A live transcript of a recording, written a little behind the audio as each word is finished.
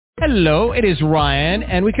Hello, it is Ryan,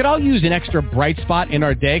 and we could all use an extra bright spot in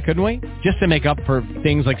our day, couldn't we? Just to make up for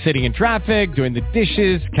things like sitting in traffic, doing the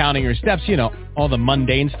dishes, counting your steps, you know, all the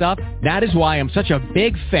mundane stuff. That is why I'm such a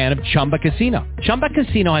big fan of Chumba Casino. Chumba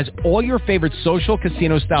Casino has all your favorite social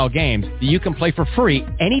casino-style games that you can play for free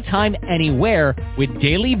anytime, anywhere with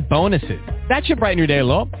daily bonuses. That should brighten your day a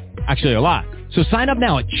little. Actually, a lot. So sign up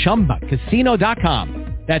now at ChumbaCasino.com.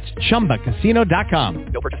 That's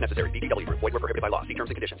ChumbaCasino.com. No purchase necessary. VGW Group. Void where prohibited by law. See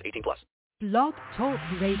terms and conditions. 18+. Blog Talk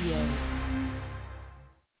Radio.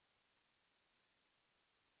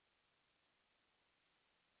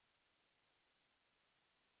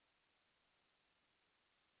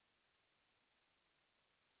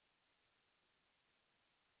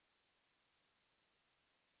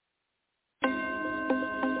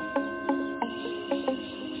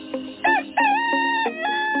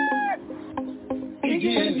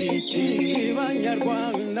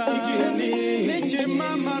 Banyarwanda niki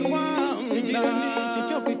mama Rwanda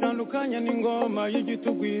cyo kwitandukanya n'ingoma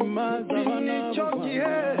y'igitugu imaza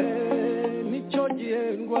nicyo gihe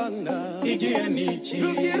Rwanda igihe niki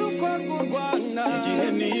rubyiruko rw'u Rwanda igihe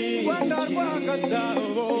niki Rwanda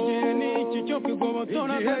rwagasabo igihe niki cyo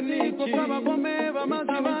kwigobotora agatsiko k'abagome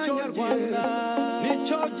bamaze Abanyarwanda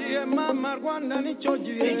nicyo gihe mama Rwanda nicyo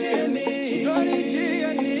gihe igihe niki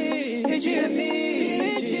igihe niki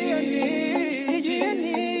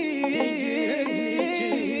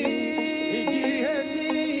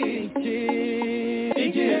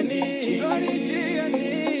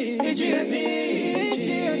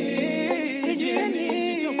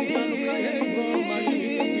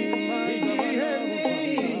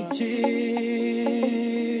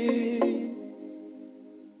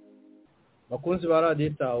bakunzi ba radiyo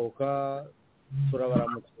itahuka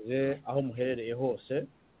turabaramukije aho muherereye hose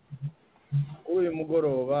kuri uyu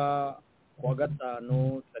mugoroba kuwa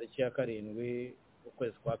gatanu tariki ya 7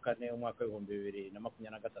 ukwezi kwa 4 umwaka wa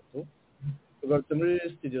 2023 tugarutse muri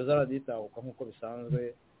studio za radiyo itahuka nk'uko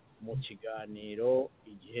bisanzwe mu kiganiro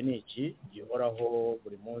igihe niki gihoraho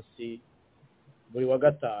buri munsi buri wa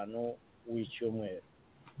gatanu w'icyumweru.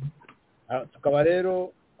 Tukaba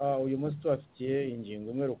rero uyu munsi tubafitiye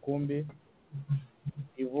ingingo imwe rukumbi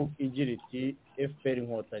igira iti FPR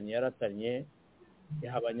Inkotanyi yaratannye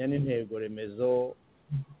Ihabanya n'intego remezo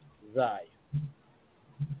zayo.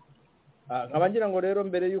 Nkabagira ngo rero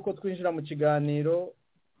mbere yuko twinjira mu kiganiro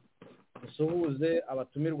nsuhuze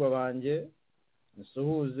abatumirwa banje,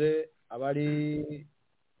 nsuhuze abari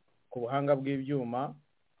ku buhanga bw'ibyuma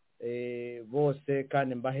bose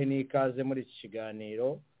kandi mbahe n'ikaze muri iki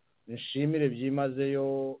kiganiro. Nshimire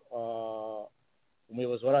byimazeyo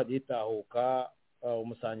umuyobozi wa radiyo itahuka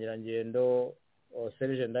umusangirangendo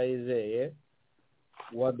Serge Ndayizeye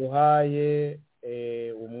waduhaye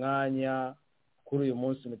umwanya kuri uyu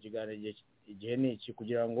munsi mu kiganiro igihe niki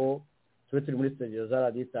kugira ngo tube turi muri studio za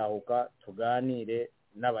radiyo itahuka tuganire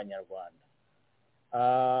n'abanyarwanda.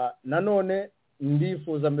 Nanone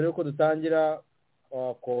ndifuza mbere yuko dutangira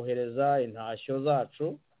kohereza intashyo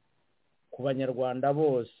zacu ku banyarwanda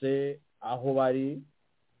bose aho bari,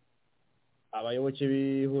 abayoboke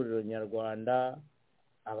b'ihuriro nyarwanda,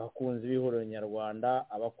 abakunzi b'ihuriro nyarwanda,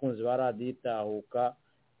 abakunzi ba radiyo itahuka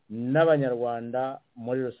n'abanyarwanda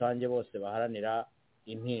muri rusange bose baharanira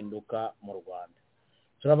impinduka mu Rwanda.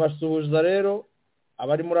 Turabasuhuza rero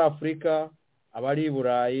abari muri Afurika, abari i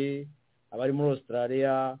Burayi, abari muri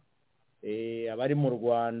Australia, abari mu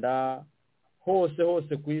Rwanda,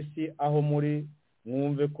 hose ku isi aho muri,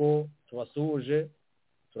 mwumve ko tubasuhuje,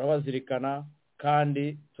 turabazirikana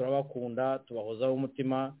kandi turabakunda, tubahozaho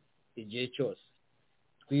umutima igihe cyose.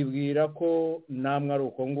 Twibwira ko namwe ari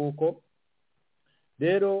uko nguko.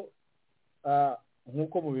 Rero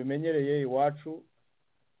nk'uko mubimenyereye iwacu,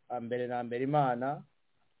 mbere na mbere Imana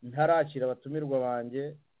ntarakira abatumirwa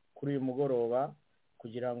banje kuri uyu mugoroba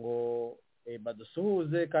kugira ngo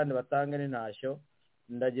badusuhuze kandi batange n'intashyo.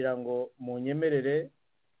 Ndagira ngo munyemerere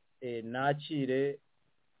nakire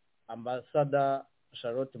ambasada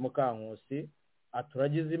Charlotte Mukankusi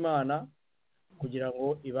aturagize Imana kugira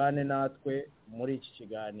ngo ibane natwe muri iki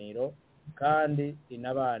kiganiro kandi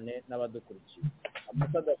inabane n'abadukurikiye.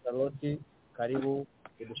 Ambasada Charlotte, karibu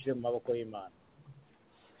udushire mu maboko y'Imana.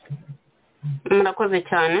 Murakoze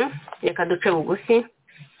cyane, reka duce bugufi.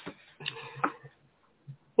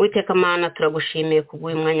 Uwiteka Mana, turagushimiye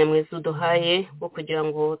kubw'uyu mwanya mwiza uduhaye wo kugira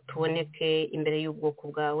ngo tuboneke imbere y'ubwoko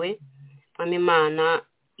bwawe. Mwami Imana,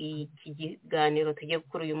 iki kiganiro tugiye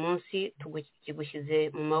gukora uyu munsi tugishyize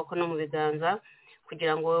mu maboko no mu biganza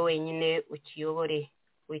kugira ngo wowe wenyine ukiyobore.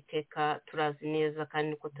 Uwiteka, turazi neza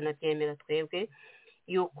kandi uko tunabyemera twebwe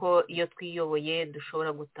yuko iyo twiyoboye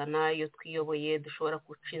dushobora gutana, iyo twiyoboye dushobora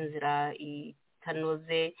guca inzira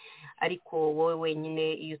itanoze ariko wowe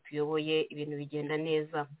wenyine iyo tuyoboye ibintu bigenda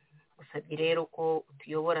neza. Gusabye rero ko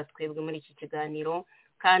tuyobora twebwe muri iki kiganiro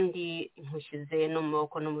kandi ntushyize no mu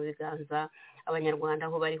maboko no mu biganza abanyarwanda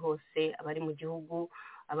aho bari hose, abari mu gihugu,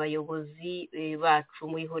 abayobozi bacu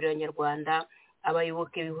mu ihuriro nyarwanda,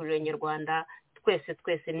 abayoboke b'ihuriro nyarwanda,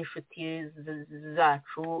 twese n'inshuti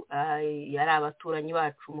zacu, yari abaturanyi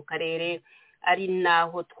bacu mu karere, ari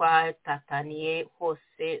naho twatataniye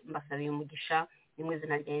hose, mbasabiye umugisha ni mu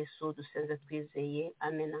izina rya Yesu dusenze twizeye,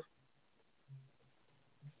 amena.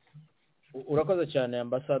 Urakoze cyane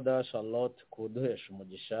Ambassador Charlotte kuduhesha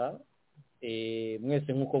umugisha.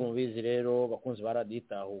 Mwese nk'uko mubizi rero bakunzi ba Radio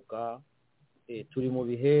Itahuka, turi mu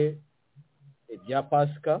bihe bya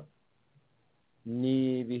Pasika.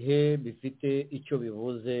 Ni ibihe bifite icyo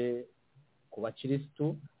bivuze ku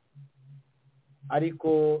bakirisitu,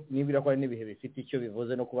 ariko nibira ko ari n'ibihe bifite icyo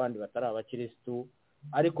bivuze no ku bandi batari abakirisitu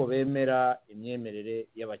ariko bemera imyemerere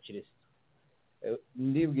y'abakirisitu.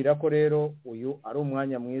 Ndibwira ko rero uyu ari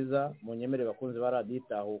umwanya mwiza mu nyemere bakunzi ba Radio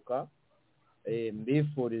Itahuka,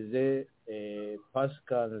 mbifurize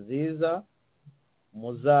Pasika nziza,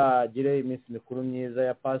 muzagire iminsi mikuru myiza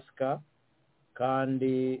ya Pasika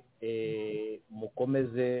kandi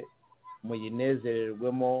mukomeze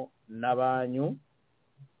muyinezererwemo n'abanyu,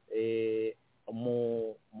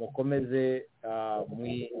 mukomeze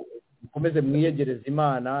mwiyegereza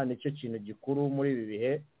Imana, nicyo kintu gikuru muri ibi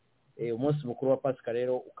bihe. Umunsi mukuru wa Pasika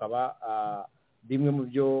rero ukaba bimwe mu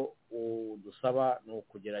byo dusaba ni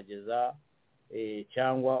ukugerageza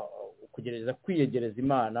cyangwa kugerageza kwiyegereza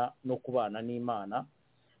Imana no kubana n'Imana.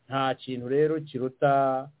 Nta kintu rero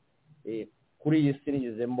kiruta kuri iyi si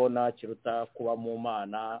nigeze mbona kiruta kuba mu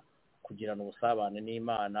Mana, kugirana ubusabane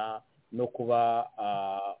n'Imana no kuba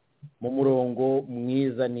mu murongo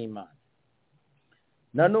mwiza n'Imana.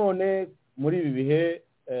 Nanone muri ibi bihe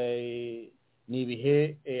ni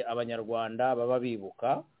ibihe abanyarwanda baba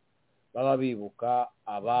bibuka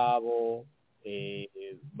ababo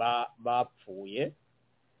bapfuye.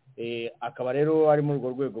 Akaba rero ari muri urwo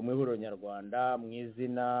rwego mu ihuriro nyarwanda, mu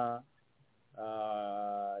izina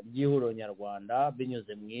ry'ihuriro nyarwanda,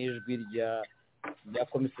 binyuze mu ijwi rya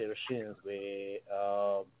komiseri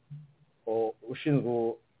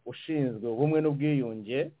ushinzwe ubumwe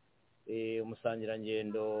n'ubwiyunge,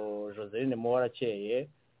 umusangirangendo Joseline Muwarakeye,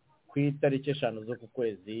 ku itariki 5 z'uku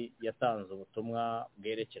kwezi yatanze ubutumwa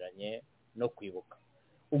bwerekeranye no kwibuka.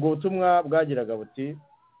 Ubwo butumwa bwagiraga buti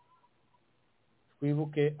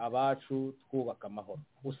twibuke abacu twubaka amahoro.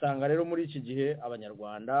 Usanga rero muri iki gihe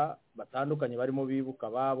abanyarwanda batandukanye barimo bibuka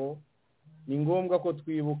ababo. Ni ngombwa ko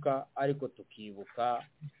twibuka ariko tukibuka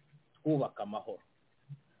twubaka amahoro.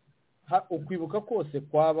 Ukwibuka kose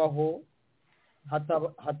kwabaho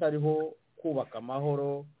hatariho kubaka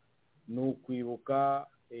amahoro ni ukwibuka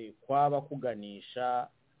kwaba kuganisha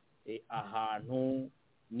ahantu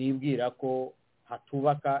nibwira ko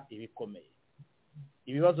hatubaka ibikomeye.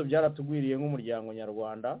 Ibibazo byaratugwiriye nk'umuryango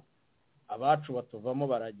nyarwanda, abacu batuvamo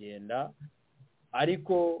baragenda,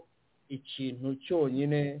 ariko ikintu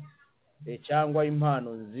cyonyine cyangwa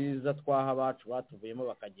impano nziza twaha abacu batuvuyemo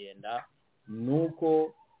bakagenda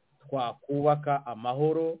nuko twakubaka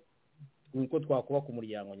amahoro, nuko twakubaka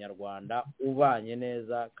umuryango nyarwanda ubanye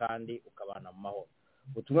neza kandi ukabana mu mahoro.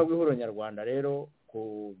 Ubutumwa bw'ihuriro nyarwanda rero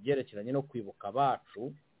ku byerekeranye no kwibuka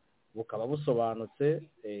abacu bukaba busobanutse,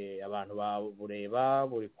 abantu babureba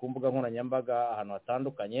buri ku mbuga nkoranyambaga ahantu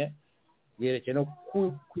hatandukanye, byerekeye no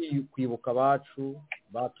kwibuka abacu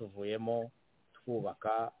batuvuyemo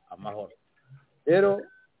twubaka amahoro. Rero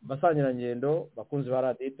basangirangendo bakunzi ba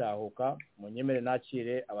Radio Itahuka, mu nyemere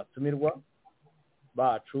nakire abatumirwa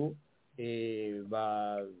bacu,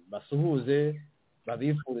 basuhuze,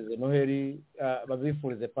 babifurize Noheli,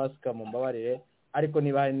 babifurize Pasika mu mbabarire, ariko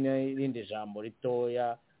niba hari n'irindi jambo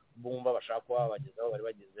ritoya bumva bashaka kuba bagezeho bari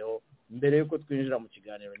bagezeho mbere yuko twinjira mu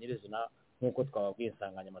kiganiro nyirizina nk'uko twababwiye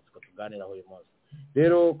insanganyamatsiko tuganiraho uyu munsi.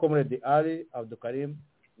 Rero Comrade Ali Abdukarim,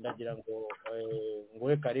 ndagira ngo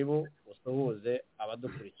nguhe karibu usuhuze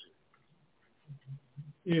abadukurikiye.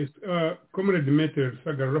 Yes, Comrade Meter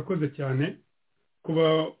Rusagara, urakoze cyane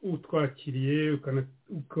kuba utwakiriye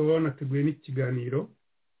ukaba wanateguye n'ikiganiro.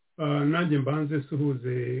 Nanjye mbanze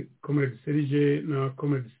suhuze Comrade Serge na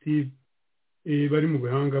Comrade Steve bari mu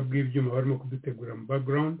buhanga bw'ibyuma barimo kudutegura mu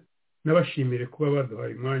background, nabashimire kuba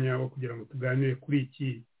baduhaye umwanya wo kugira ngo tuganire kuri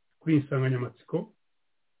insanganyamatsiko.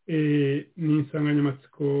 Ni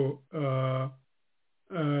insanganyamatsiko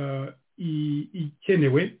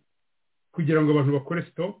ikenewe kugira ngo abantu bakore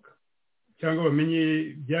stock cyangwa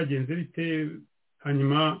bamenye byagenze bite,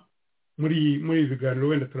 hanyuma muri ibiganiro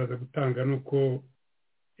wenda turaza gutanga nuko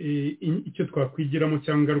icyo twakwigiramo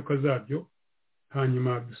cyangwa ingaruka zabyo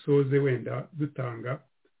hanyuma dusoze wenda dutanga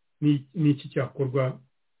n'iki cyakorwa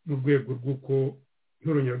mu rwego rw'uko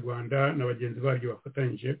ihuriro nyarwanda na bagenzi baryo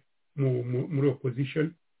bafatanyije muri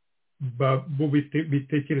opposition bo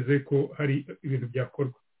bitekereze ko hari ibintu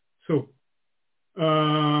byakorwa. So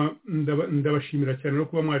ndabashimira cyane no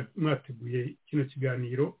kuba mwateguye kino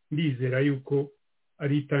kiganiro. Ndizera yuko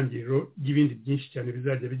ari itangiriro ry'ibindi byinshi cyane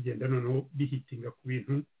bizajya bigenda noneho bihitinga ku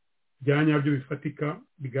bintu bya nyabyo bifatika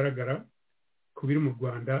bigaragara ku biri mu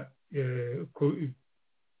Rwanda,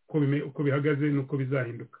 uko bihagaze n'uko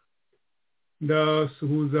bizahinduka.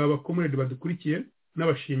 Ndasuhuza abakomuredi badukurikiye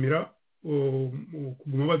n'abashimira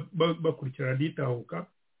kuguma bakurikira ITAHUKA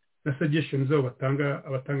na suggestions zabo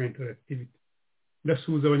abatanga interactivity.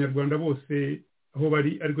 Ndasuhuza abanyarwanda bose aho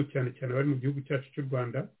bari, ariko cyane cyane bari mu gihugu cyacu cy'u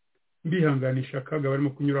Rwanda, mbihanganisha akaga barimo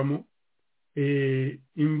kunyuramo.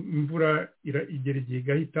 Imvura igera igihe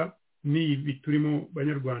igahita, n'ibi turimo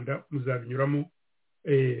banyarwanda muzabinyuramo,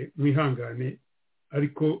 mwihangane,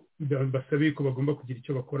 ariko basabe ko bagomba kugira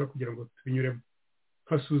icyo bakora kugira ngo tubinyuremo.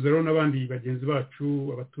 Hasuhuza rero n'abandi bagenzi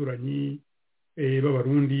bacu, abaturanyi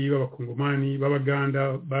b'abarundi, b'abakongomani,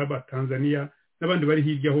 b'abaganda, b'abatanzania n'abandi bari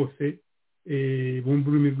hirya hose bumva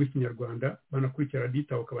ururimi rw'ikinyarwanda banakurikira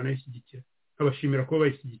ITAHUKA banayishyigikira. Nkabashimira kuba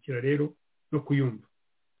bayishyigikira rero no kuyumva.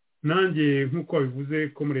 Nanjye nk'uko wabivuze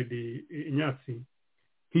Comrade Inyatsi,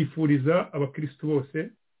 nkifuriza abakristo bose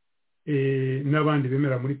n'abandi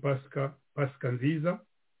bemera muri Pasika nziza.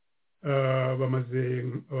 Bamaze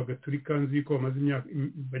abagatulika nzi ko bamaze imyaka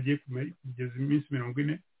bagiye kugeza iminsi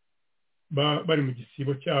 40 bari mu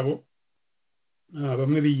gisibo cyabo,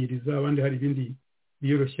 bamwe biyiriza, abandi hari ibindi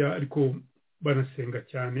biyoroshya, ariko banasenga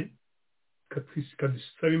cyane.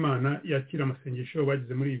 Kadusaba Imana yakira amasengesho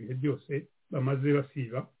bagize muri ibi bihe byose bamaze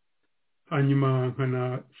basiba. Hanyuma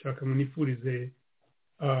nkanashaka nifurize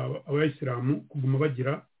abayisilamu kuguma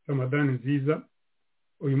bagira Ramadan nziza.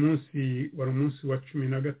 Uyu munsi wari umunsi wa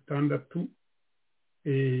 16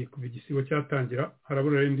 kuva igisibo cyatangira,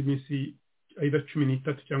 harabura indi minsi aida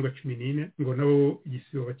 13 cyangwa 14 ngo nabo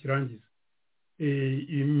igisibo bakirangiza.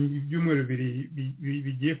 Ibyumweru bibiri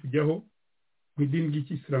bigiye kujyaho mu idini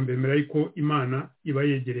ry'Isilamu bemera yuko Imana iba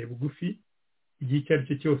yegereye bugufi igihe icyo ari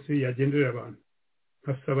cyo cyose yagenderera abantu.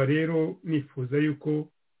 Nkasaba rero nifuza yuko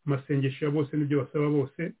amasengesho ya bose n'ibyo basaba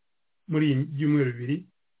bose muri ibyumweru bibiri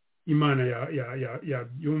Imana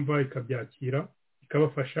yumva ikabyakira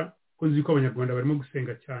ikabafasha, ko nzi ko abanyarwanda barimo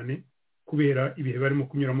gusenga cyane kubera ibihe barimo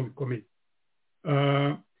kunyuramo bikomeye.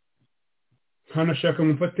 Nkanashaka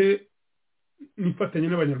nifatanye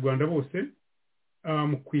n'abanyarwanda bose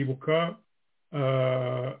mu kwibuka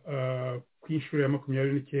ku inshuro ya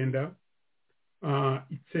 29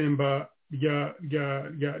 itsemba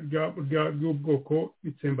ry'ubwoko,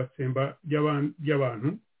 itsembatsemba ry'abantu.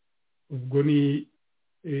 Ubwo ni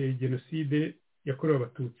jenoside yakorewe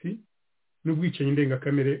abatutsi n'ubwicanyi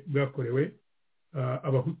ndengakamere bwakorewe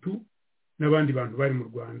abahutu n'abandi bantu bari mu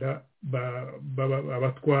Rwanda,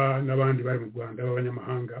 abatwa n'abandi bari mu Rwanda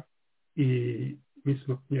b'abanyamahanga.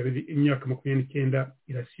 Imyaka 29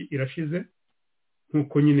 irashize,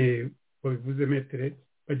 nk'uko nyine babivuze metere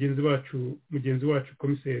mugenzi wacu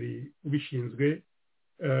komiseri ubishinzwe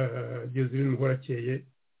Joselyne Muhorakeye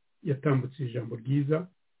yatambutse ijambo ryiza,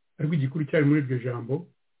 ariko igikuru cyari muri iryo jambo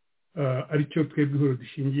aricyo twebwe ihuriro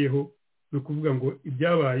dushingiyeho, ni ukuvuga ngo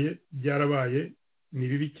ibyabaye byarabaye, ni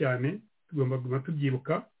bibi cyane, tugomba kuguma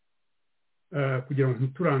tubyibuka kugira ngo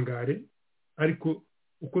ntiturangare, ariko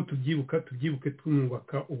uko tubyibuke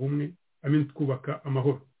twubaka ubumwe, twubaka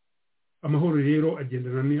amahoro. Amahoro rero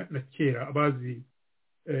agendana na kera. Abazi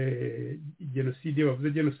jenoside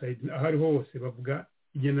bavuze genocide ahariho hose bavuga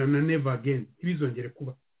igendana na never again, ntibizongere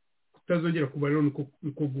kuba. Kutazongera kuba rero nuko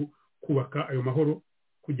kubaka ayo mahoro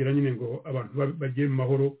kugira nyine ngo abantu bagire mu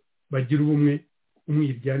mahoro, bagire ubumwe,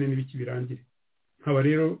 umwiryane n'ibiki birangire. Nkaba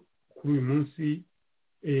rero kuri uyu munsi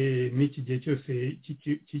n'iki gihe cyose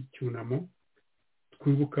cy'icyunamo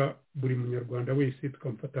twibuka buri munyarwanda wese,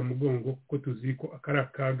 tukamufata mu mugongo, kuko tuzi ko akari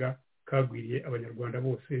akaga kagwiriye abanyarwanda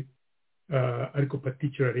bose, ariko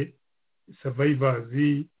particularly survivors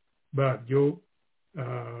babyo,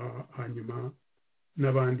 hanyuma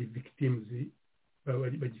n'abandi victims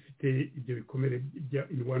bagifite ibyo bikomere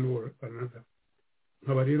in one way or another.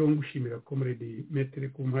 Nkaba rero ngushimira Comrade Metere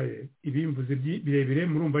kumpaye ibimvuze birebire.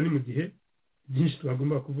 Murumva ni mu gihe byinshi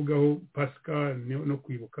twagomba kuvugaho Pasika no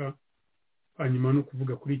kwibuka, hanyuma no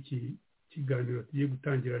kuvuga kuri iki kiganiro tugiye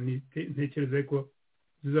gutangira. Ntekereza ko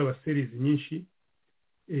zizaba series nyinshi,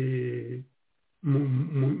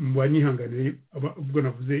 mu banyihanganire ubwo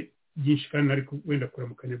navuze byinshi kandi ariko wenda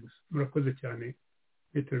kuramukanya gusa. Murakoze cyane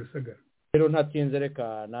Metere Rusagara. Rero ntatinze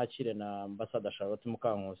reka nakire na Ambassador Charlotte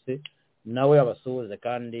Mukankusi nawe abasuhuze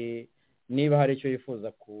kandi niba hari icyo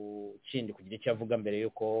yifuza ku kindi kugira icyo avuga mbere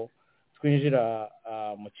yuko twinjira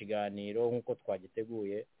mu kiganiro nk'uko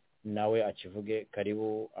twagiteguye nawe akivuge.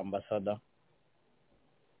 Karibu ambasada.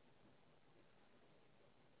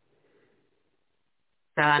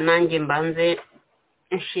 nanjye mbanze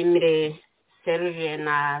nshimire Serge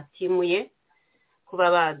na timu ye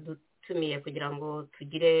kuba badutumiye kugira ngo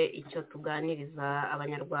tugire icyo tuganiriza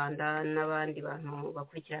abanyarwanda n'abandi bantu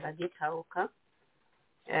bakurikira radiyo itahuka.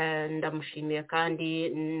 Ndamushimiye kandi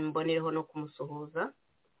mbonereho no kumusuhuza.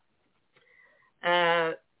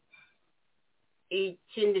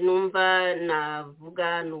 Ikindi numva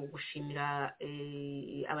navuga ni ugushimira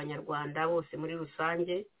abanyarwanda bose muri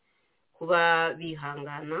rusange kuba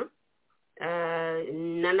bihangana,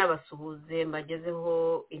 nanabasuhuze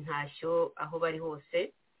mbagezeho intashyo aho bari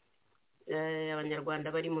hose,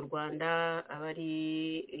 abanyarwanda bari mu Rwanda, abari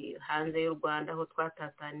hanze y'u Rwanda aho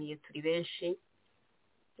twatataniye turi benshi,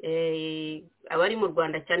 abari mu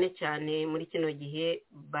Rwanda cyane cyane muri kino gihe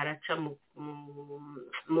baraca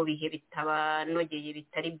mu bihe bitabanogeye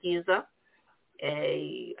bitari byiza.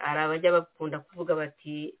 Hari abajya bakunda kuvuga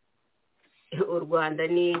bati u Rwanda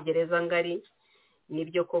ni gereza ngari.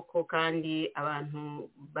 Nibyo koko, kandi abantu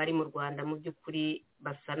bari mu Rwanda mu by'ukuri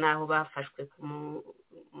basa naho bafashwe mu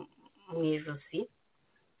ijosi,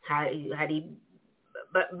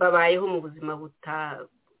 babayeho mu buzima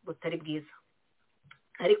butari bwiza,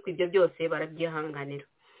 ariko ibyo byose barabyihanganira.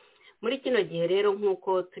 Muri kino gihe rero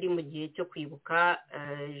nk'uko turi mu gihe cyo kwibuka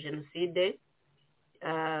jenoside,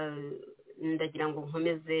 ndagira ngo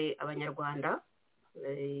nkomeze abanyarwanda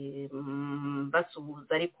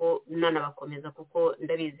basuhuza ariko nanabakomeza, kuko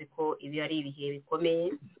ndabizi ko ibi ari ibihe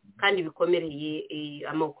bikomeye kandi bikomereye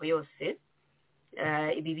amoko yose.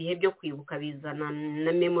 Ibi bihe byo kwibuka bizana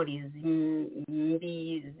na memories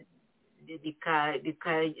mbi,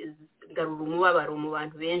 bikagarura umubabaro mu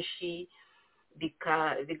bantu benshi,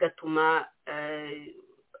 bigatuma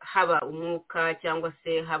haba umwuka cyangwa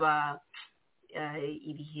se haba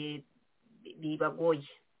ibihe bibagoye.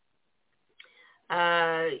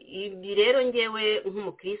 Ibi rero ngewe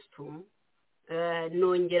nk'umukristu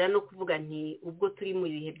nongera no kuvuga nti ubwo turi mu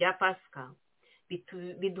bihe bya Pasika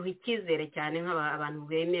biduha icyizere cyane nk'abantu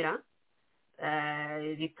bemera,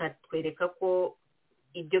 bikatwereka ko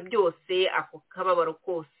ibyo byose, ako kababaro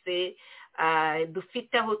kose,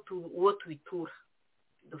 dufite uwo tubitura,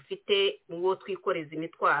 dufite uwo twikoreza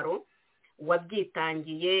imitwaro,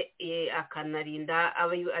 wabyitangiye akanarinda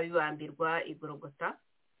abibambirwa igorogota.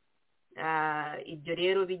 Ibyo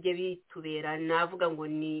rero bijye bitubera, navuga ngo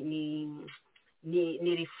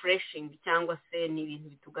ni refreshing cyangwa se ni ibintu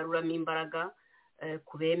bitugaruramo imbaraga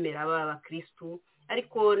kubemera b'abakristu,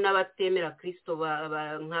 ariko n'abatemera Kristo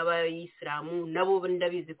nk'abayisilamu nabo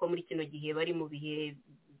ndabizi ko muri kino gihe bari mu bihe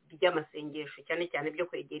by'amasengesho cyane cyane byo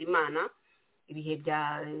kwegera Imana, ibihe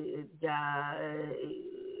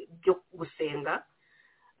byo gusenga.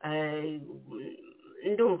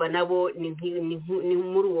 Ndumva nabo ni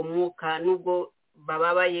muri uwo mwuka, nubwo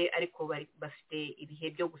bababaye ariko bafite ibihe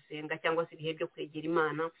byo gusenga cyangwa se ibihe byo kwegera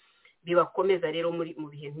Imana bibakomeza rero mu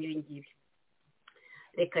bihe nk'ibi ngibi.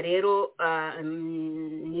 Reka rero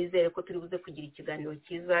nizere ko turi buze kugira ikiganiro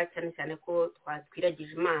cyiza, cyane cyane ko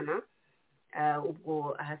twiragije Imana.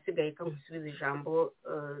 Ubwo ahasigaye ko nkusubiza ijambo,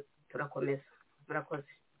 turakomeza.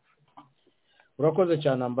 Murakoze. Urakoze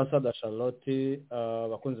cyane ambasada Charlotte.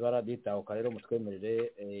 Abakunzi ba radiyo itahuka rero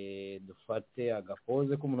mutwemerere dufate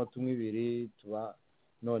agapoze k'umunota umwe ibiri, tuba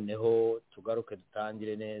noneho tugaruke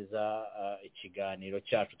dutangire neza ikiganiro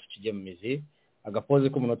cyacu tukijye mu mizi. Agapoze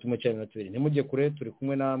k'umunota umwe cyangwa iminota ibiri, ntimujye kure, turi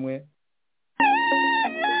kumwe namwe.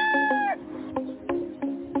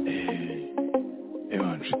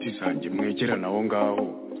 Inshuti zanjye mwegerana aho ngaho,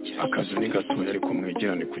 akazu ni gatoya ariko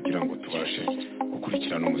mwegerane kugira ngo tubashe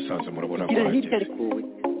gukurikirana umusaza. Murabona ko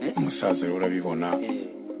umusaza rero urabibona,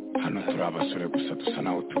 hano turi abasore gusa, dusa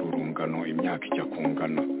naho turi urungano, imyaka ijya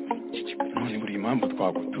kungana. None buri impamvu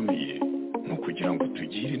twagutumiye ni ukugira ngo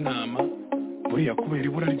tugire inama, buriya kubera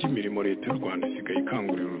ibura ry'imirimo leta y'u Rwanda isigaye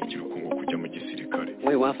ikangurira urubyiruko ngo kujya mu gisirikare.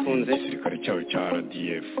 We wafunze igisirikare cyawe cya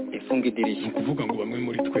RDF, ifunga idirishya. Ni ukuvuga ngo bamwe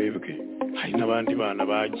muri twebwe, hari n'abandi bana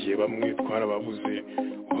bagiye, bamwe twarababuze.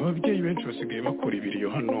 Ababyeyi benshi basigaye bakora ibiriyo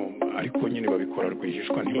hano, ariko nyine babikora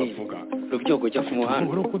rwihishwa, ntibavuga. Rubyogo jya ku muhanda.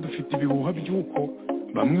 Ubwo ko dufite ibihuha by'uko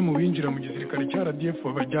bamwe mu binjira mu gisirikare cya RDF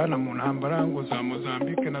babajyana mu ntambara ngo za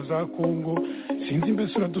Mozambique na za Congo. Sinzi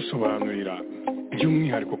mbese uradusobanurira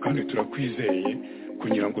by'umwihariko, kandi turakwizeye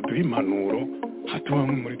kugira ngo duhe impanuro, hato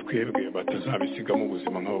bamwe muri twebwe batazabisigamo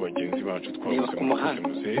ubuzima nk'abo bagenzi bacu twabuze mu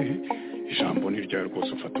muzehe. Ijambo ni ryawe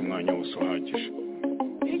rwose, ufata umwanya wose uhagije.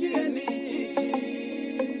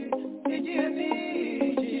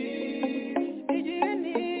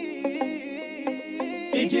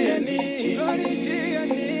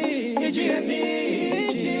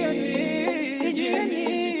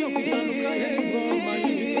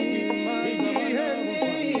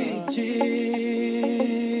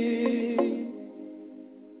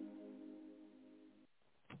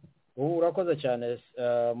 urakoze cyane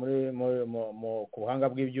muri ku buhanga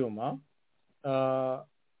bw'ibyuma.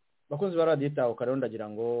 Bakunzi ba radiyo itahuka rero ndagira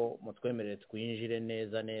ngo mutwemerere twinjire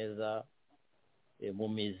neza mu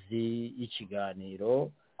mizi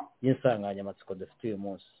y'ikiganiro y'insanganyamatsiko dufite uyu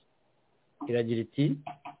munsi. Iragira iti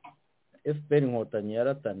FPR Inkotanyi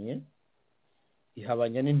yaratannye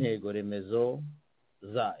ihabanya n'intego remezo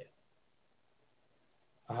zayo.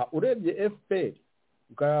 Aha urebye FPR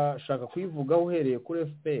ugashaka kuyivugaho uhereye kuri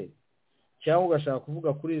FPR cyangwa ugashaka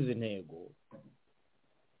kuvuga kuri izi ntego,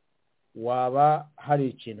 waba hari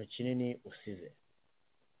ikintu kinini usize.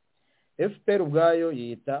 FPR ubwayo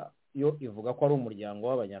yita yo ivuga ko ari umuryango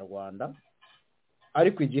w'abanyarwanda,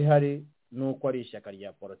 ariko igihari nuko ari ishyaka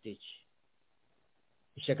rya politiki.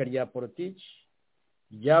 Ishyaka rya politiki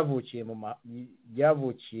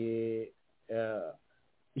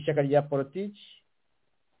ishyaka rya politiki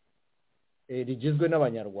rigizwe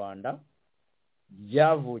n'abanyarwanda,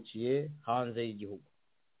 ryavukiye hanze y'igihugu,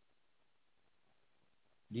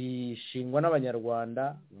 rishingwa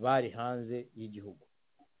n'abanyarwanda bari hanze y'igihugu.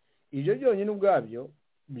 Ibyo byonyine ubwabyo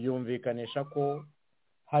byumvikanisha ko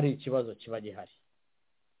hari ikibazo kiba gihari.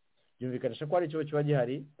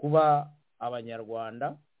 Kuba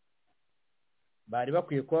abanyarwanda bari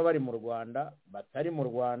bakwiye kuba bari mu Rwanda, batari mu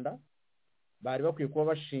Rwanda, bari bakwiye kuba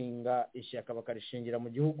bashinga ishyaka bakarishingira mu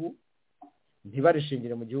gihugu,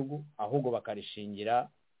 ntibarishingire mu gihugu ahubwo bakarishingira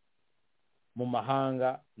mu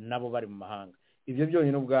mahanga, nabo bari mu mahanga. Ibyo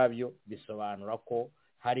byonyine ubwabyo bisobanura ko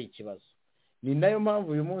hari ikibazo. Ni nayo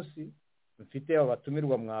mpamvu uyu munsi mfite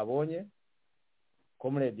abatumirwa mwabonye,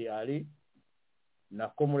 Comrade Ali na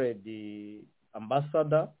Comrade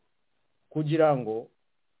Ambassador, kugira ngo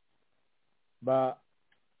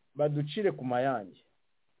baducire ku mayange,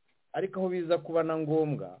 ariko aho biza kuba na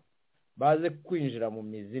ngombwa baze kwinjira mu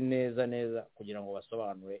mizi neza kugira ngo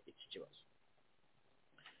basobanure iki kibazo.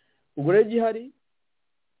 Ubwo rero gihari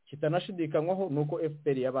kitanashidikanywaho nuko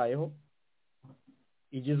FPR yabayeho,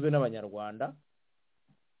 igizwe n'abanyarwanda,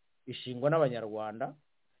 ishingwa n'abanyarwanda,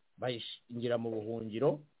 bayishingira mu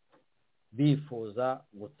buhungiro, bifuza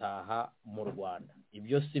gutaha mu Rwanda.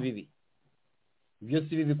 Ibyo si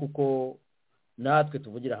bibi kuko natwe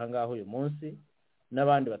tuvugira aha ngaho uyu munsi,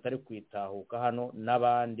 n'abandi batari kwitahuka hano,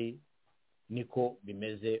 n'abandi niko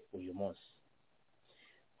bimeze uyu munsi.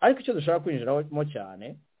 Ariko icyo dushaka kwinjiramo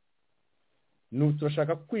cyane,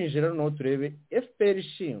 turashaka kwinjira noneho turebe FPR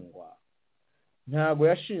ishingwa ntago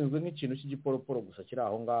yashinzwe nk'ikintu cy'igiporoporo gusa kiri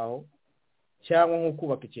aho ngaho, cyangwa nko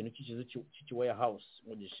kubaka ikintu cy'ikiwaya house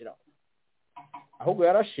mu gishiraho. Ahubwo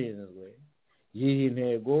yarashinzwe yiha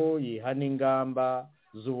intego, yiha n'ingamba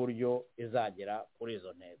z'uburyo izagera kuri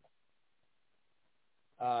izo ntego.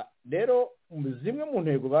 Rero zimwe mu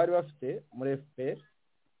ntego bari bafite muri FPR,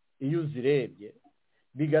 iyo uzirebye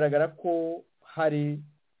bigaragara ko hari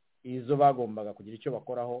izo bagombaga kugira icyo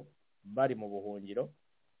bakoraho bari mu buhungiro,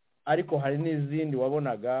 ariko hari n'izindi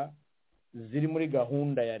wabonaga ziri muri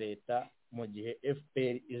gahunda ya leta mu gihe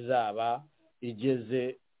FPR izaba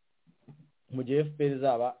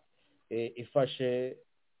ifashe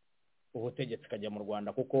ubutegetsi ikajya mu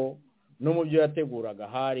Rwanda, kuko no mu byo yateguraga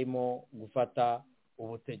harimo gufata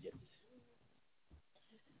ubutegetsi.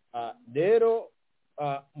 Rero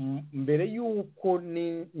mbere y'uko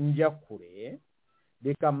njya kure,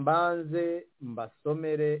 reka mbanze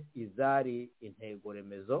mbasomere izari intego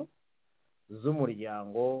remezo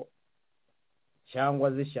z'umuryango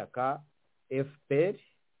cyangwa z'ishyaka FPR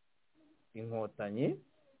Inkotanyi.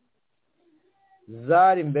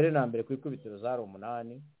 Zari mbere na mbere ku ikubitiro zari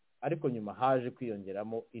 8, ariko nyuma haje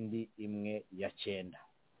kwiyongeramo indi imwe ya 9.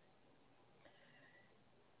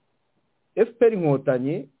 FPR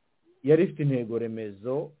Inkotanyi yari ifite intego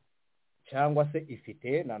remezo, cyangwa se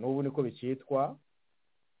ifite na n'ubu niko bikitwa,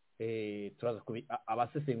 turaza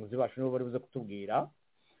abasesenguzi bacu nibo bari buze kutubwira.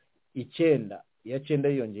 9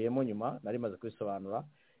 yiyongeyemo nyuma, nari maze kwisobanura.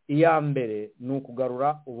 Iya mbere ni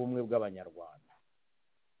ukugarura ubumwe bw'abanyarwanda.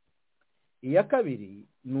 Iya kabiri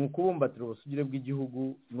ni ukubumbatira ubusugire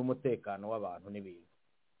bw'igihugu n'umutekano w'abantu n'ibintu.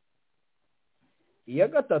 Iya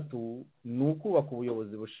gatatu ni ukubaka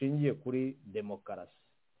ubuyobozi bushingiye kuri demokarasi.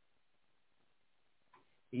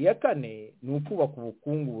 Iya kane ni ukubaka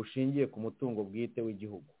ubukungu bushingiye ku mutungo bwite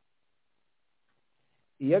w'igihugu.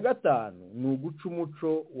 Iya gatanu ni uguca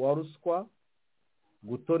umuco wa ruswa,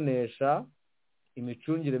 gutonesha,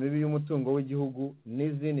 imicungire mibi y'umutungo w'igihugu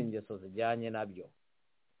n'izindi ngeso zijyanye nabyo.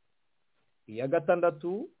 Iya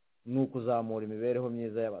gatandatu ni ukuzamura imibereho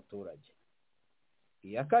myiza y'abaturage.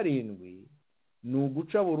 Iya karindwi ni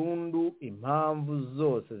uguca burundu impamvu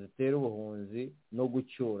zose zitera ubuhunzi no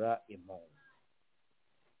gucyura impunzi.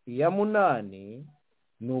 Iya munani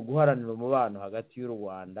ni uguharanira umubano hagati y'u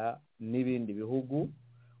Rwanda n'ibindi bihugu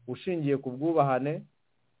ushingiye ku bwubahane,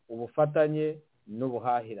 ubufatanye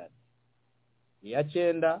n'ubuhahirane. Iya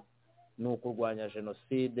cyenda ni ukurwanya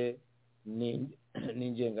jenoside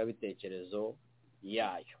n'ingengabitekerezo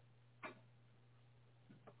yayo.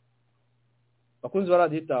 Bakunzi ba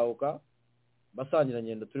radiyo Itahuka, basangira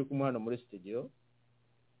ngendo turi kumwe hano muri studio,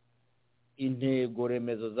 intego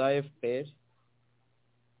remezo za FPR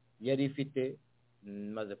yari ifite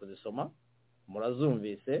maze kuzisoma,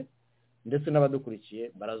 murazumvise ndetse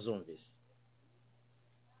n'abadukurikiye barazumvise.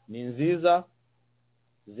 Ni nziza,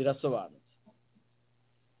 zirasobanutse,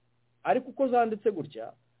 ariko uko zanditse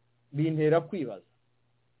gutya bintera kwibaza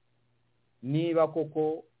niba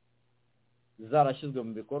koko zarashyizwe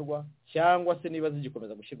mu bikorwa cyangwa se niba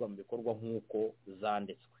zigikomeza gushyirwa mu bikorwa nk'uko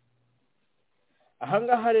zanditswe.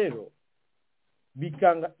 Ahangaha rero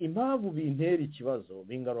bikanga impamvu bintera ikibazo,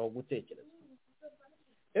 bingaruka gutekereza.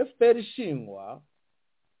 FPR ishingwa,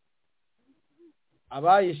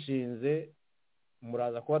 abayishinze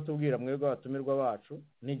muraza kuba tubwira mwebwe abatumirwa bacu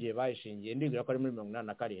n'igihe bayishingiye, ndibwira ko ari muri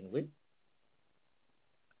 1987.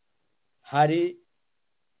 hari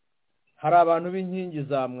abantu b'inkingi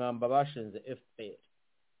za mwamba bashinze FPR.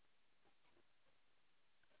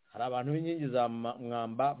 Hari abantu b'inkingi za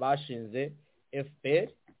mwamba bashinze FPR.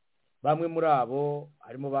 Bamwe muri abo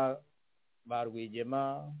harimo ba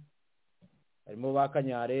Rwigema, harimo ba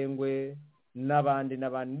Kanyarengwe n'abandi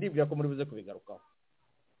ndibwira ko muri buze kubigarukaho.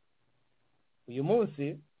 Uyu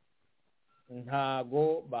munsi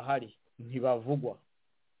ntago bahari, ntibavugwa.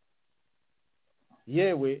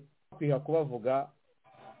 Yewe kwiha kubavuga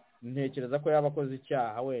ntekereza ko yabakoze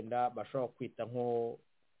icyaha wenda bashobora kwita nko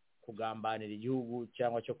kugambanira igihugu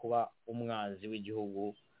cyangwa cyo kuba umwanzi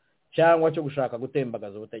w'igihugu cyangwa cyo gushaka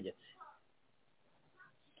gutembagaza ubutegetsi.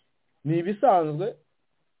 Ni ibisanzwe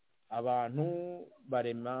abantu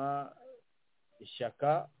barema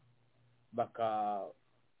ishyaka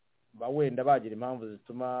wenda bagira impamvu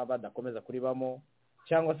zituma badakomeza kuribamo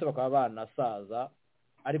cyangwa se bakaba banasaza,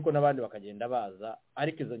 ariko n'abandi bakagenda baza,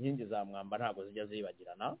 ariko izo nkingi za mwamba ntabwo zijya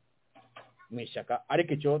zibagirana mu ishyaka.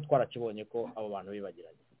 Ariko icyo twarakibonye ko abo bantu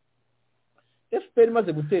bibagiranye. FPR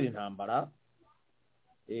imaze gutera intambara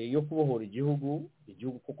yo kubohora igihugu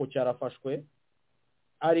kuko cyarafashwe,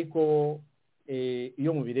 ariko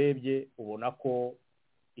iyo mubirebye ubona ko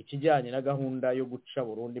ikijyanye na gahunda yo guca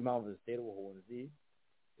burundu impamvu zitera ubuhunzi,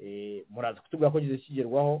 muraza kutubwira ko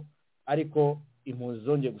kigerwaho, ariko impunzi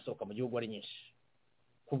zongeye gusohoka mu gihugu ari nyinshi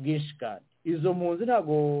ku bwinshi. Kandi izo mpunzi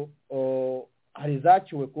ntabwo hari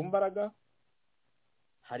zacyuwe ku mbaraga,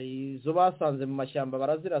 hari izo basanze mu mashyamba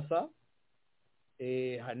barazirasa,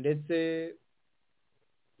 ndetse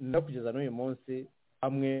no kugeza n'uyu munsi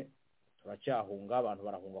hamwe turacyahunga, abantu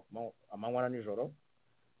barahunga amanywa na nijoro.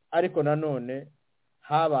 Ariko nanone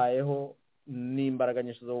habayeho n'imbaraga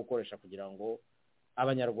nyinshi zo gukoresha kugira ngo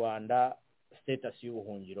abanyarwanda status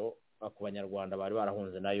y'ubuhungiro ku banyarwanda bari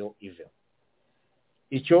barahunze nayo ive.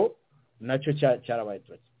 Icyo nacyo cyarabaye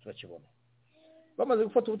turakibona. Bamaze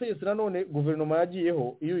gufata ubutegetsi nanone guverinoma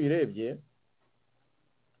yagiyeho, iyo uyirebye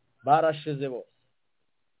barashize bose,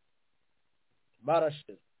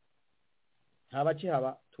 barashize, nta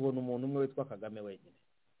bakihaba. Tubona umuntu umwe witwa Kagame wenyine.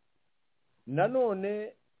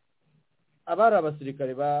 Nanone abari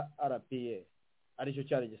abasirikare ba RPF, aricyo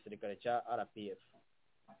cyari igisirikare cya RPF,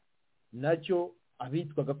 nacyo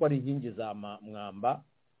abitwaga ko ari inkingi za mwamba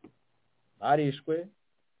barishwe,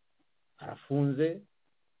 harafunze,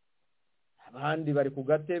 abandi bari ku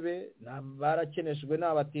gatebe, barakeneshejwe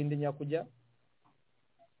n'abatindi nyakujya.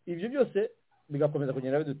 Ibyo byose bigakomeza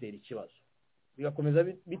kugenda bidutera ikibazo, bigakomeza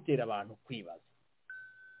bitera abantu kwibaza.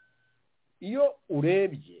 Iyo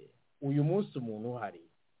urebye uyu munsi umuntu uhari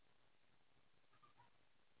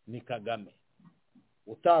ni Kagame,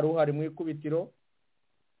 utari uhari mu ikubitiro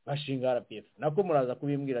bashinga RPF. Nako muraza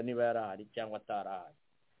kubimbwira niba yarahari cyangwa atarahari,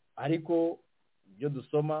 ariko ibyo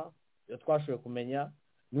dusoma, ibyo twashoboye kumenya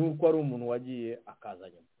ni uko ari umuntu wagiye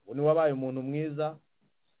akazanya. Ubu ni wabaye umuntu mwiza,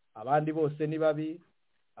 abandi bose ni babi,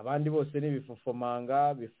 abandi bose ni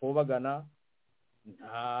bifufomanga bifobagana.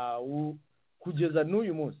 Kugeza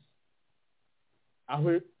n'uyu munsi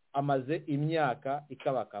aho amaze imyaka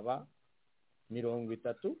ikabakaba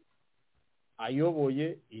 30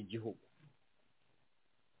 ayoboye igihugu,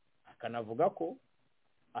 akanavuga ko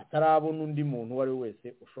atarabona undi muntu uwo ari we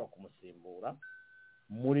wese ushobora kumusimbura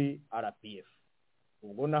muri RPF.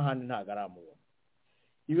 Ubwo n'ahandi ntabwo aramubona.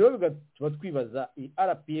 ibyo bigatuma twibaza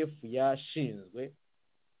RPF yashinzwe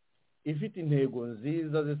ifite intego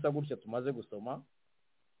nziza zisa gutya tumaze gusoma.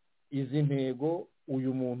 Izi ntego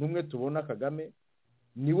uyu muntu umwe tubona Kagame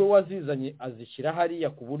niwe wazizanye azishyira hariya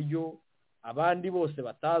ku buryo abandi bose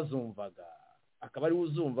batazumvaga akaba ari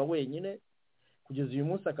uzumva wenyine, kugeza uyu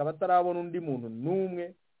munsi akaba atarabona undi muntu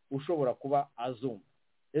n'umwe ushobora kuba azumva.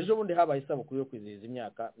 Ejo bundi habaye isabukuru yo kwizihiza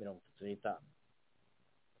imyaka 35.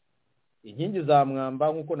 Inkingi za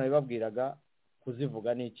mwamba nk'uko nabibabwiraga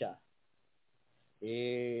kuzivuga n'icyaha,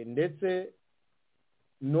 ndetse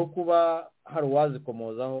no kuba hari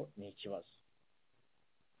uwazikomozaho ni ikibazo.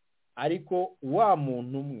 Ariko wa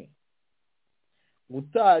muntu umwe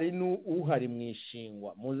utari uhari mu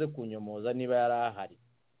ishingwa muze kunyomoza niba yari ahari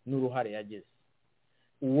n'uruhare yageze,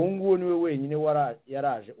 uwo nguwo niwe wenyine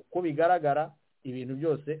yaraje uko bigaragara ibintu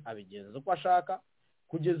byose abigenza uko ashaka.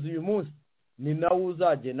 Kugeza uyu munsi ni nawe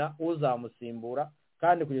uzagena uzamusimbura,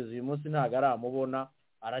 kandi kugeza uyu munsi ntabwo aramubona,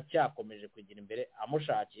 aracyakomeje kugira imbere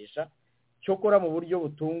amushakisha. Cyokora mu buryo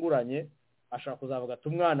butunguranye ashaka kuzavuga ati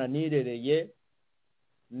umwana nirereye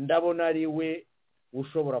ndabona ari we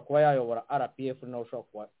ushobora kuba yayobora RPF, nawe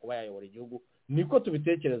ushobora kuba yayobora igihugu. Niko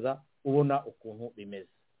tubitekereza ubona ukuntu bimeze.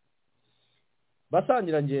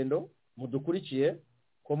 Basangira ngendo mudukurikiye,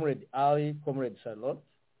 Comrade Ali, Comrade Charlotte,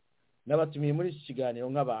 n'abatumiye muri iki kiganiro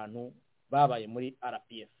nk'abantu babaye muri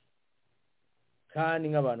RPF kandi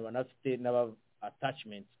nk'abantu banafite n'aba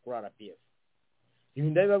attachments kuri RPF. Ibi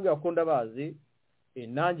ndabibabwira ko ndabazi,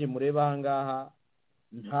 nanjye mureba aha ngaha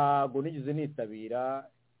ntago nigeze nitabira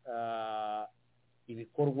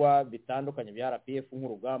ibikorwa bitandukanye bya RPF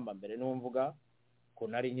nk'urugamba mbere n'umvuga ko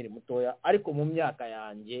nari nkiri mutoya, ariko mu myaka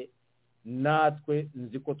yanjye natwe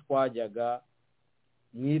nzi ko twajyaga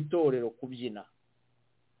mu itorero kubyina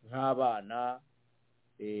nk'abana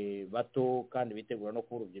bato kandi bitegura no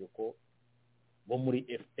kuba urubyiruko bo muri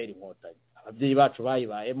FPR Inkotanyi. Ababyeyi bacu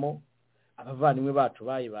bayibayemo, abavandimwe bacu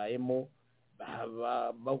bayibayemo,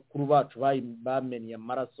 bakuru bacu bamennye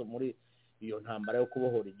amaraso muri iyo ntambara yo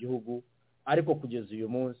kubohora igihugu. Ariko kugeza uyu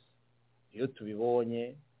munsi iyo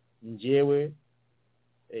tubibonye njyewe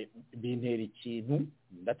bintera ikintu,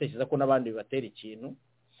 ndatekereza ko n'abandi bibatera ikintu.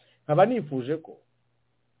 Nkaba nifuje ko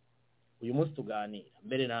uyu munsi tuganira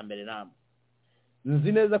mbere na mbere namwe.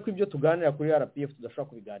 Nzi neza ko ibyo tuganira kuri RPF tudashobora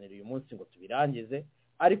kubiganira uyu munsi ngo tubirangize,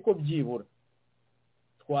 ariko byibura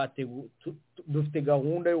dufite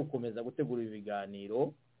gahunda yo gukomeza gutegura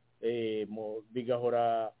ibiganiro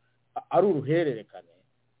bigahora ari uruhererekane,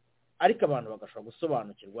 ariko abantu bagashobora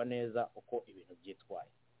gusobanukirwa neza uko ibintu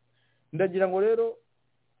byitwaye. Ndagira ngo rero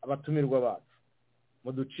abatumirwa bacu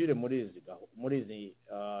muducire muri izi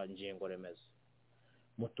ngingo remezo,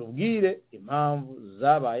 mutubwire impamvu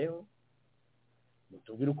zabayeho,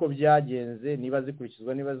 mutubwire uko byagenze, niba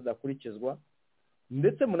zikurikizwa niba zidakurikizwa,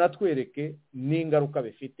 ndetse munatwereke n'ingaruka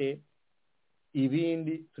bifite.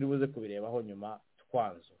 Ibindi turi buze kubirebaho nyuma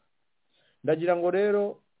twanzura. Ndagira ngo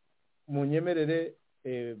rero munyemerere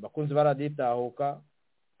bakunzi ba Radio Itahuka,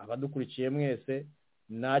 abadukurikiye mwese,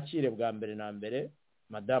 nakire bwa mbere na mbere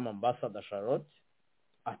Madame Ambassador Charlotte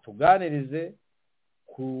atuganirize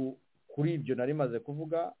kuri ibyo nari maze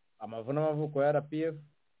kuvuga, amavu n'amavuko ya RPF,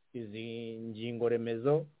 izi ngingo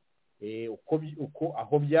remezo, uko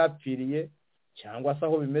aho byapfiriye cyangwa se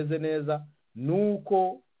aho bimeze neza,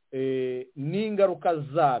 nuko n'ingaruka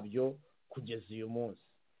zabyo kugeza uyu munsi.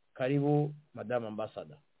 Karibu Madame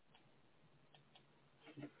Ambassador.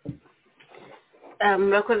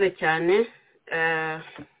 Murakoze cyane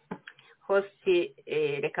hosti,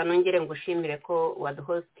 reka nongere ngushimire ko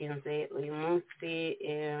waduhostinze uyu munsi,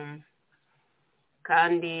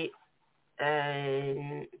 kandi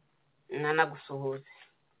nanagusuhuze.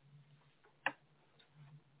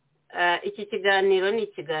 Iki kiganiro ni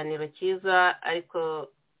ikiganiro cyiza, ariko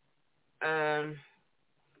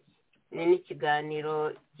ni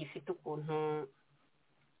n'ikiganiro gifite ukuntu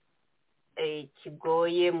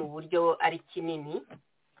kigoye mu buryo ari kinini.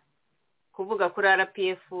 Kuvuga kuri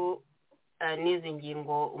RPF n'izi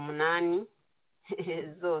ngingo 8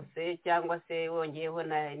 zose, cyangwa se wongeyeho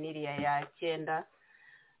na n'iriya ya 9,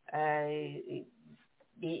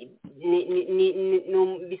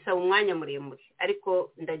 bisaba umwanya muremure,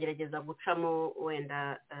 ariko ndagerageza gucamo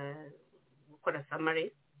wenda gukora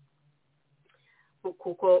summary,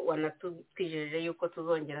 kuko wanatwijeje yuko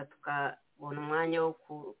tuzongera tukabona umwanya wo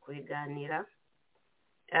kubiganira.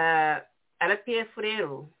 RPF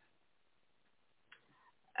rero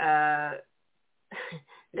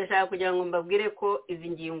ndashaka kugira ngo mbabwire ko izi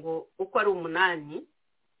ngingo uko ari 8,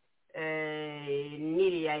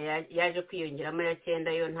 n'iriya yaje kwiyongeramo ya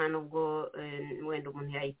 9 yo nta nubwo wenda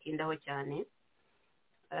umuntu yayitindaho cyane.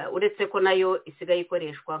 uretse ko nayo isigaye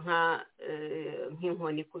ikoreshwa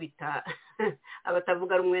nk'inkoni ikubita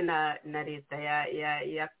abatavuga rumwe na leta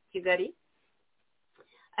ya Kigali,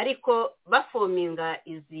 ariko bafominga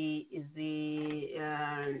izi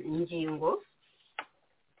ngingo.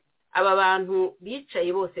 Aba bantu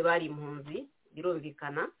bicaye bose bari impunzi,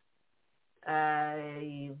 birumvikana,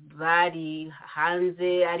 bari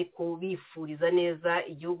hanze ariko bifuriza neza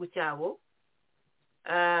igihugu cyabo,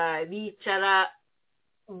 bicara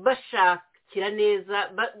bashakira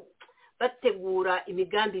neza, bategura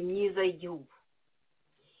imigambi myiza y'igihugu.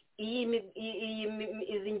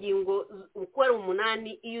 Izi ngingo uko ari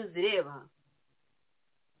 8 iyo uzireba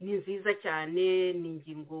ni nziza cyane, ni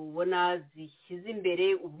ingingo ubona zishyize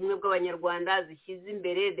imbere ubumwe bw'abanyarwanda, zishyize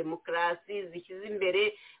imbere demokarasi, zishyize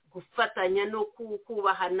imbere gufatanya no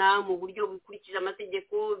kubahana mu buryo bukurikije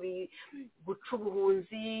amategeko, guca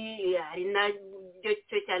ubuhunzi. Hari nabyo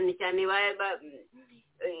cyane cyane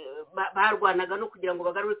barwanaga no kugira ngo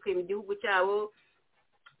bagaruke mu gihugu cyabo,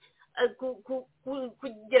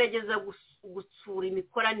 kugerageza gutsura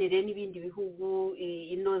imikoranire n'ibindi bihugu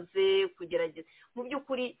inoze, kugerageza mu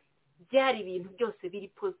by'ukuri byari ibintu byose biri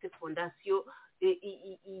poste fondation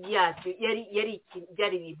yacu, byari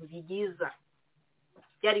ibintu byiza,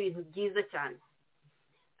 byari ibintu byiza cyane.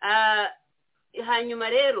 Hanyuma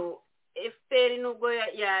rero FPR nubwo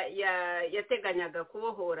yateganyaga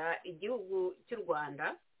kubohora igihugu cy'u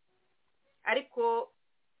Rwanda, ariko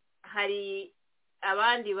hari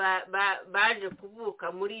abandi baje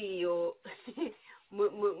kuvuka muri iyo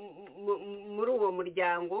muri uwo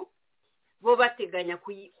muryango, bo bateganya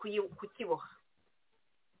kukiboha.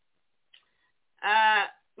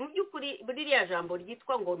 Mu by'ukuri buriya jambo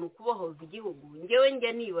ryitwa ngo ni ukubohoza igihugu, ngewe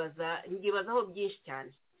njya ngibazaho byinshi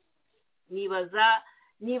cyane. Nibaza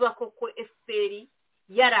niba koko FPR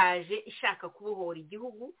yaraje ishaka kubohora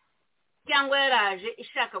igihugu, cyangwa yaraje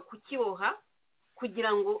ishaka kukiboha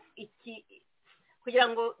kugira ngo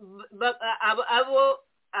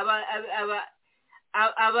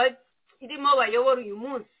irimo bayobora uyu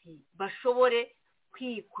munsi bashobore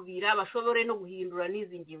kwikubira, bashobore no guhindura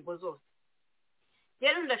n'izi ngingo zose.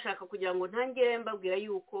 Rero ndashaka kugira ngo ntangire mbabwira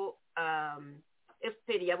yuko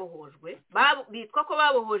FPR yabohojwe, bitwa ko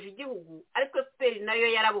babohoje igihugu, ariko FPR nayo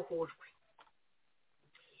yarabohojwe.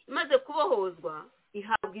 Imaze kubohozwa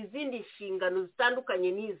ihabwa izindi nshingano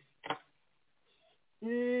zitandukanye n'izi.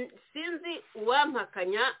 Sinzi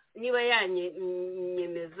uwampakanya niba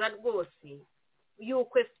yanyemeza rwose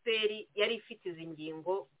yuko FPR yari ifite izi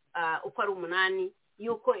ngingo uko ari 8,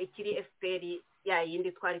 yuko ikiri FPR ya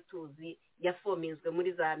yindi twari tuzi yafominzwe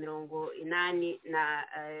muri za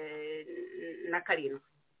 87.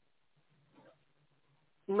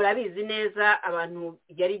 Murabizi neza abantu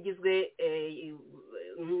yari igizwe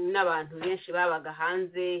n'abantu benshi babaga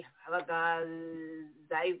hanze, babaga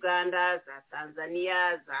za Uganda, za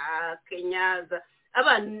Tanzania, za Kenya,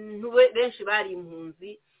 abantu benshi bari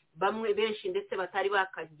impunzi, bamwe benshi ndetse batari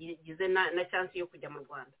bakagize na chance yo kujya mu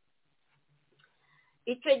Rwanda.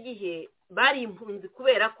 Icyo gihe bari impunzi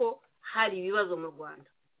kubera ko hari ibibazo mu Rwanda,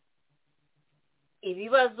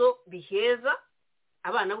 ibibazo biheza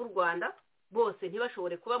abana b'u Rwanda bose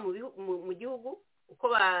ntibashobore kuba mu gihugu uko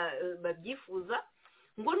babyifuza,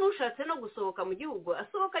 ngo nushatse no gusohoka mu gihugu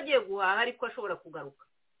asohoka agiye guhaha ariko ashobora kugaruka.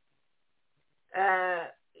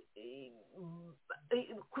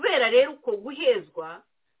 Kubera rero uko guhezwa,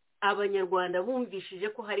 abanyarwanda bumvishije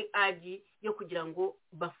ko hari aji yo kugira ngo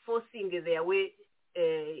baforcing their way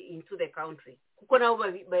into the country, kuko nabo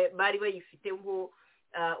bari bayifiteho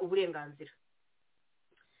uburenganzira.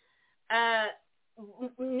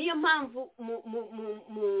 Niyo mpamvu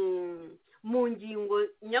mu ngingo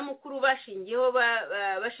nyamukuru bashingiyeho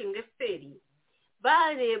bashinga FPR,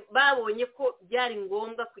 babonye ko byari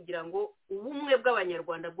ngombwa kugira ngo ubumwe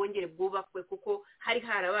bw'abanyarwanda bwongere bwubakwe, kuko hari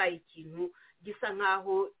harabaye ikintu gisa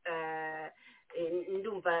nkaho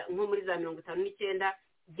ndumva nko muri za 59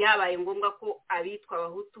 byabaye ngombwa ko abitwa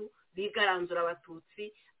abahutu bigaranzura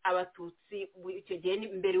abatutsi icyo gihe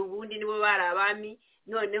mbere ubundi nibo bari abami,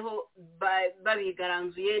 noneho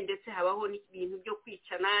babigaranzuye ndetse habaho n'ibintu byo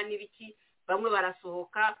kwicana n'ibiki, bamwe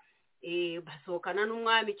barasohoka basohokana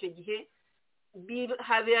n'umwami. Icyo gihe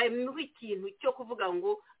habayeho ikintu cyo kuvuga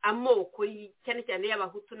ngo amoko cyane cyane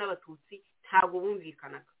y'abahutu n'abatutsi ntabwo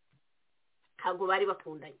bumvikanaga, ntabwo bari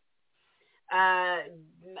bakundanye.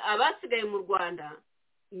 Abasigaye mu Rwanda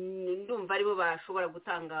ndumva aribo bashobora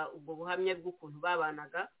gutanga ubwo buhamya bw'ukuntu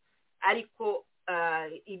babanaga, ariko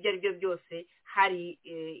ibyo ari byo byose hari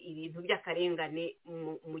ibintu by'akarengane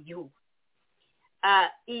mu gihugu.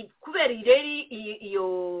 Kubera rero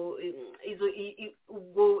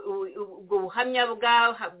ubwo buhamya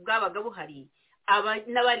bwabaga buhari,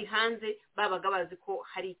 n'abari hanze babaga bazi ko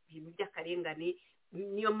hari ibintu by'akarengane,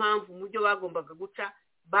 niyo mpamvu mu byo bagombaga guca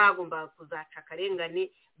bagombaga kuzaca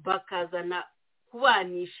akarengane bakazana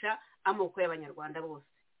kubanisha amoko y'abanyarwanda bose.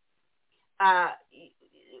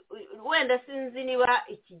 Wenda sinzi niba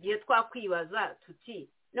iki gihe twakwibaza tuti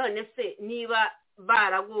none se niba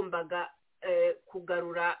baragombaga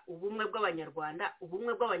kugarura ubumwe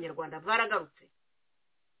bw'abanyarwanda bwaragarutse,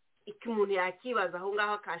 iki umuntu yakibaza aho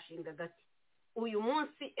ngaho akashinga gati uyu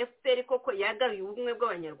munsi FPR koko yagaruye ubumwe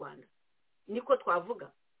bw'abanyarwanda, niko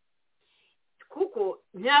twavuga? Kuko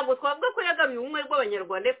ntabwo twavuga ko yagaruye ubumwe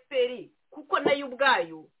bw'abanyarwanda FPR, kuko nayo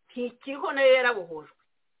ubwayo ntikiriho, nayo yarabohojwe.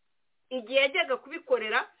 Igihe yajyaga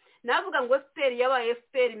kubikorera navuga ngo FPR yabaye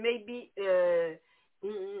FPR maybe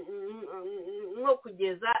nko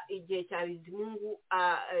kugeza igihe cya Bizimungu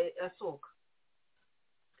asohoka.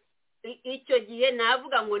 Icyo gihe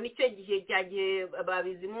navuga ngo nicyo gihe cyagiye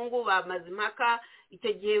Bizimungu bamaze impaka,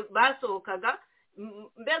 icyo gihe basohokaga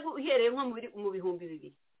mbega uhereye nko mu bihumbi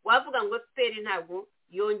 2000 wavuga ngo FPR ntabwo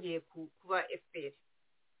yongeye kuba FPR.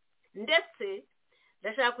 Ndetse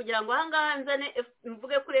ndashaka kugira ngo ahangaha nzane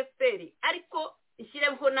mvuge kuri FPR ariko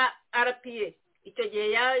ishyireho na RPA, icyo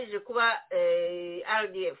gihe yaje kuba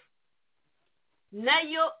RDF,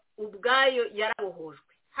 nayo ubwayo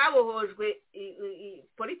yarabohojwe, habohojwe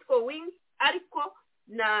political wing, ariko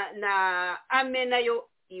na ame nayo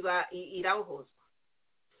irabohozwa.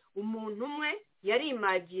 Umuntu umwe yari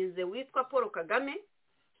imaginze witwa Paul Kagame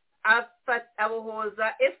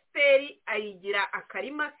abohoza FPR, ayigira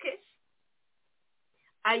akarima ke,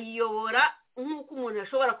 ayiyobora nk'uko umuntu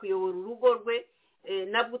ashobora kuyobora urugo rwe,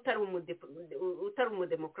 nabwo utari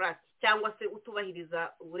umudemokrati cyangwa se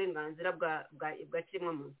utubahiriza uburenganzira bwa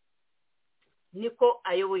kiremwamuntu. Niko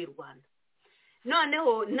ayoboye u Rwanda.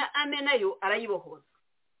 Noneho na ame nayo arayibohoza.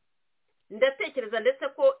 Ndatekereza ndetse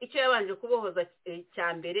ko icyo yabanje kubohoza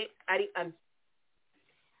cya mbere ari ame.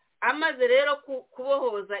 Amaze rero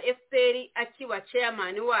kubohoza FPR akiba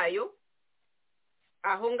chairman wayo,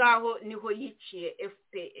 aho ngaho niho yiciye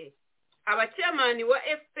FPR. Abachairman wa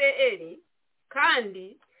FPR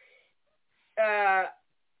kandi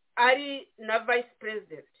ari na vice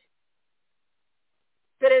president,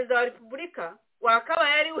 perezida wa repubulika wakaba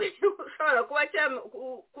yari ushobora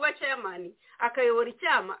kuba chairman akayobora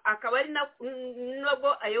icyama, akaba ari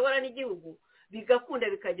nabwo ayobora n'igihugu, bigakunda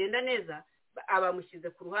bikagenda neza, abamushyize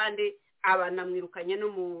ku ruhande, abanamwirukanye no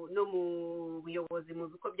mu buyobozi mu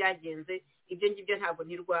biko byagenze. Ibyo ngibyo ntabwo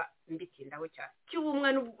ntirwa mbitindaho cyane.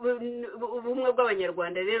 Ubumwe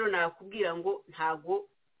bw'abanyarwanda rero nakubwira ngo ntabwo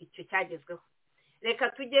icyo cyagezweho. Reka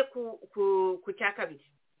tujye ku cya kabiri.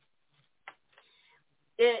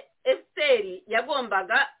 FPR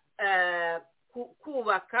yagombaga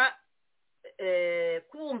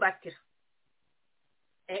kubumbatira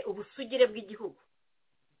ubusugire bw'igihugu,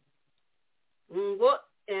 ngo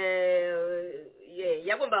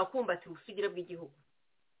yagombaga kubumbatira ubusugire bw'igihugu.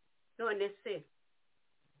 None se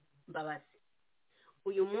mbabazi,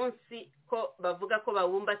 uyu munsi ko bavuga ko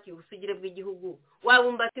babumbatiye ubusugire bw'igihugu,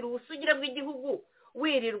 wabumbatira ubusugire bw'igihugu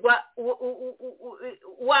wirirwa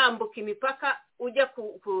wambuka imipaka ujya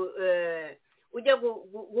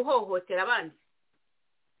guhohotera abandi?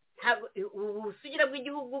 Ubusugire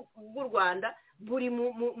bw'igihugu bw'u Rwanda buri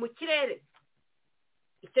mu kirere.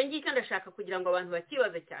 Icyo ngicyo ndashaka kugira ngo abantu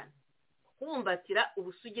bakibaze cyane. Kubumbatira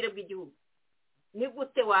ubusugire bw'igihugu, ni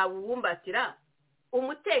gute wabumbatira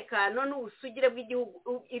umutekano n'ubusugire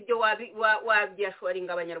bw'igihugu? Ibyo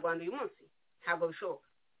wabyashoringa abanyarwanda uyu munsi? Ntabwo bishoboka.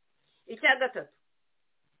 Icya gatatu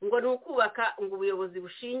ngo ni ukubaka ngo ubuyobozi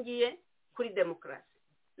bushingiye kuri demokarasi.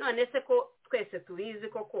 None se ko twese tubizi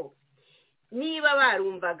koko, niba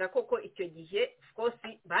barumvaga koko icyo gihe, of course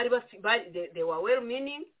they were well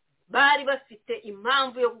meaning, bari bafite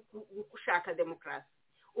impamvu yo gushaka demokarasi.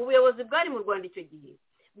 Ubuyobozi bwari mu Rwanda icyo gihe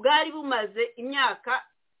bwari bumaze imyaka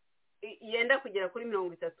yenda kugera kuri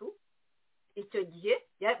 30. Icyo gihe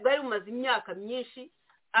bwari bumaze imyaka myinshi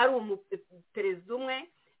ari umuperezida umwe,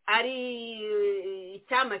 ari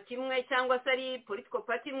icyama kimwe cyangwa se ari political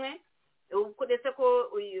party imwe, uko ndetse ko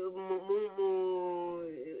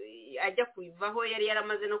ajya kuyivaho yari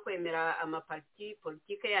yaramaze no kwemera amaparti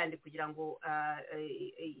politike yandi kugira ngo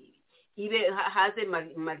ibe haze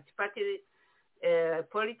multi-party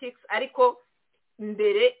politics. Ariko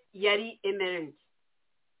mbere yari emergent,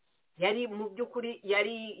 yari mu by'ukuri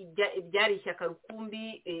byari ishyaka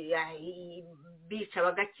rukumbi, bica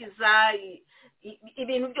bagakiza,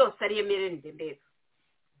 ibintu byose ari emergent mbere.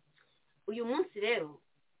 Uyu munsi rero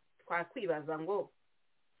twakwibaza ngo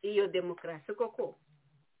iyo demokarasi koko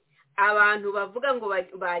abantu bavuga ngo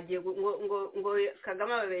bagiye ngo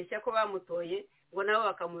Kagame babeshya ko bamutoye ngo nabo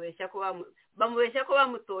bakamubeshya ko bamubeshya ko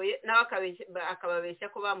bamutoye nawe akababeshya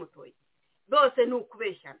ko bamutoye. Bose ni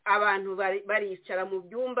ukubeshya. Abantu baricara mu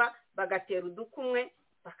byumba bagatera udukumwe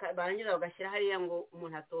barangiza bagashyira hariya ngo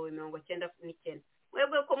umuntu atowe 99.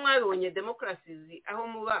 Mwebwe ko mwabonye demokarasi aho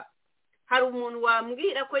muba, hari umuntu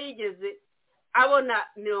wambwira ko yigeze abona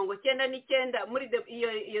 99 muri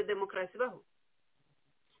iyo demokarasi baho?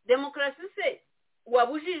 Demokarasi se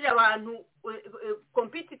wabujije abantu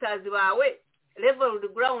competitors bawe level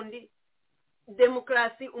ground?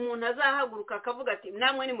 Demokarasi umuntu azahaguruka akavuga ati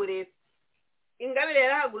namwe ni murebe. Ingabire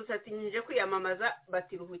yarahagurutse ati nje kwiyamamaza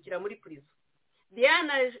batiruhukira muri prison.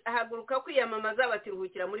 Diana ahaguruka kwiyamamaza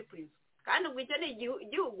batiruhukira muri prison. Kandi ubwo icyo ni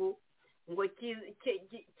igihugu ngo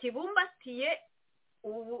kibumbatiye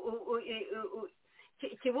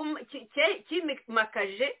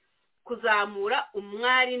kimakaje kuzamura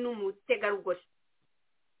umwari n'umutegarugori.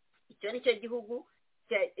 Icyo ni cyo gihugu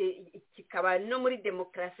kikaba no muri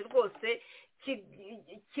demokarasi rwose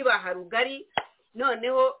kibaha rugari.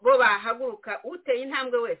 Noneho bo bahaguruka uteye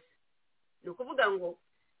intambwe wese. Ni ukuvuga ngo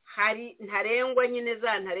hari ntarengwa nyine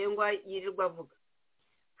za ntarengwa yirirwa avuga.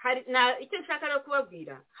 Hari icyo nshaka no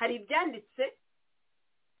kubabwira, hari ibyanditse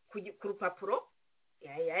ku rupapuro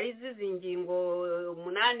yari zizingingo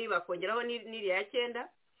 8 bakongeraho n'iriya 9,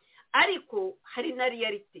 ariko hari na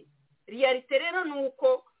realite rero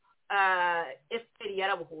nuko FPR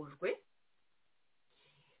yarabuhojwe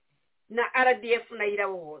na RDF na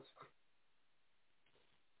irabuhozwa.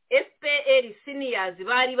 FPR seniors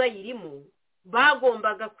bari bayirimo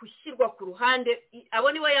bagombaga kushyirwa ku ruhande.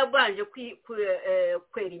 Abo niwe yabanje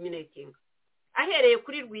kweliminating. Ahereye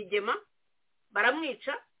kuri Rwigema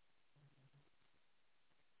baramwica,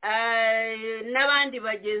 n'abandi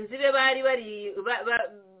bagenzi be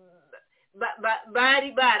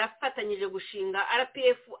bari barafatanyije gushinga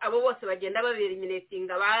RPF. Abo bose bagenda babeliminating,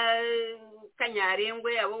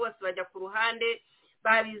 Kanyarengwe abo bose bajya ku ruhande.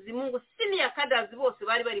 Babizimungu senior cadres bose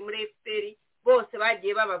bari muri FPR bose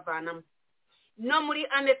bagiye babavanamo. No muri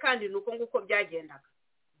ame kandi nuko nguko byagendaga.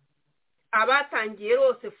 Abatangiye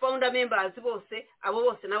rose founder members bose abo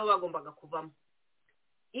bose nabo bagombaga kuvamo.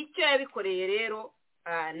 Icyo yabikoreye rero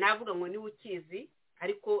navuga ngo ni ukizi,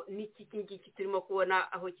 ariko n'iki ngiki turimo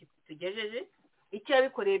kubona aho kitugejeje. Icyo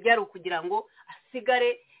yabikoreye byari ukugira ngo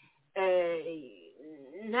asigare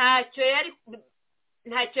ntacyo yari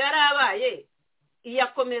abaye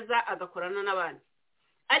iyakomeza agakorana n'abandi.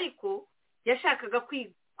 Ariko yashakaga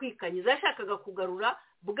kwikanyiza, yashakaga kugarura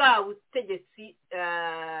bwa butegetsi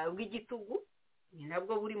bw'igitugu, ni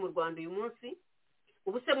nabwo buri mu Rwanda uyu munsi.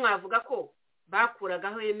 Ubu se mwavuga ko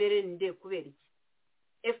bakuragaho MRND kubera iki?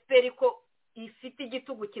 FPR ko ifite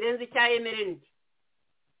igitugu kirenze cya MRND.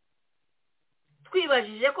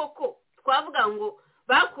 Twibajije koko twavuga ngo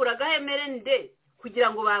bakuragaho MRND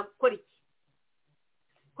kugira ngo bakore iki?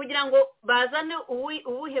 Kugira ngo bazane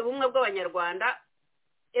ubuhe bumwe bw'abanyarwanda.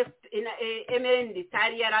 MRND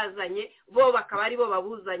tari yarazanye, bo bakaba ari bo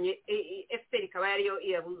babuzanye, FPR ikaba yariyo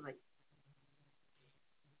iyabuzanye,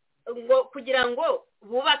 ngo kugira ngo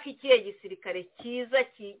bubake ikihe gisirikare cyiza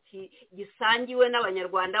gisangiwe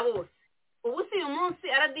n'abanyarwanda bose. Ubu si uyu munsi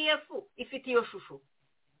RDF ifite iyo shusho.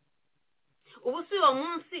 Ubu si uwo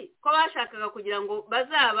munsi ko bashakaga kugira ngo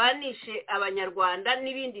bazabanishe abanyarwanda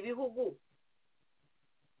n'ibindi bihugu.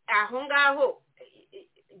 Aho ngaho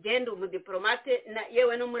genda umudiplomate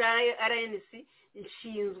yewe no muri RNC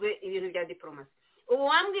nshinzwe ibintu bya diplomasi. Ubu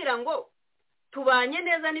wambwira ngo tubanye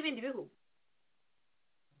neza n'ibindi bihugu?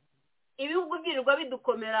 Ibihugu byirirwa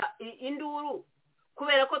bidukomera induru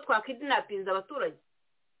kubera ko twakidnapinze abaturage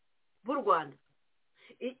b'u Rwanda.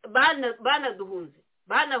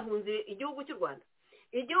 Banahunze igihugu cy'u Rwanda.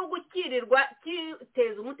 Igihugu kirirwa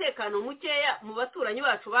kiteza umutekano mukeya mu baturanyi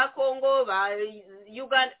bacu ba Kongo, ba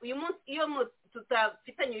Uganda. Uyu munsi iyo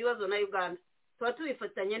tutafitanye ibibazo na Uganda, tuba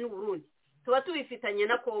tubifatanye n'u Burundi, tuba tubifitanye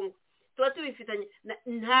na Kongo, tuba tubifitanye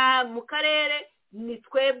nta mu karere. Ni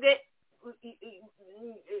twebwe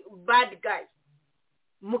bad guy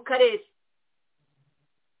mu karere.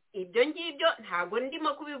 Ibyo ngibyo ntago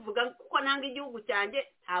ndimo kubivuga kuko nanga igihugu cyanjye,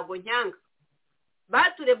 ntago nyanga.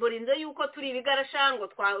 Batureborize yuko turi ibigarashango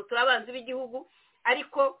turabanzi b'igihugu,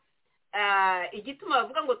 ariko igituma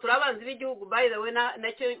bavuga ngo turabanzi b'igihugu by the way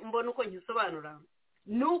nacyo mbona uko nkisobanura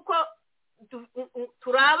nuko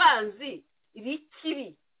turabanzi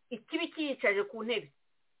ikibi kiyicaje ku ntebe.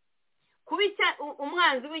 Kubica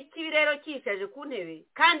umwanzi w'ikibi rero kiyicaje ku ntebe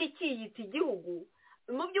kandi kiyita igihugu,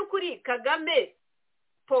 mu by'ukuri Kagame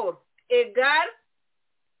Paul egal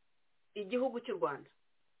igihugu cy'u Rwanda.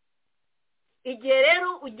 Igihe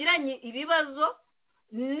rero ugiranye ibibazo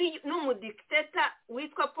n'umudictator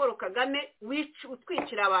witwa Paul Kagame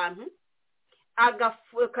utwicira abantu,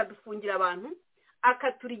 akadufungira abantu,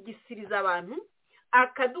 akaturigisiriza abantu,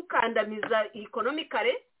 akadukandamiza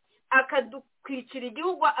economically, akadukwicira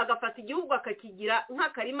igihugu, agafata igihugu akakigira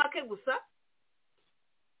nk'akarima ke gusa.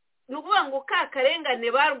 Ni ukuvuga ngo ka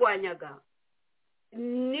karengane barwanyaga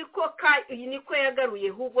niko yagaruye,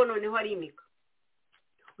 ahubwo noneho arimika.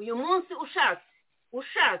 Uyu munsi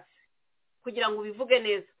ushatse kugira ngo ubivuge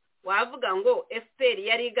neza, wavuga ngo FPR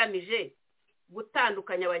yari igamije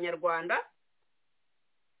gutandukanya abanyarwanda,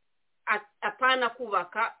 apana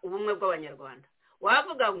kubaka ubumwe bw'abanyarwanda.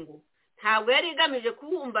 Wavuga ngo ntabwo yari igamije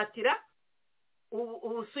kubumbatira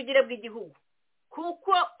ubusugire bw'igihugu,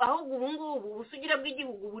 kuko ahubwo ubu ngubu ubusugire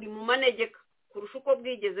bw'igihugu buri mu manegeka kurusha uko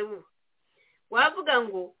bwigeze buba. Wavuga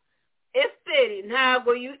ngo FPR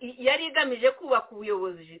ntabwo yari igamije kubaka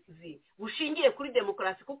ubuyobozi bushingiye kuri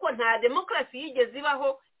demokarasi, kuko nta demokarasi yigeze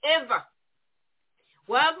ibaho ever.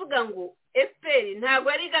 Wavuga ngo FPR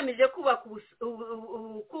ntabwo yari igamije kubaka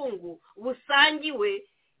ubukungu busangiwe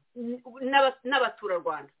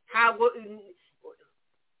n'abaturarwanda, ntabwo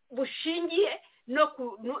bushingiye no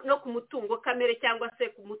ku mutungo kamere cyangwa se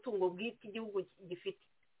ku mutungo bwite igihugu gifite.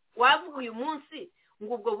 Wavuga uyu munsi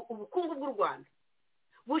ngo ubwo ubukungu bw'u Rwanda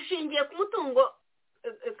bushingiye ku mutungo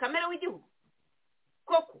kamere w'igihugu,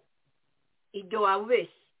 koko ibyo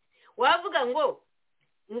wabubeshye. Wavuga ngo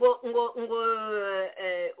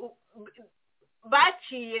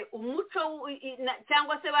baciye umuco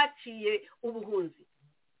cyangwa se baciye ubuhunzi,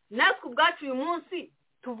 natwe ubwacu uyu munsi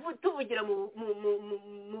tuvugira mu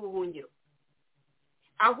buhungiro.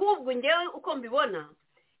 Ahubwo ngewe uko mbibona,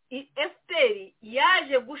 FPR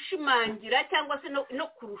yaje gushimangira cyangwa se no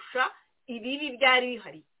kurusha ibibi byari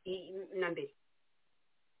bihari na mbere,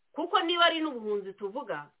 kuko niba ari n'ubuhunzi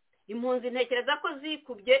tuvuga, impunzi ntekereza ko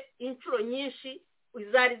zikubye inshuro nyinshi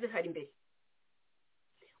zari zihari imbere.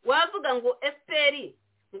 Wavuga ngo FPR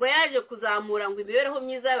ngo yaje kuzamura ngo imibereho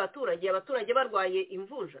myiza y'abaturage, abaturage barwaye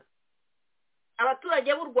imvunja.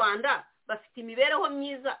 Abaturage b'u Rwanda bafite imibereho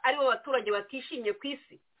myiza, aribo baturage batishimye ku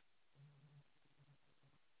isi.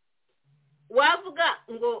 Wavuga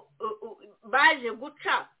ngo baje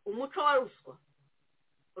guca umuco wa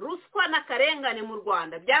ruswa n'akarengane mu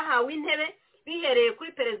Rwanda byahawe intebe bihereye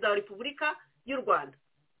kuri perezida wa Repubulika y'u Rwanda.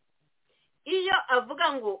 Iyo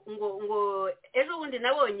avuga ngo ejo bundi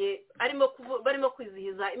nabonye barimo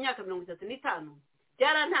kwizihiza imyaka 35,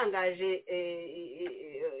 byarantangaje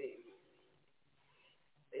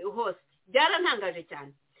hose, byarantangaje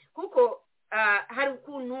cyane, kuko hari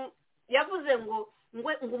ukuntu yavuze ngo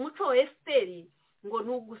umuco wa FPR ngo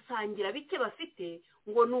nugusangira bike bafite,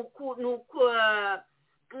 ngo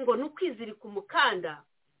nukwizirika umukanda,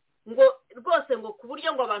 ngo rwose ngo ku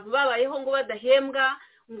buryo ngo abantu babayeho ngo badahembwa,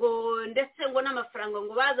 ngo ndetse ngo n'amafaranga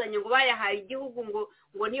ngo bazanye ngo bayahaye igihugu,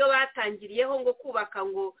 ngo niyo batangiriyeho ngo kubaka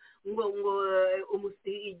ngo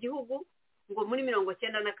igihugu ngo muri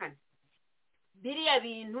 1994. Biriya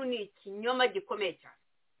bintu ni ikinyoma gikomeye cyane.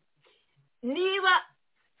 Niba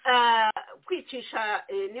kwicisha,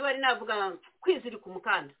 niba ari navuga kwizirika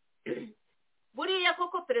umukanda, buriya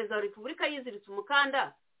koko perezida wa Repubulika yiziritse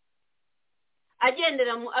umukanda,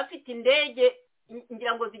 agendera afite indege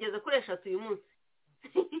ngira ngo zigeze kuri 3 uyu munsi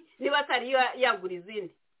niba atari yagura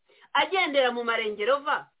izindi, agendera mu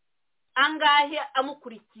marengerova angahe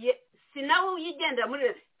amukurikiye, sinaho yigendera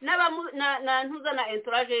muri na ntuza na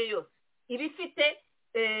entourage yose ibifite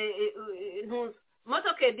ntuza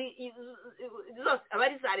motokedi zose,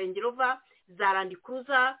 abari za rengerova, za Land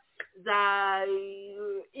Cruiser, za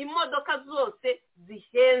imodoka zose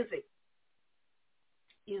zihenze.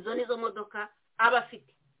 Izo nizo modoka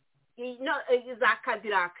abafite, za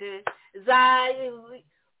Cadillac,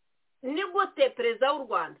 ni gute perezida w'u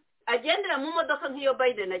Rwanda agendera mu modoka nk'iyo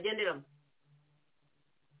Biden agenderamo?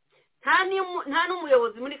 Nta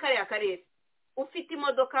n'umuyobozi muri kariya karere ufite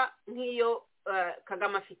imodoka nk'iyo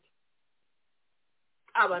Kagame afite.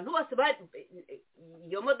 Abantu bose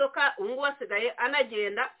iyo modoka ungu wasigaye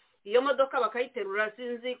anagenda, iyo modoka bakayiterura,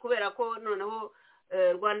 sinzi kubera ko noneho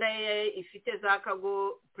Rwanda ifite za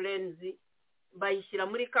cargo planes, bayishyira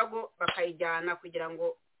muri cargo bakayijyana kugira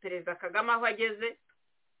ngo perezida Kagame aho ageze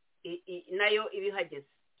nayo ibihageze.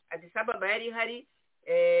 Addis Ababa yari ihari,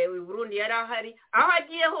 Burundi yari ahari, aho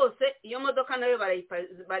agiye hose iyo modoka nayo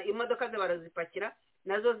imodoka ze barazipakira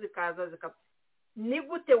nazo zikaza ni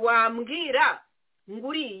gute wambwira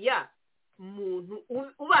nguriya muntu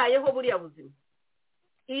ubayeho buriya buzima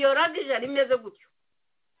iyo radije rimeze gutyo,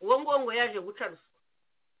 uwo ngo yaje guca ruswa?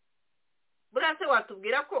 Burase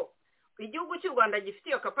watubwira ko igihugu cy'u Rwanda gifite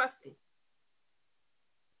iyo capacity?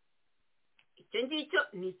 Icyo ngicyo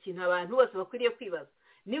ni ikintu abantu bose bakwiriye kwibaza.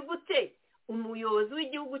 Ni gute umuyobozi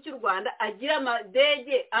w'igihugu cy'u Rwanda agira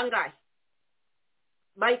amadege angahe?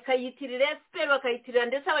 bakayitirira FPR bakayitirira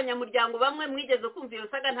ndetse abanyamuryango bamwe mwigeze kumva iyo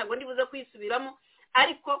saga ntabwo ndibuze kuyisubiramo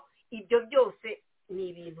ariko ibyo byose ni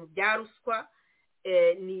ibintu bya ruswa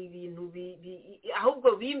ni ibintu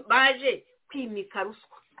ahubwo baje kwimika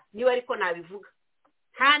ruswa niba ariko nabivuga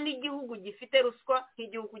nta n'igihugu gifite ruswa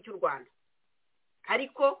nk'igihugu cy'u Rwanda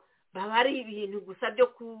ariko baba ari ibintu gusa byo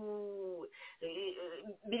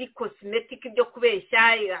biri cosmetic byo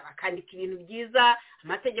kubeshya bakandika ibintu byiza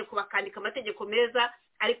amategeko bakandika amategeko meza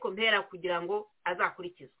ariko mpera kugira ngo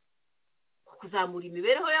azakurikizwe kuzamura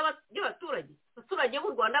imibereho y'abaturage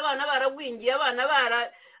b'u Rwanda abana baragwingiye abantu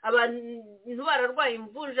bararwaye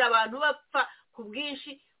imvunja abantu bapfa ku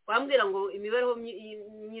bwinshi bambwira ngo imibereho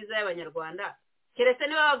myiza y'abanyarwanda keretse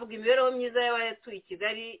niba bavuga imibereho myiza y'abatuye i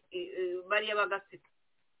Kigali bariya b'agatsiko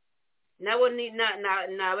nabo ni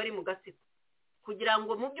abari mu gatsiko kugira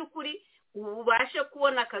ngo mu by'ukuri ubashe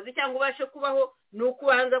kubona akazi cyangwa ubashe kubaho ni uko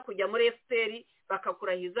ubanza kujya muri FPR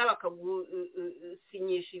bakakurahiza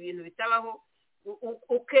bakagusinyisha ibintu bitabaho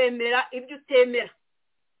ukemera ibyo utemera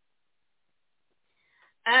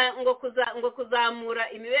ngo kuzamura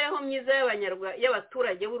imibereho myiza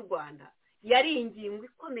y'abaturage b'u Rwanda yari ingingo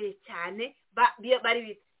ikomeye cyane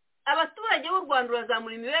abaturage b'u Rwanda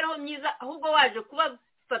urazamura imibereho myiza ahubwo waje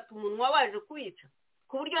kubafata umunwa waje kubica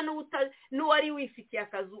ku buryo n'uwari wifitiye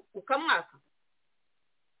akazi ukamwaka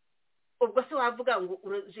ubwo se wavuga ngo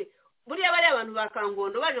buriya bariya abantu ba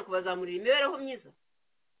Kangondo baje kubazamurira imibereho myiza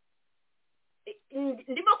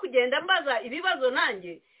ndimo kugenda mbaza ibibazo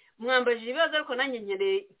nanjye mwambajije ibibazo ariko nanjye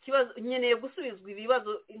nkeneye gusubizwa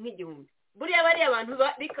ibibazo nk'igihumbi buriya bariya abantu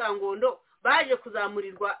b'ikangondo baje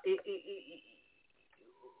kuzamurirwa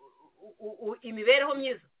imibereho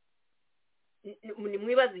myiza ni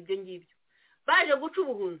mwibaza ibyo ngibyo baje guca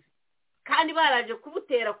ubuhunzi kandi baraje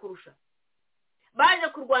kubutera kurusha baje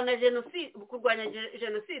kurwanya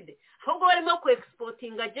jenoside ahubwo barimo ku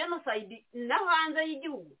exportinga genocide no hanze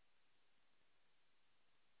y'igihugu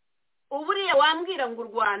uburiya wambwira ngo u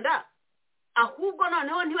Rwanda ahubwo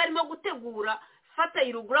noneho ntibarimo gutegura fata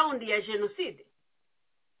iru ground ya jenoside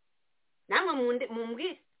namwe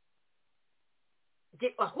mumbwire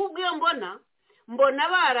ahubwo iyo mbona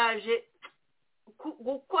baraje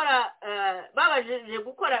gukora babaje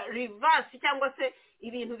gukora reverse cyangwa se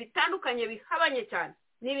ibintu bitandukanye bihabanye cyane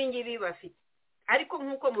n'ibingibi bafite ariko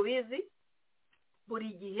nk'uko mubizi buri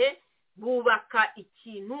gihe bubaka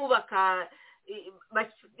ikintu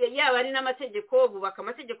yaba ari n'amategeko bubaka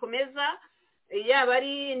amategeko meza yaba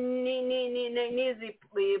ari n'izi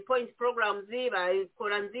point programs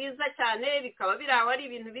bakora nziza cyane bikaba biri aho ari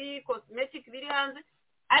ibintu biri cosmetic biri hanze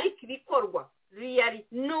ariko ibikorwa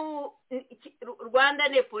Rwanda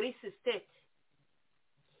ne police state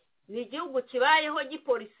ni igihugu kibayeho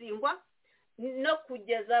gipolisingwa no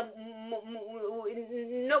kugeza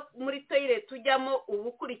no muri toilet tujyamo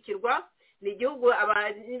ubukurikirwa ni igihugu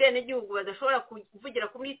abenegihugu badashobora kuvugira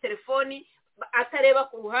kuri telefoni atareba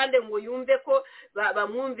ku ruhande ngo yumve ko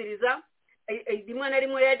bamwumviriza rimwe na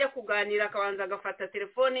rimwe yajya kuganira akabanza agafata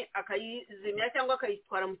telefoni akayizimya cyangwa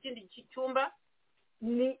akayitwara mu kindi cyumba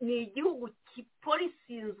ni igihugu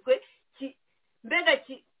kipolisinzwe mbega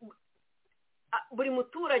buri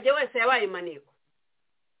muturage wese yabaye maneko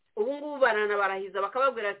ubu ngubu barahiza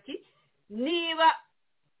bakababwira ati niba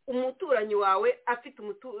umuturanyi wawe afite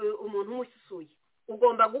umuntu umusuye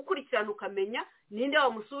ugomba gukurikirana ukamenya ninde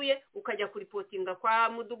wamusuye ukajya kuripotinga kwa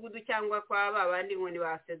mudugudu cyangwa kwa babandi ngo ni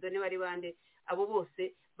basedo ni bari bande abo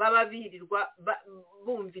bose baba birirwa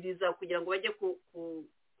bumviriza kugira ngo bajye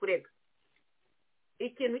kurega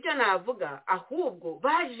ikintu cyo navuga ahubwo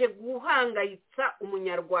baje guhangayitsa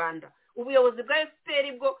umunyarwanda ubuyobozi bwa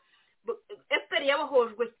FPR bwo FPR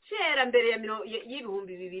yabohojwe kera mbere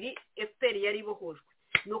y'ibihumbi 2000 FPR yari ibohojwe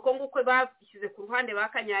nuko nguko bashyize ku ruhande ba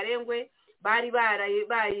Kanyarengwe bari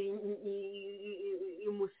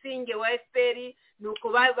umusinge wa FPR nuko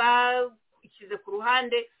bashyize ku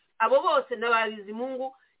ruhande abo bose n'ababizi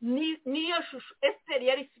mungu niyo shusho FPR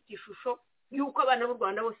yari ifite ishusho yuko abana b'u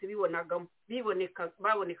Rwanda bose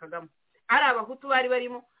babonekagamo ari abahutu bari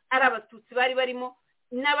barimo ari abatutsi bari barimo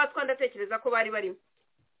n'abatwa ndatekereza ko bari barimo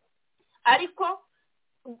ariko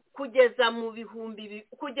kugeza mu bihumbi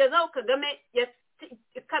kugeza aho Kagame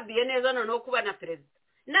yakabiye neza noneho kuba na perezida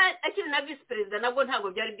akiri na vice perezida nabwo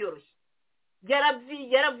ntabwo byari byoroshye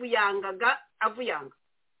yaravuyangaga avuyanga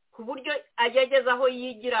ku buryo ageze aho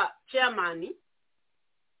yigira chairman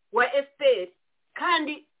wa FPR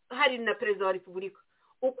kandi hari na perezida wa repubulika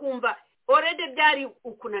ukumva already byari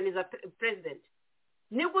ukunaniza president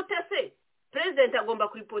ni gute se president agomba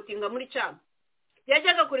kuripotinga muri cyama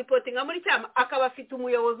yajyaga kuripotinga muri cyama akaba afite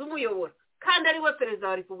umuyobozi umuyobora kandi ari we perezida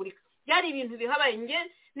wa repubulika byari ibintu bihabaye. Nge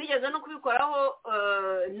nigeze no kubikoraho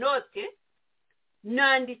note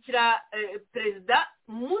nandikira perezida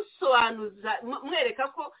musobanuza mwereka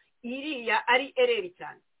ko iriya ari ereri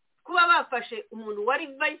cyane kuba bafashe umuntu wari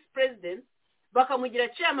vice president bakamugira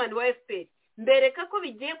chairman wa FPR, mbereka ko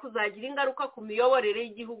bigiye kuzagira ingaruka ku miyoborere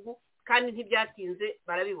y'igihugu kandi ntibyatinze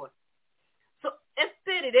barabibona. So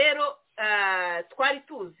FPR rero twari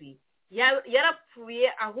tuzi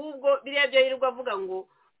yarapfuye, ahubwo biriya byo yirirwa avuga ngo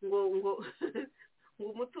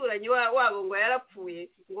umuturanyi wabo ngo yarapfuye,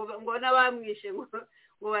 ngo n'abamwishe ngo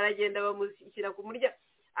baragenda bamushyira ku murya,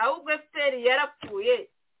 ahubwo FPR yarapfuye,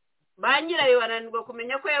 ba nyirayo bananirwa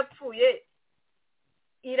kumenya ko yapfuye,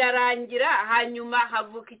 irarangira, hanyuma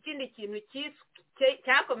havuka ikindi kintu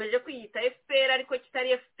cyakomeje kwiyita FPR ariko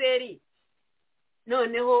kitari FPR,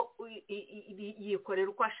 noneho yikorera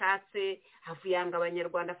uko ashatse, havuyanga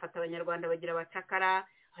abanyarwanda, afata abanyarwanda bagira abacakara,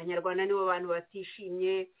 abanyarwanda nibo bantu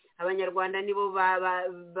batishimye, abanyarwanda nibo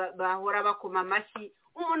bahora bakoma amashyi.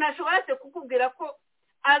 Umuntu ashobora se kukubwira ko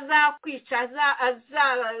azakwica,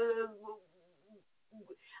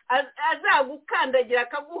 azagukandagira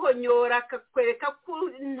akaguhonyora akakwereka ko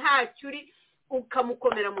ntacyo uri,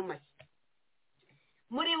 ukamukomera mu mashyi.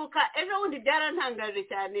 Muribuka ejo bundi byarantangaje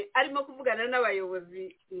cyane arimo kuvugana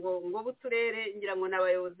n'abayobozi ngo b'uturere, ngira ngo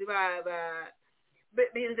n'abayobozi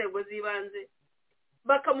b'inzego z'ibanze,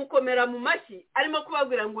 bakamukomera mu mashyi arimo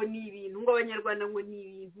kubabwira ngo ni ibintu, ngo abanyarwanda ngo ni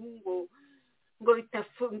ibintu ngo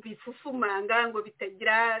bifufumanga, ngo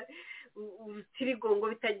bitagira urutirigo, ngo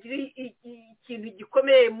bitagira ikintu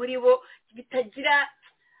gikomeye muri bo, bitagira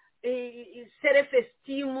self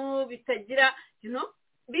esteem, bitagira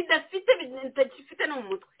bitagifite no mu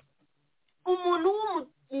mutwe. Umuntu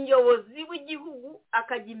w'umuyobozi w'igihugu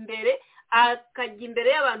akajya imbere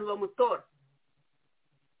y'abantu bamutora,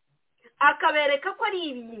 akabereka ko ari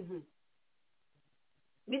ibintu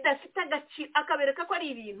bidafite agaciro, akabereka ko ari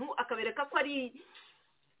ibintu, akabereka ko ari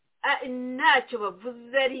ntacyo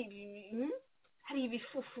bavuze, ari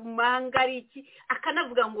ibifufumanga, ari iki,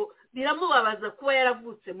 akanavuga ngo biramubabaza kuba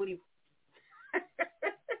yaravutse muri bo.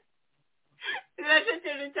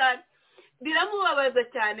 Birashekeje cyane, biramubabaza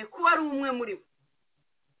cyane kuba ari umwe muri bo.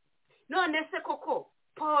 None se koko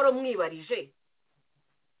Paul mwibarije,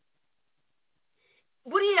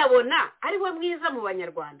 buriya bona ari we mwiza mu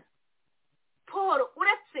banyarwanda? Paul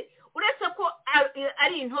uretse ko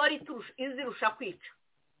ari intore izirusha kwica,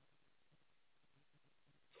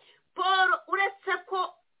 Paul uretse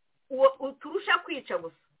ko uturusha kwica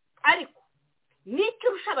gusa, ariko n'icyo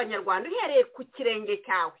urusha abanyarwanda uhereye ku kirenge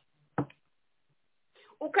cyawe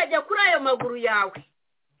ukajya kuri ayo maguru yawe,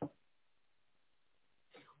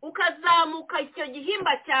 ukazamuka icyo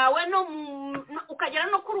gihimba cyawe ukagera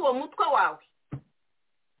no kuri uwo mutwe wawe,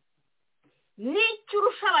 n'icyo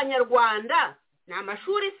urusha abanyarwanda? Ni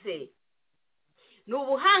amashuri se? Ni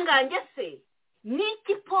ubuhangange se?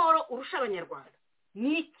 N'iki Paul urusha abanyarwanda?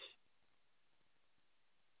 N'iki?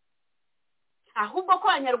 Ahubwo ko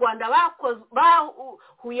abanyarwanda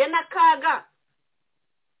bahuye n'akaga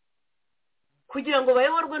kugira ngo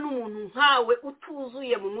bayoborwe n'umuntu nkawe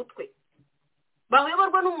utuzuye mu mutwe,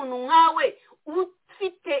 bayoborwe n'umuntu nkawe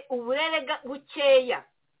ufite uburere bukeya,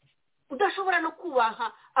 udashobora no kubaha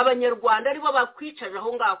abanyarwanda, aribo bakwicaje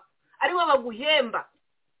aho ngaho, aribo baguhemba,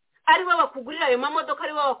 aribo bakugurira ayo mamodoka,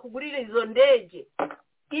 aribo bakugurira izo ndege,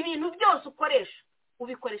 ibintu byose ukoresha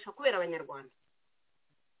ubikoresha kubera abanyarwanda,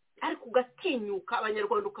 ariko ugatinyuka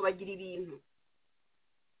abanyarwanda ukabagira ibintu.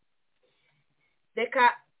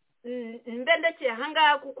 Reka ndekeye aha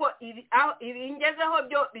ngaha kuko ibingezeho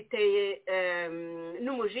byo biteye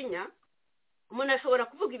n'umujinya. Umuntu ashobora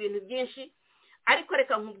kuvuga ibintu byinshi, ariko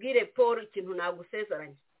reka nkubwire Paul ikintu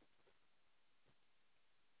nagusezeranye.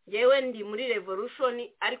 Yewe ndi muri revolution,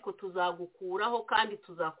 ariko tuzagukuraho kandi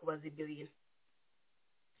tuzakubaza ibyo bintu,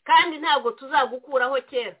 kandi ntabwo tuzagukuraho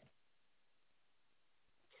kera,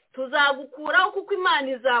 tuzagukuraho kuko Imana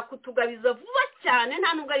izakutugabiza vuba cyane,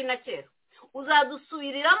 nta nubwo ari na kera.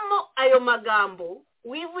 Uzadusubiriramo ayo magambo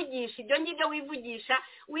wivugisha, ibyo ngibyo wivugisha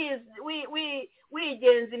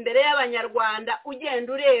wigenza imbere y'abanyarwanda,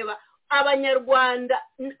 ugenda ureba abanyarwanda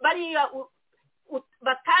bariya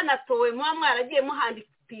batanatowe, muba mwaragiye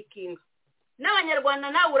muhandipikinga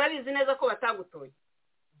n'abanyarwanda, nawe urabizi neza ko batagutoye,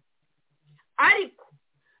 ariko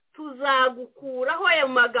tuzagukuraho ayo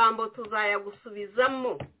magambo,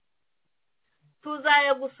 tuzayagusubizamo.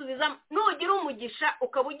 Nugira umugisha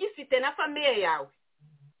ukaba ugifite na famiye yawe,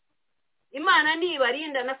 Imana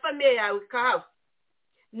nibarinda na famiye yawe ikahava,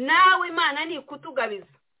 nawe Imana nikutugabiza,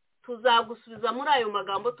 tuzagusubiza muri ayo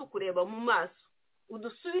magambo tukureba mu maso,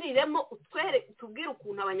 udusubiriremo utubwire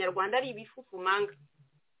ukuntu abanyarwanda ari ibifufumanga,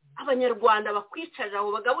 abanyarwanda bakwicaje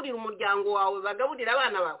aho bagaburira umuryango wawe bagaburira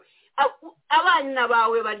abana bawe abana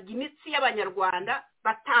bawe barya imitsi y'abanyarwanda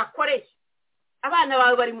batakoreye abana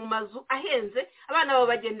bawe bari mu mazu ahenze abana bawe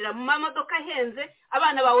bagendera mu mamodoka ahenze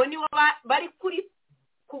abana bawe nibo bari kuri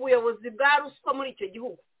ku buyobozi bwa ruswa muri icyo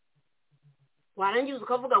gihugu warangiza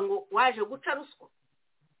ukavuga ngo waje guca ruswa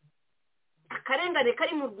akarengane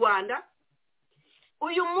kari mu Rwanda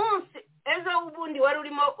uyu munsi ejo ubundi wari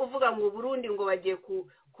urimo uvuga ngo Burundi ngo bagiye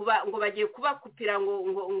kubakupira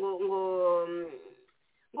ngo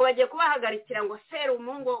bagiye kubahagarikira ngo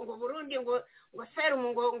serumu ngo Burundi ngo serumu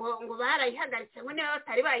ngo barayihagaritse ngo niba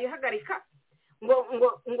batari bayihagarika ngo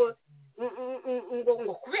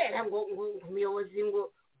kubera ngo umuyobozi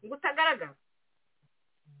ngo utagaragara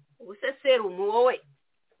ubuse serumu wowe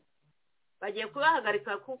bagiye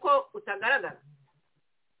kubahagarika kuko utagaragara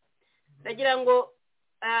ndagira ngo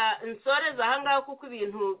nsoreza ahangaha kuko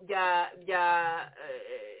ibintu bya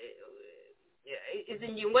izi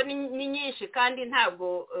ngingo ni nyinshi kandi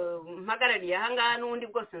ntabwo mpagarariye ahangaha n'ubundi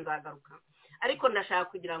bwose nzagaruka ariko ndashaka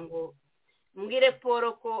kugira ngo mbwire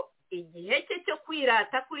Paul ko igihe cye cyo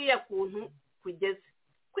kwirata kuriya kuntu kugeze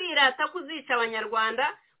kwirata kuzica abanyarwanda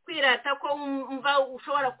kwirata ko umva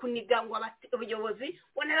ushobora kuniga ngo ubuyobozi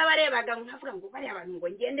bonera barebaga nkavuga ngo bari abantu ngo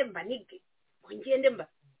ngende mbanige ngo ngende mba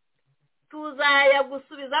tuzaya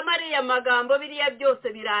gusubiza mariya magambo biriya byose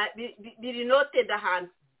biri noted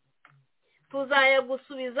ahantu tuzaya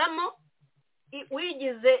gusubizamo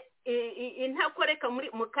wigize intakoreka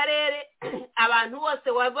mu karere abantu bose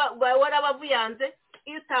warabavuyanze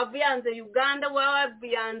iyo utavuyanze Uganda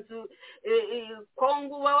wabavuyanze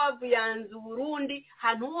Kongo wabavuyanze Burundi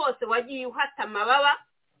ahantu hose wagiye uhata amababa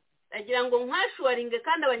agira ngo nkashuwaringe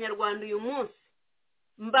kandi abanyarwanda uyu munsi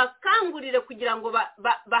mbakangurire kugira ngo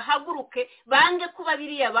bahaguruke bange kuba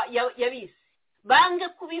biriya yabise bange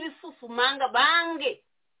kuba ibifufu manga bange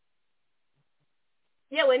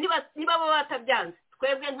yewe niba batabyanze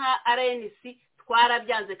twebwe nka RNC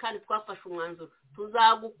twarabyanze kandi twafashe umwanzuro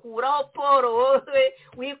tuzagukuraho Paul wowe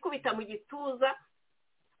wikubita mu gituza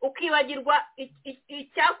ukibagirwa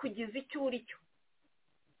icyakugize icyo uri cyo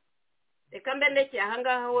reka mbe ndekeye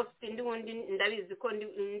ahangaha hose ndi ndabizi ko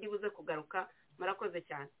ndi buze kugaruka murakoze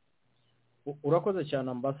cyane urakoze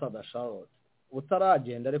cyane Ambassador Charlotte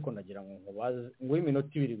utaragenda ariko nagira ngo nkubaze ngo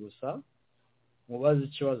iminota 2 gusa mubaze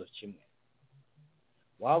ikibazo kimwe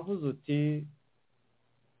wavuze uti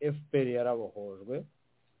FPR yarabohojwe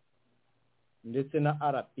ndetse na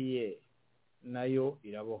RPA nayo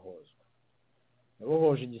irabohozwa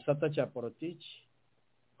yabohoje igisata cya politiki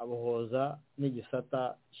abohoza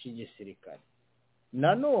n'igisata cy'igisirikare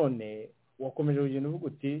nanone wakomeje kugenda uvuga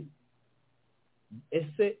uti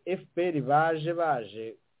ese FPR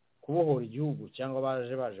baje kubohora igihugu cyangwa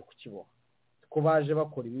baje kukiboha ko baje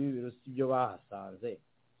bakora ibi birusi byo bahasanze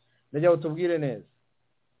ndagira utubwire neza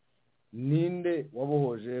ninde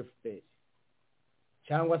wabohoje FPR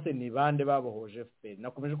cyangwa se ni bande babohoje FPR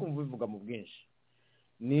nakomeje kumva bivuga mu bwinshi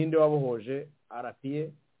ninde wabohoje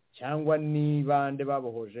RPA cyangwa ni bande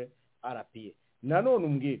babohoje RPA nanone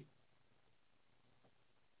umbwire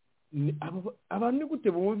abantu ni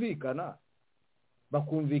gute bumvikana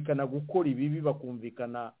bakumvikana gukora ibibi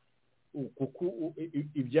bakumvikana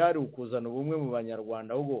ibyari ukuzana ubumwe mu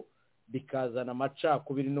banyarwanda ahubwo bikazana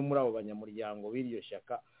amacakubiri no muri abo banyamuryango b'iryo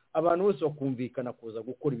shyaka abantu bose bakumvikana kuza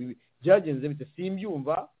gukora ibibi byagenze bite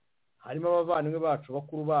simbyumva harimo abavandimwe bacu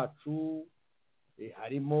bakuru bacu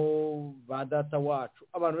harimo ba data wacu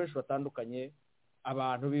abantu benshi batandukanye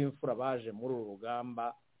abantu b'imfura baje muri uru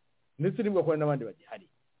rugamba ndetse nibwo ko n'abandi bagihari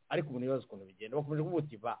ariko umuntu yibaza ukuntu bigenda bakomeje kuvuga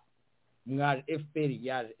uti mwaje FPR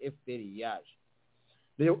yaje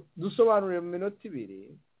rero dusobanurire mu minota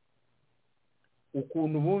 2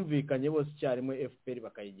 ukuntu bumvikanye bose icyarimwe FPR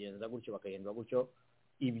bakayigenza gutyo bakahindura gutyo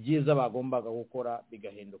ibyiza bagombaga gukora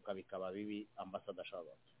bigahinduka bikaba bibi Ambassador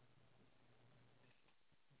Charlotte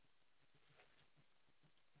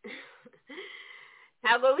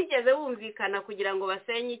ntabwo bigeze bumvikana kugira ngo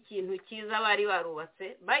basenye ikintu cyiza bari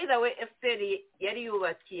barubatse by the way FPR yari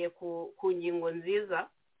yubakiye ku ngingo nziza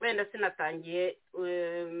wenda sinatangiye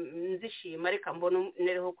nzishima reka mbona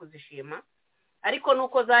nereho kuzishima ariko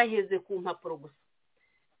nuko zaheze ku mpapuro gusa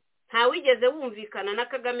nta wigeze bumvikana na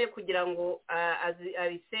Kagame kugira ngo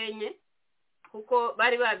abisenye kuko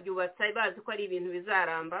bari babyubatse bazi ko ari ibintu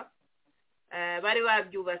bizaramba bari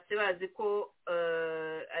babyubatse bazi ko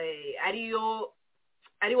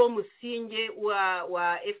ariwo musinge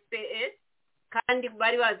wa FPR kandi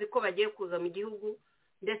bari bazi ko bagiye kuza mu gihugu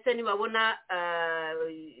ndetse nibabona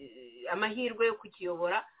amahirwe yo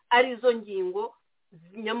kukiyobora arizo ngingo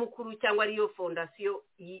nyamukuru cyangwa ariyo fondasiyo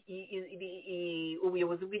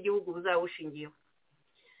ubuyobozi bw'igihugu buzawushingiyeho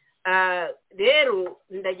rero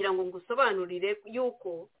ndagira ngo ngusobanurire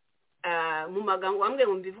yuko mu magambo wambwe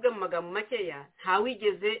ngo mbivuge mu magambo makeya nta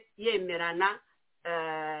wigeze yemerana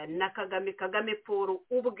na Kagame Paul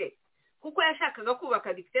ubwe kuko yashakaga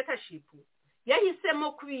kubaka dictatorship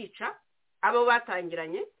yahisemo kubica abo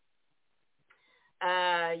batangiranye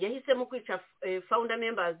yahisemo kwica founder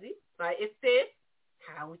members ba FPR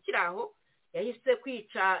ntawe ukiraho yahise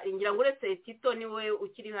kwica ngira ngo uretse Tito niwe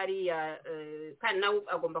ukiri hariya kandi nawe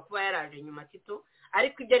agomba kuba yaraje nyuma Tito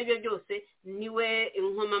ariko ibyo ari byo byose niwe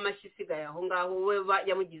inkoma amashyi isigaye aho ngaho we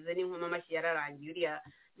yamugize n'inkoma amashyi yararangiye uriya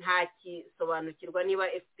nta kisobanukirwa niba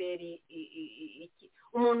FPR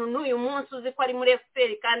umuntu n'uyu munsi uzi ko ari muri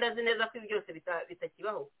FPR kandi azi neza ko ibi byose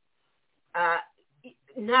bitakibaho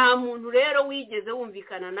nta muntu rero wigeze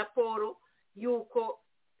wumvikana na Paul yuko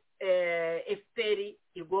FPR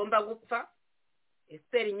igomba gupfa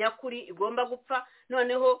FPR nyakuri igomba gupfa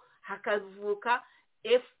noneho hakavuka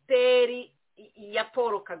FPR ya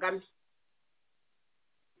Paul Kagame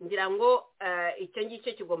ngira ngo icyo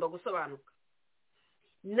ngicyo kigomba gusobanuka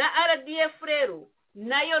na RDF rero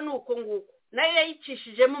nayo nuko nguko nayo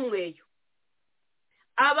yayicishijemo umweyo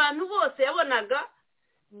abantu bose yabonaga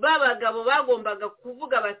babagabo bagombaga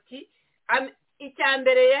kuvuga bati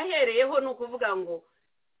icyambere yahereyeho no kuvuga ngo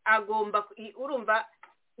agomba urumva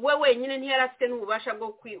we wenyine ntiyarafite n'ububasha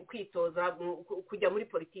bwo kwitoza kujya muri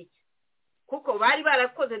politiki kuko bari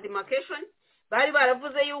barakoze demarcation bari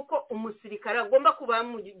baravuze yuko umusirikare agomba kuba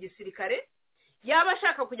mu gisirikare yaba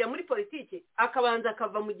ashaka kujya muri politiki akabanza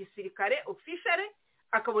akava mu gisirikare officially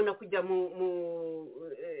akabona kujya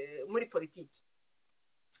muri politiki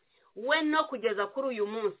we no kugeza kuri uyu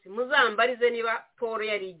munsi muzambarize niba Paul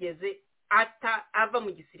yarigeze ava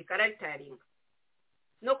mu gisirikare aritaringa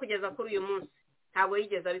no kugeza kuri uyu munsi ntabwo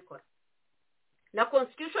yigeze abikora na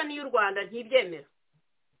constitution y'u Rwanda ntibyemera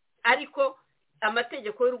ariko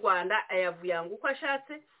amategeko y'u Rwanda ayavuyanga uko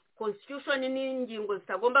ashatse constitution n'ingingo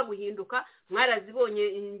zitagomba guhinduka mwarazibonye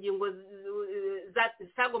ingingo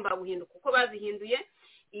zitagomba guhinduka uko bazihinduye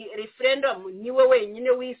referendum niwe wenyine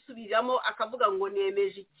wisubiramo akavuga ngo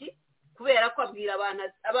nemeje iki kubera ko abwira abantu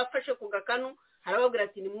abafashe ku gakanu harababwira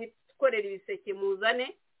ati nimwikorera ibiseke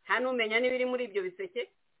muzane nta numenya n'ibiri muri ibyo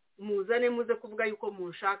biseke muzane muze kuvuga yuko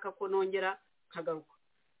munshaka ko nongera nkagaruka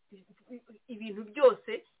ibintu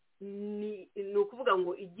byose ni ukuvuga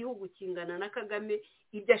ngo igihugu kingana na Kagame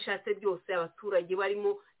ibyo ashatse byose abaturage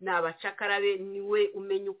barimo n'abacakarabe niwe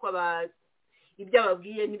umenya uko ibyo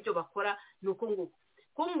ababwiye n'ibyo bakora nuko nguko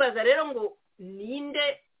kumbaza rero ngo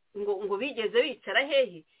ninde ngo bigeze bicara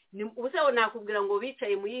hehe ubuseho nakubwira ngo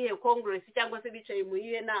bicaye mu yihe congress cyangwa se bicaye mu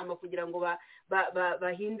yihe nama kugira ngo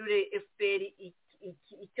bahindure FPR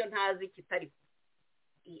icyo ntazi kitari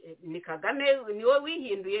ni Kagame niwe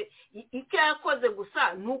wihinduye icyo yakoze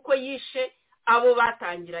gusa nuko yishe abo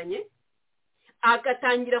batangiranye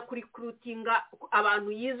agatangira kurikrutinga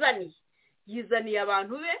abantu yizaniye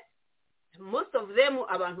abantu be most of them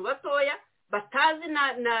abantu batoya batazi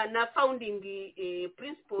na founding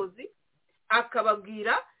principles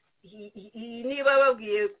akababwira niba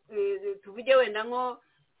babwiye tuvuge wenda nko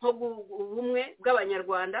ubumwe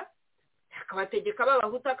bw'abanyarwanda akabategeka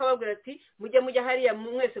b'abahutu akababwira ati mujye hariya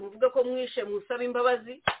mwese muvuge ko mwishe musaba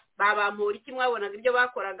imbabazi babampora iki mwabonaga ibyo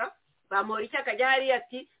bakoraga bampora iki akajya hariya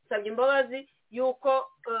ati sabye imbabazi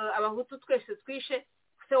yuko abahutu twese twishe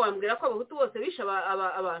se wambwira ko abahutu bose bishe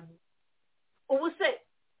abantu ubu se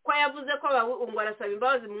ko yavuze ko ngo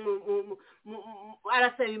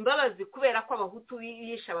arasaba imbabazi kubera ko abahutu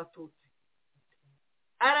bishe abatutsi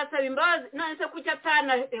arasaba imbabazi none se kuki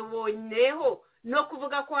atanabonyeho no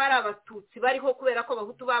kuvuga ko hari abatutsi bariho kubera ko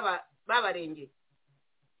abahutu babarengeye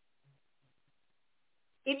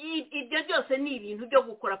ibyo byose ni ibintu byo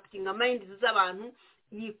gukora putinga mayindi z'abantu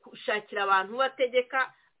yishakira abantu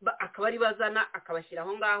bategeka akaba ari bazana akabashyira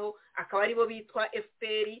aho ngaho akaba aribo bitwa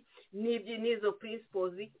FPR n'izo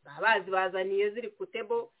principles bazaniye ziri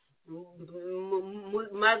kutebo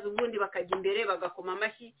maze ubundi bakajya imbere bagakoma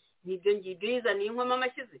amashyi nibyo ngibyo yizaniye inkoma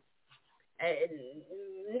amashyi ze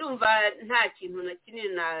ndumva nta kintu na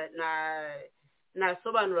kinini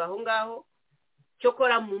nasobanura aho ngaho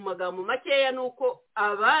cyokora mu magambo makeya nuko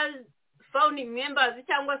founding members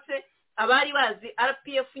cyangwa se abari bazi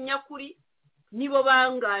RPF nyakuri nibo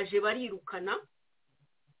bangaje barirukana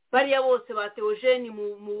bariya bose ba Theogene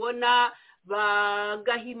mubona ba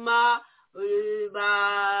Gahima ba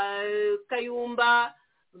Kayumba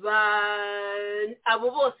abo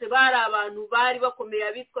bose bari abantu bari bakomeye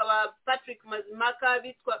abitwa ba Patrick Mazimaka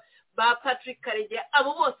bitwa ba Patrick Karegeya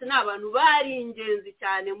abo bose ni abantu bari ingenzi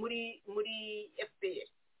cyane muri FPR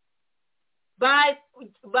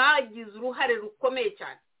bagize uruhare rukomeye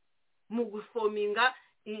cyane mu gufominga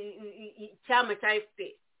icyama cya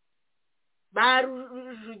FPR ba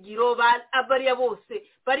Rujugiro abariya bose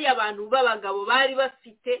bari abantu b'abagabo bari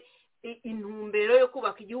bafite intumbero yo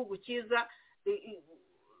kubaka igihugu cyiza.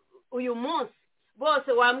 Uyu munsi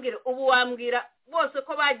bose wambwira bose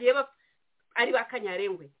ko bagiye ari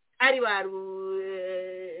bakanyarengwe ari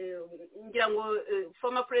ngira ngo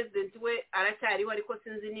former president we aracyariho ariko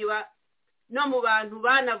sinzi niba no mu bantu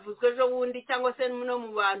banavuzwe ejo bundi cyangwa se no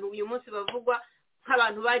mu bantu uyu munsi bavugwa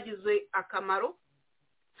nk'abantu bagizwe akamaro.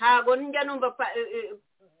 Ntago njya numva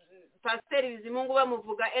Pastor Bizimungu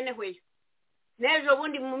bamuvuga anyway. Nejo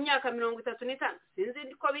bundi mu myaka 35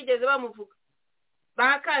 sinzi ko bigeze bamuvuga.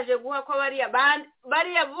 Bakaje guha ko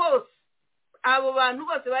bariya bose abo bantu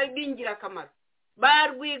bose bari bingira akamaro.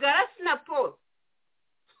 Barwigara Paul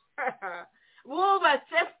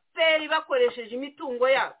bubatse FPR bakoresheje imitungo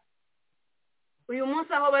yabo. Uyu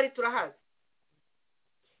munsi aho bari turahaza.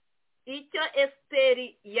 Icyo FPR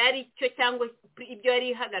yari cyo cyangwa ibyo yari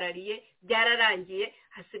ihagarariye byararangiye,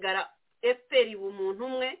 hasigara FPR umuntu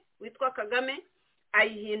umwe witwa Kagame,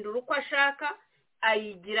 ayihindura uko ashaka,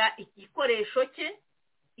 ayigira igikoresho cye,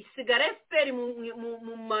 isigara FPR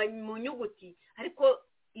mu nyuguti, ariko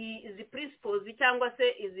izi principles cyangwa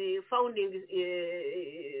se izi founding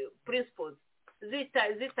principles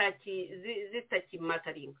zitaki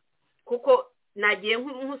mataringa, kuko nagiye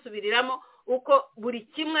nkusubiriramo uko buri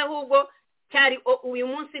kimwe ahubwo cyari uyu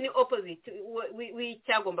munsi ni opposite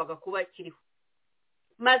w'icyagombaga kuba kiriho.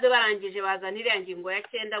 Maze barangije bazanira ingingo ya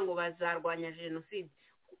 9 ngo bazarwanya genocide.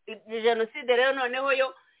 Genocide rero noneho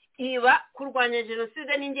yo iba kurwanya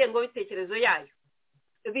genocide n'ingengo bitekerezo yayo,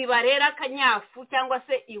 biba rero akanyafu cyangwa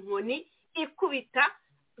se inkoni ikubita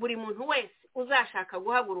buri muntu wese uzashaka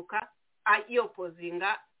guhaguruka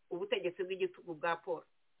ayopozinga ubutegetsi bw'igitugu bwa Paul.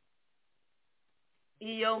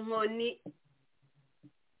 Iyo nkoni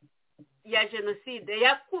ya genocide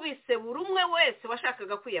yakubise buri umwe wese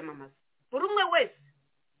washakaga kwiyamamaza, buri umwe wese.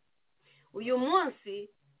 Uyu munsi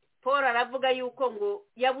Paul aravuga yuko ngo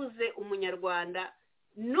yabuze umunyarwanda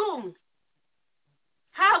n'umwe,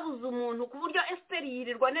 habuze umuntu, ku buryo FPR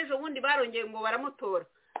yirirwa nejo bundi barongeye ngo baramutora,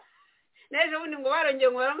 nejo bundi ngo barongeye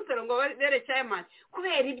ngo baramutora ngo berekeye amani,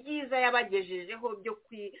 kubera ibyiza yabagejejeho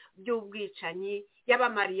by'ubwicanyi,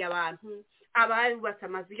 yabamariye abantu, abarubatse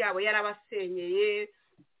amazu yabo yarabasenyeye.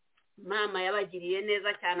 Mama yabagiriye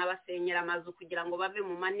neza cyane, abasenyera amazu kugira ngo bave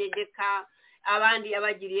mu manegeka. Abandi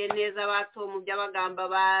yabagiriye neza, bato mu by'abagamba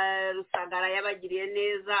ba Rusagara yabagiriye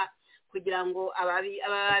neza kugira ngo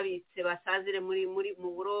ababitse basazire mu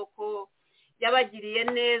buroko. Yabagiriye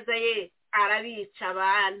neza, ye arabica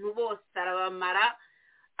abantu bose, arabamara,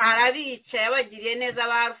 arabica. Yabagiriye neza,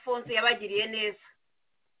 ba Alphonse yabagiriye neza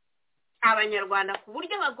Abanyarwanda, ku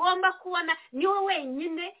buryo bagomba kubona niwe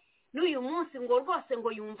wenyine n'uyu munsi ngo rwose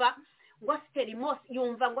ngo yumva ngo afite remorse,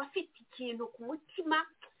 yumva ngo afite ikintu ku mutima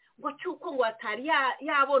ngo cyuko ngo atari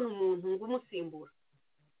yabona umuntu ngo umusimbura.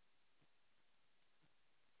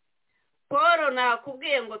 Paul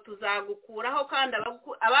nakubwiye ngo tuzagukuraho, kandi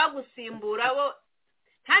abagusimbura bo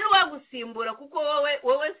nta n'uwagusimbura, kuko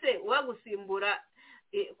wowe se uwagusimbura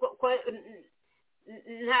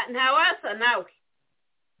nta wasa nawe,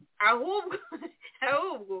 ahubwo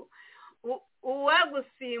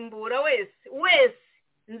uwagusimbura wese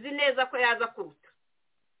nzi neza ko yaza kuruta,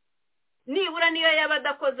 nibura niyo yaba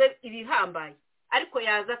adakoze ibihambaye, ariko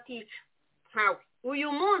yaza atica nkawe.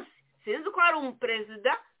 Uyu munsi sinzi ko hari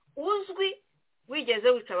umuperezida uzwi wigeze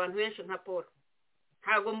wica abantu benshi nka Paul,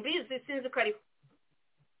 ntago mbizi, sinzi ko ariho.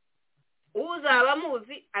 Uzaba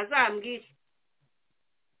muzi azambwire.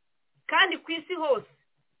 Kandi ku isi hose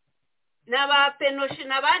n'abapenoshi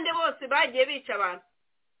n'abandi bose bagiye bica abantu,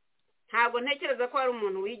 ntago ntekereza ko hari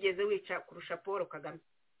umuntu wigeze wica kurusha Paul Kagame.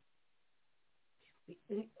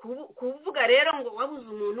 Kuvuga rero ngo wabuze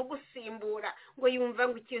umuntu gusimbura, ngo yumva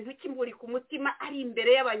ngo ikintu kimburi ku mutima ari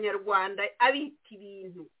imbere y'Abanyarwanda abita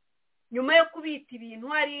ibintu, nyuma yo kubita ibintu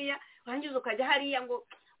hariya wangize ukajya hariya ngo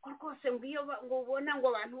rwose ngo iyo ngo ubona ngo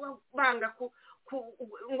abantu banga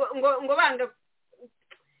ngo banga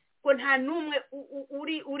ko nta numwe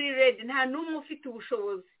uri ready, nta numwe ufite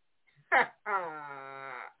ubushobozi.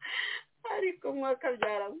 Ariko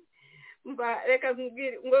mwakabyara mba reka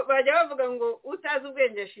nkubwire ngo bajya bavuga ngo utazi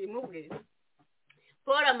ubwenge ashima ubwe.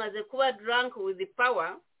 Paul amaze kuba drunk with the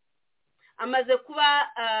power, amaze kuba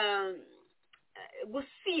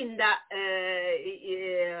gusinda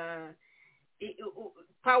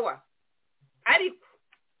power. Ariko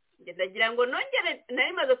ndagira ngo nongere,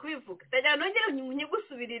 nari maze kubivuga, ndagira nongere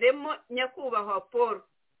nyigusubiriremo nyakubahwa Paul,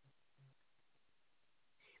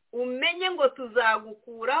 umenye ngo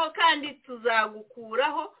tuzagukuraho, kandi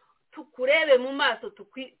tuzagukuraho tukurebe mu maso,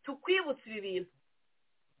 tukwibutsa ibi bintu.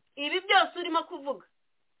 ibi byose urimo kuvuga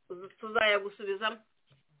tuzayagusubizamo.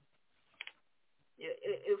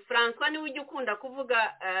 Francois niwe ujya ukunda kuvuga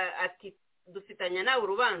ati dufitanya nawe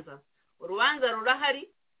urubanza rurahari,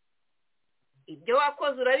 ibyo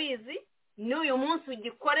wakoze urabizi, n'uyu munsi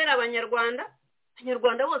ugikorera abanyarwanda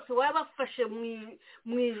bose waba bafashe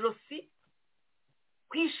mu ijosi,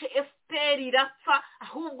 kwishe FPR irapfa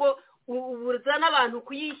ahubwo ubuza n'abantu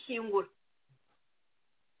kuyishyingura.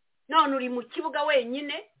 None uri mu kibuga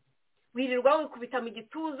wenyine wirirwa wikubita mu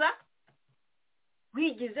gituza,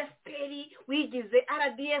 wigize FPR, wigize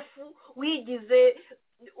RDF, wigize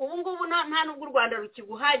ubu ngubu nta n'ubwo u Rwanda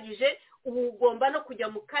rukiguhagije, ubu ugomba no kujya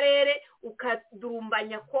mu karere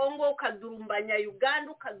ukadurumbanya Kongo, ukadurumbanya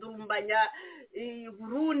Uganda, ukadurumbanya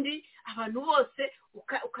Burundi, abantu bose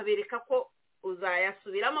ukabereka ko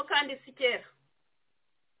uzayasubiramo kandi si kera.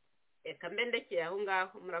 Reka mbendekeye aho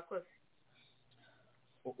ngaho, murakoze.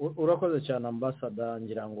 Urakoze cyane ambassador,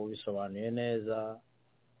 ngira ngo bisobanuye neza.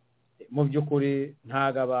 Mu by'ukuri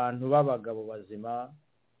ntago abantu b'abagabo bazima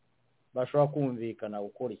bashobora kumvikana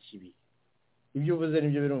gukora ikibi. Ibyo uvuze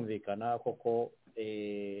nibyo birumvikana koko.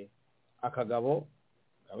 Akagabo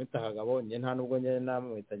kamita akagabo, nge nta nubwo nge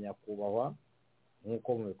namwita nyakubahwa nk'uko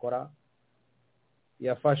mubikora.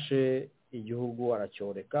 Yafashe igihugu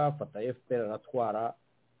aracyoreka, afata FPR aratwara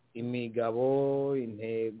imigabo,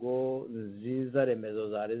 intego nziza remezo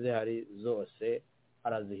zari zihari zose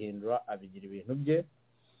arazihindura, abigira ibintu bye,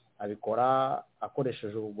 abikora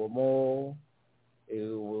akoresheje urugomo,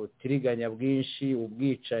 ubutiriganya bwinshi,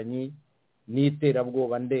 ubwicanyi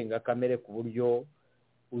n'iterabwoba ndengakamere, ku buryo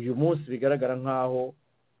uyu munsi bigaragara nk'aho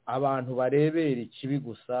abantu barebera ikibi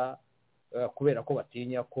gusa kubera ko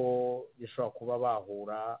batinya ko bishobora kuba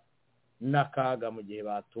bahura n'akaga mu gihe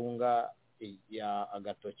batunga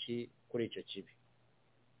agatoki kuri icyo kibi.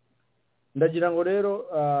 Ndagira ngo rero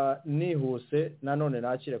nihuse nanone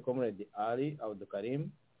nakire Comrade Ali Abdukarim.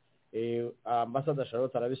 Ambassador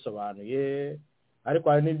Charlotte arabisobanuye, ariko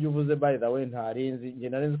hari n'ibyo uvuze by the way ntarinzi. Nge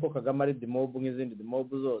narinzi ko Kagame ari dimob nk'izindi dimob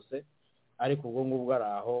zose, ariko ubwo ngubwo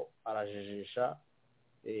araho arajijisha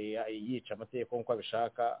yica amategeko nk'uko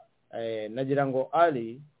abishaka. Nagira ngo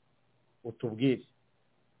Ali utubwire,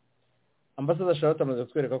 Ambassador Charlotte amaze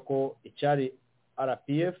kutwereka ko icyari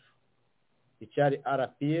RPF, icyari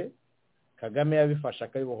RPA, Kagame yabifasha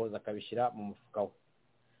akabibohoza akabishyira mu mufuka we.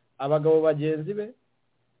 Abagabo bagenzi be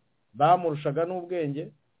bamurushaga n'ubwenge,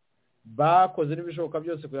 bakoze n'ibishoboka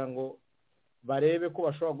byose kugira ngo barebe ko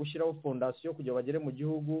bashobora gushyiraho fondasiyo kugira bagere mu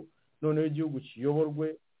gihugu, noneho igihugu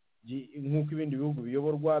kiyoborwe nk'uko ibindi bihugu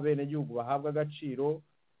biyoborwa, bene igihugu bahabwa agaciro,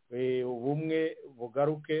 ubumwe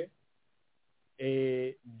bugaruke.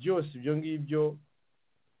 Byose ibyo ngibyo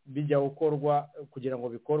bijya gukorwa. Kugira ngo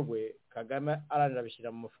bikorwe, Kagame arangira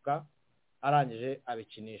abishyira mu mufuka, arangije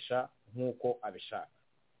abikinisha nk'uko abishaka.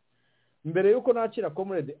 Mbere y'uko nakira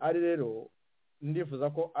Comrade ari rero, ndifuza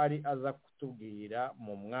ko ari aza kutubwira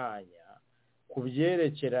mu mwanya ku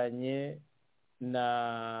byerekeranye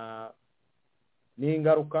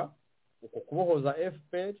n'ingaruka uko kubohoza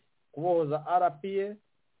FPR, kubohoza RPA,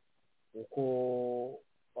 uko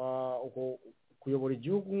kuyobora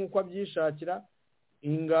igihugu nk'uko abyishakira,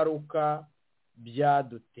 ingaruka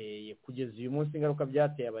byaduteye kugeza uyu munsi, ingaruka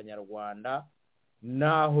byateye abanyarwanda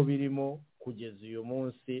naho birimo kugeza uyu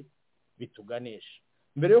munsi bituganisha.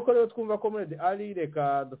 Mbere yuko rero twumva Comrade Ali,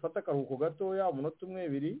 reka dufata akaruhuko gatoya, umunota umwe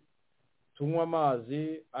ibiri, tunywa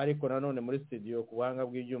amazi, ariko nanone muri studio ku buhanga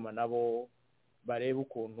bw'ibyuma nabo barebe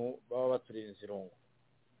ukuntu baba baturinze irungu.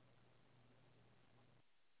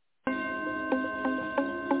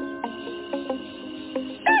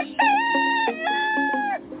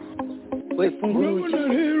 urabona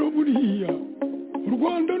rero buriya u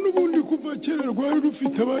Rwanda n'ubundi kuva kera rwari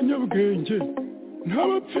rufite abanyabwenge,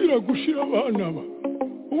 ntabapfira gushira abana ba.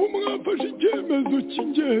 Ubu mwafashe icyemezo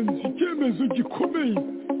cy'ingenzi, icyemezo gikomeye,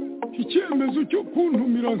 icyemezo cyo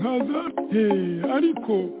kuntumira nkaza.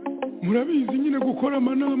 Ariko murabizi nyine gukora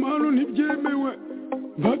amanama hano ntibyemewe,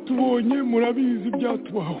 batubonye murabizi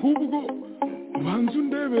byatuba. Ahubwo ubanza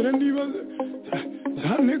undebere niba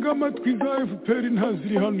zantega amatwi za FPR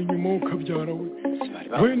ntaziri hano inyuma ukabyara we.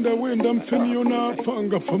 Wenda mpfe niyo napfa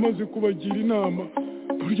ngapfa maze kubagira inama.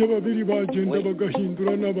 Burya babiri bagenda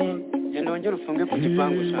bagahindura n'abantu. Genda wongera ufunge ku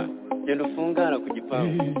gipangu sha. Genda ufungara ku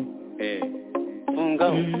gipangu.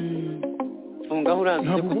 Fungaho. Fungaho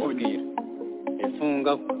uranze kutubwira.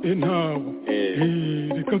 Fungaho. Ntabo.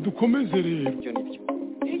 Reka dukomeze rero. Cyo nibyo.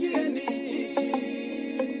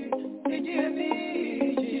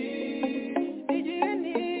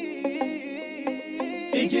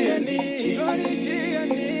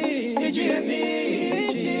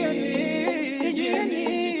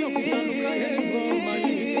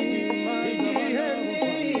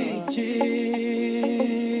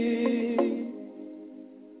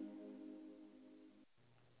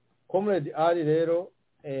 comrade ari rero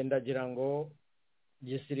ndagira ngo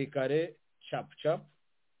gisirikare cap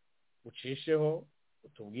ucisheho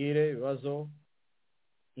utubwire ibibazo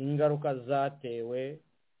ingaruka zatewe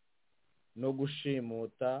no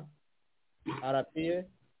gushimuta RPA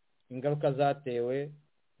ingaruka zatewe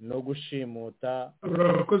no gushimuta.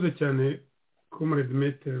 Urakoze cyane comrade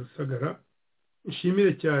Maitre Rusagara,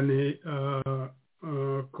 nshimire cyane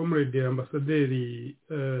comrade ambasaderi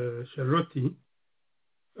Charlotte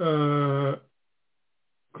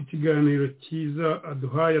ku kiganiro cyiza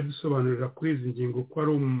aduhaye adusobanurira kuri izi ngingo ko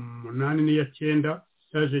ari 8 n'iya 9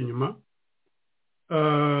 yaje nyuma.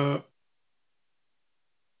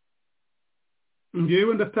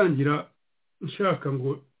 Ngewe ndatangira nshaka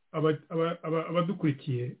ngo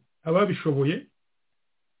abadukurikiye ababishoboye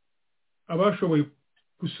abashoboye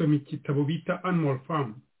gusoma igitabo bita Animal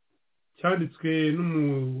Farm cyanditswe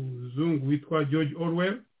n'umuzungu witwa George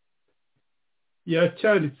Orwell,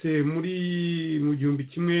 yacyanditse mu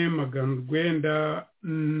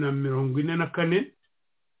 1944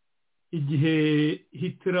 igihe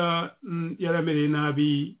Hitler yaramereye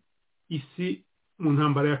nabi isi mu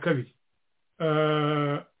ntambara ya kabiri.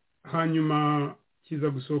 Hanyuma kiza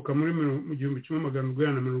gusohoka muri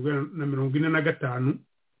 1945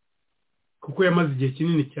 kuko yamaze igihe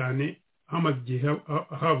kinini cyane, hamaze igihe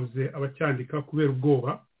habuze abacyandika kubera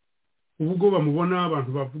ubwoba. Ubwo bamubona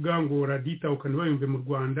abantu bavuga ngo radita ukaniba yumve mu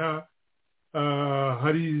Rwanda,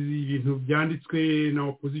 hari ibintu byanditswe na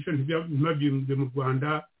opposition ntibabyumve mu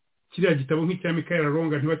Rwanda, kiriya gitabo nk'icya Michael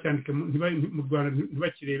Ronga ntibacyandike mu Rwanda,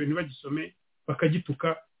 ntibakirebe ntibagisome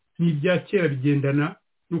bakagituka. Ni ibya kera bigendana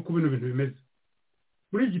nuko bino bintu bimeze.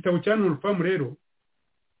 Muri iki gitabo cya Nurfamu rero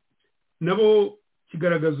nabo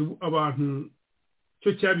kigaragaza abantu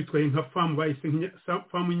cyo cyabitwaye nka famu, bahise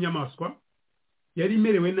famu y'inyamaswa yari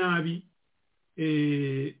imerewe nabi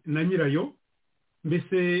na nyirayo,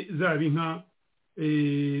 mbese zaba inka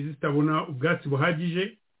zitabona ubwatsi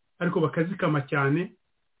buhagije ariko bakazikama cyane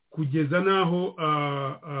kugeza naho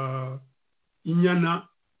inyana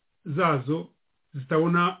zazo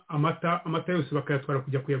zitabona amata yose bakayatwara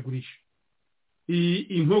kujya kuyagurisha.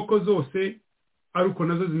 Inkoko zose ariko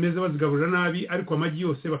nazo zimeze bazigaburira nabi ariko amagi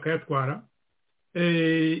yose bakayatwara.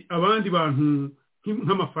 Abandi bantu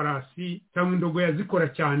nk'amafarasi cyangwa indogo yazikora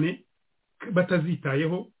cyane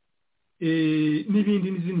batazitayeho,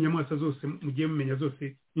 n'izindi nyamaswa zose mugiye mumenya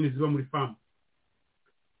zose nyine ziba muri famu.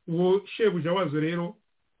 Uwo shebuja wazo rero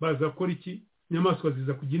baza gukora iki? Inyamaswa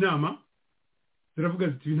ziza kujya inama, ziravuga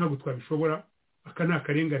ziti ntabwo twabishobora, aka ni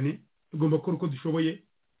akarengane, tugomba gukora uko dushoboye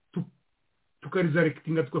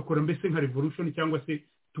tukarizarekitinga, tugakora mbese nka revolution cyangwa se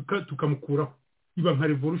tukamukuraho. Iba nka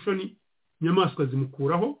revolution, inyamaswa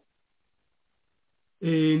zimukuraho.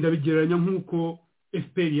 Ndabigereranya nk'uko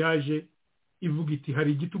FPR yaje ivuga iti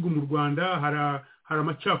hari igitugu mu Rwanda, hari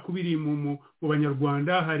amacakubiri mu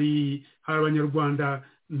banyarwanda, hari abanyarwanda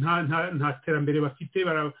nta terambere bafite,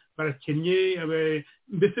 barakennye,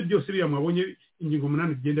 mbese byose biriya mwabonye ingingo 8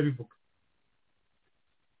 bigenda bivuga.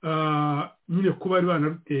 Nyine kuba bari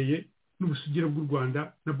banaruteye n'ubusugire bw'u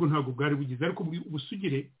Rwanda nabwo ntabwo bwari bugize, ariko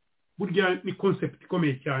ubusugire burya ni concept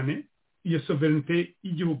ikomeye cyane. Iyo sovereignty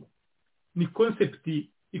y'igihugu ni concept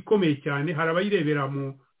ikomeye cyane. Hari abayirebera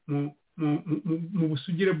mu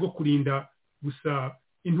busugire bwo kurinda gusa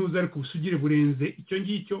intuza, ariko ubusugire burenze icyo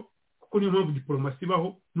ngicyo, kuko niyo mpamvu diplomasi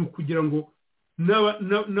ibaho, ni ukugira ngo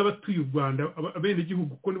n'abatuye u Rwanda, abene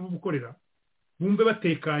gihugu ko nibo bukorera, bumve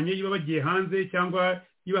batekanye. Iba bagiye hanze cyangwa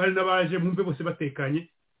iba hari n'abaje, bumve bose batekanye,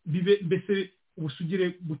 bibe mbese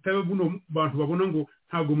ubusugire butaba buno bantu babona ngo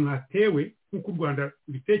ntabwo mwatewe nk'uko u Rwanda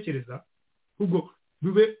bitekereza, ahubwo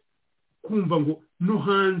bibe kumva ngo no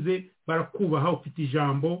hanze barakubaha, ufite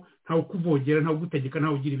ijambo, ntawe kuvogera, ntawe gutegeka,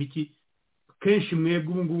 ntawe ugira ibiki. Kenshi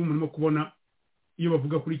mwebwe ubu ngubu murimo kubona iyo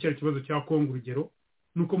bavuga kuri cya kibazo cya Kongo, urugero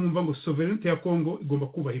nuko mwumva ngo sovereignty ya Kongo igomba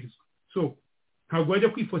kubahirizwa. So ntabwo wajya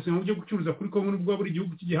kwifosa mu byo gucuruza kuri Kongo n'ubwo buri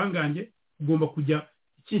gihugu cy'igihangange, ugomba kujya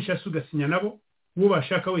Kinshasa ugasinya nabo, uwo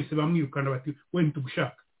bashaka wese bamwirukana bati we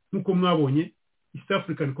ntitugushaka. Nuko mwabonye East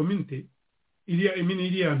African Community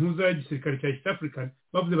iriya ntuza y'igisirikare cya East African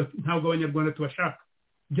bavuze bati ntabwo abanyarwanda tubashaka.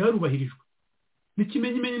 Byarubahirijwe.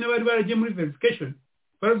 N'ikimenyimenyi n'abari baragiye muri verification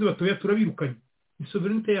baravuze batoya turabirukanye.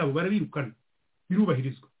 Sovereignty yabo barabirukana,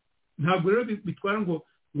 birubahirizwa. Ntabwo rero bitwara ngo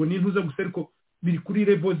ni intuza gusa, ariko biri kuri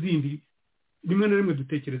level zindi. Rimwe na rimwe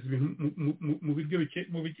dutekereza ibintu mu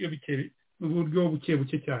buryo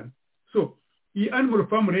buke cyane. So iyi Animal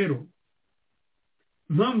Farm rero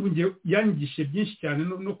mpamvu nge yanyigishe byinshi cyane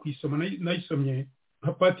no kuyisoma, nayisomye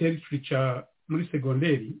nka part ya literature muri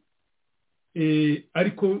segonderi,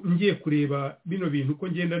 ariko ngiye kureba bino bintu ko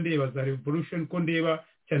ngenda ndeba za revolution, ko ndeba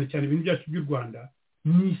cyane ibintu byacu by'u Rwanda,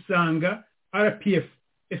 nisanga RPF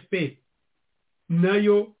FPR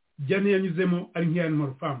nayo jyane yanyuzemo ari nk'iya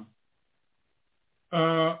Marufamu.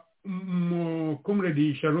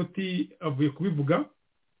 Comrade Charlotte avuye kubivuga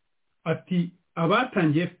ati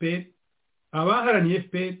abatangiye FPR, abaharaniye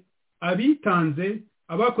FPR, abitanze,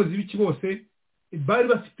 abakoze ibiki bose bari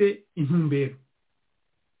bafite intumbero.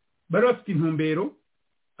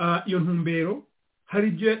 Iyo ntumbero hari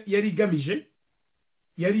ibyo yari igamije,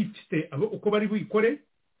 yari ifite abo uko bari buyikore,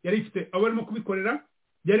 yari ifite abo barimo kubikorera,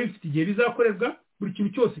 yari ifite igihe bizakorerwa, buri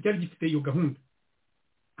kintu cyose cyari gifite iyo gahunda.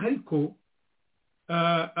 Ariko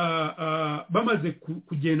bamaze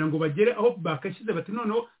kugenda ngo bagere aho bakashyize bati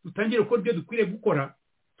noneho dutangire gukora ibyo dukwiriye gukora,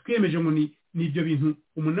 twiyemeje ngo ni ibyo bintu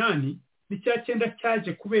 8 n'icya 9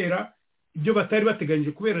 cyaje kubera ibyo batari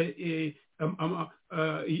bateganyije kubera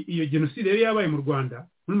iyo genocide yari yabaye mu Rwanda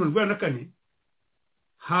muri 1994.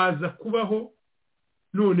 haza kubaho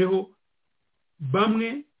noneho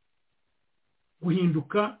bamwe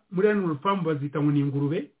guhinduka muri ano famu bazita ngo ni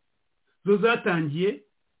ingurube zo zatangiye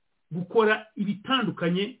gukora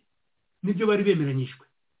ibitandukanye n'ibyo bari bemeranyijwe.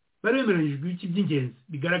 Iki by'ingenzi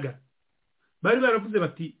bigaragara, bari baravuze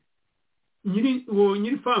bati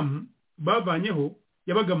nyiri famu bavanyeho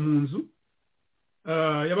yabaga mu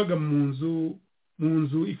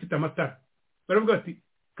nzu ifite amatara. Baravuga bati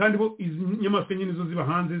kandi bo inyamaswa nyine zo ziba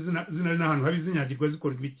hanze zina n'ahantu hari zinyagirwa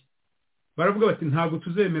zikora ibiki. Baravuga bati ntago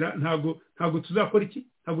tuzemera, ntago tuzakora iki,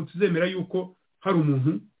 ntago tuzemera yuko hari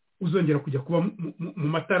umuntu uzongera kujya kuba mu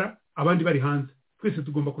matara abandi bari hanze. Twese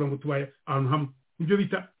tugomba kurango tubaye ahantu hamwe. Nibyo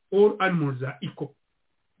bita all animals are equal.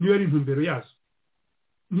 Niyo ari intumbero yazo.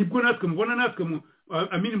 Nibwo natwe mubona natwe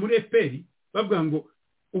amini muri FPR bavuga ngo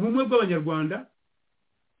ubumwe bw'abanyarwanda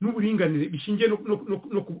n'uburinganire bishingiye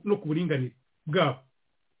no ku buringanire bwabo.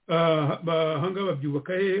 Bahanga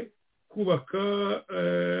babyubaka kubaka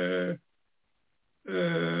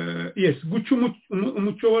guca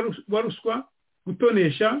umuco wa ruswa,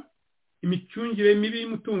 gutonesha imicungire mibi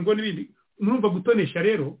y'umutungo n'ibindi. Murumva gutonesha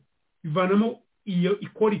rero bivanamo iyo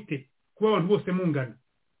equality kuba abantu bose mungana.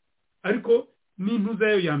 Ariko n'intu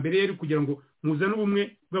Zayo ya mbere yari kugira ngo muzane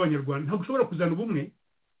ubumwe bw'abanyarwanda. Ntabwo ushobora kuzana ubumwe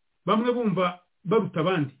bamwe bumva baruta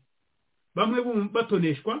abandi, bamwe bumva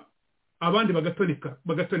batoneshwa abandi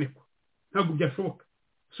bagatonekwa. Ntabwo byashoboka.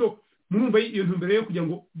 So murumva iyo ntumbero yo kugira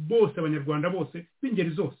ngo bose abanyarwanda bose b'ingeri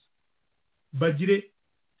zose bagire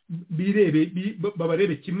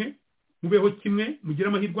babarebe kimwe, mubeho kimwe, mugire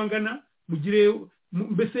amahirwe angana, mugire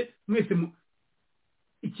mbese mwese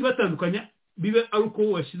ikibatandukanya bibe ari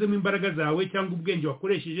uko washyizemo imbaraga zawe cyangwa ubwenge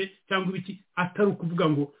wakoresheje cyangwa ibiki, atari ukuvuga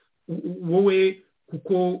ngo wowe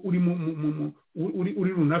kuko uri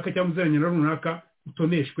runaka cyangwa uzaranye na runaka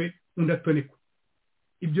utoneshwe undi atonekwe.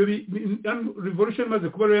 Ibyo revolution maze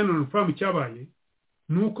kuba rero no famu cyabaye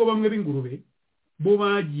nuko bamwe b'ingurube bo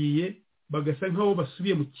bagiye bagasa nkaho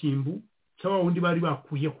basubiye mu kimbu cyaba wundi bari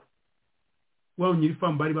bakuyeho, wao nyiri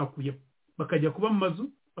famu bari bakuyeho, bakajya kuba mu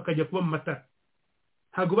mazu, bakajya kuba mu matara.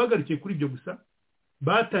 Ntago bagarukiye kuri ibyo gusa,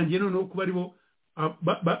 batangiye noneho kuba ari bo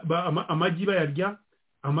amagi bayarya,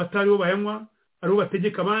 amata aribo bayanywa, aribo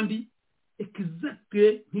bategeka abandi,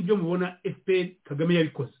 exactly nk'ibyo mubona FPR Kagame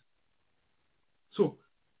yabikoze. So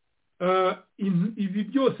ibi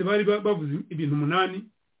byose bari bavuze ibintu 8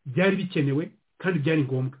 byari bikenewe kandi byari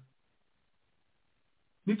ngombwa.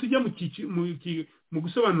 Nitujya mu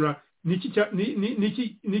gusobanura niki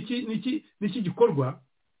gikorwa,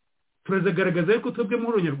 turazagaragaza yuko twebwe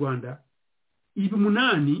mu Rwanda ibi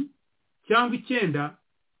 8 cyangwa 9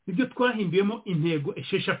 nibyo twahimbiyemo intego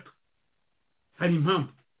 6. Hari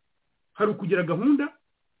impamvu, hari ukugira gahunda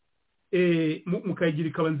mukayigira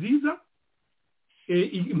ikaba nziza,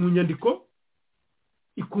 mu nyandiko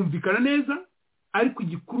ikumvikana neza, ariko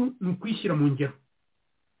igikuru ni ukwishyira mu ngero.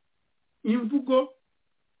 Imvugo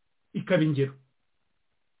ikaba ingero.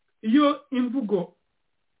 Iyo imvugo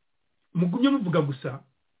mugumye muvuga gusa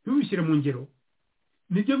ntibishyire mu ngero,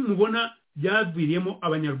 nibyo mubona byaviriyemo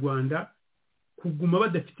abanyarwanda kuguma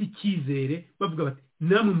badafite icyizere, bavuga bati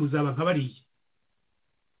namwe muzaba nka bariye.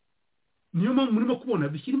 Niyo mpamvu murimo kubona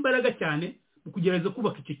dushyira imbaraga cyane mu kugerageza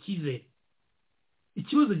kubaka icyo cyizere.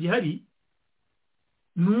 Ikibazo gihari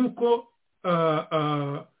nuko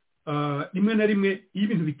rimwe na rimwe iyo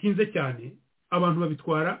ibintu bitinze cyane abantu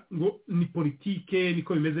babitwara ngo ni politike,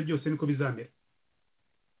 niko bimeze byose niko bizamera.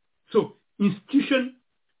 So institution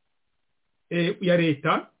ya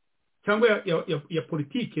leta cyangwa ya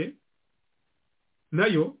politike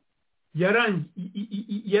nayo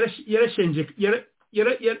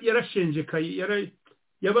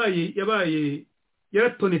yabaye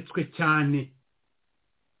yaratonetswe cyane.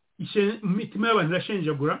 Imitima y'abantu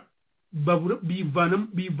irashenjagura,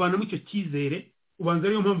 bivanamo icyo cyizere, ubanza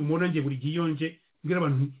ariyo mpamvu mubona ngiye buri gihe yonje mbwira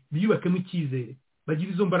abantu biyubakemo icyizere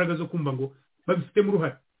bagira izo mbaraga zo kumva ngo babifitemo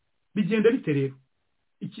uruhare bigenda bite rero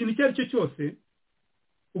ikintu icyo ari cyo cyose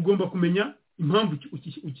ugomba kumenya impamvu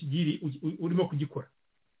urimo kugikora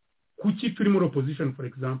kuki turi muri opposition for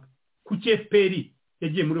example kuki FPR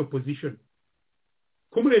yagiye muri opposition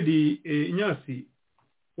Comrade Inyasi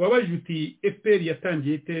wabajije uti FPR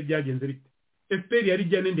yatangiye ite byagenze bite FPR yari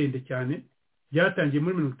ijyane ndende cyane byatangiye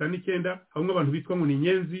muri 1959 hamwe abantu bitwa ngo ni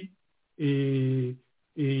inyenzi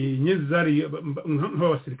inyenzi zari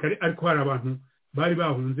nk'abasirikare ariko hari abantu bari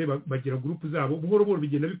bahunze bagira groupe zabo buhoro buhoro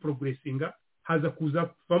bigenda biprogressinga haza kuza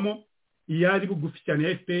kuvamo iyari bugufi cyane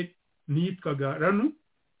ya FPR niyitwaga RANU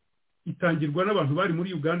itangirwa n'abantu bari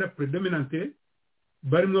muri Uganda predominantly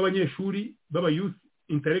barimo abanyeshuri baba youth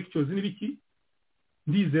intellectuals n'ibiki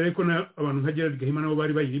ndizere ko abantu nka Gerard Gahima nabo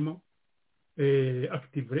bari bayirimo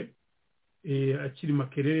active akiri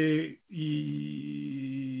Makerere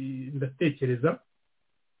ndatekereza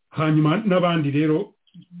hanyuma n'abandi rero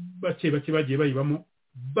bake bagiye bayibamo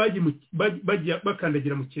bajya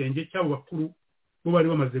bakandagira mu kirenge cyabo bakuru bo bari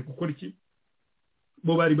bamaze gukora iki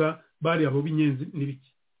bo bari abo b'inyenzi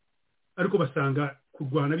n'ibiki ariko basanga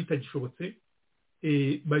kurwana bitagishobotse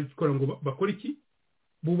bakora ngo bakora iki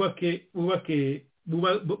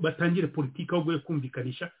batangire politiki ahubwo yo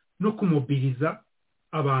kumvikanisha no kumobiliza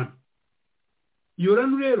abantu iyo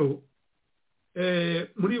RANU rero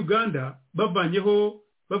muri Uganda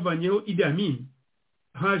bavanyeho Idi Amin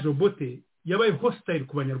haje Obote yabaye hostile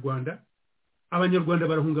ku banyarwanda abanyarwanda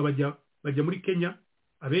barahunga bajya muri Kenya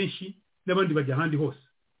abenshi n'abandi bajya ahandi hose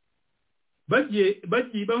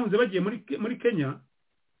bahunze bagiye muri Kenya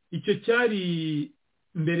icyo cyari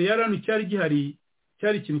mbere ya RANU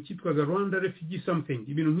cyari ikintu cyitwaga Rwanda Refugee something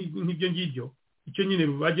ibintu nk'ibyo ngibyo icyo nyine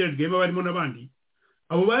bageragejwe barimo n'abandi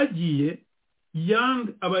abo bagiye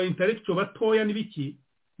young aba intellectual batoya n'ibiki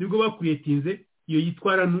nibwo bakuriyetinze iyo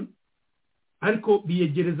yitwa RANU ariko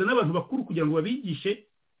biyegereza n'abantu bakuru kugira ngo babigishe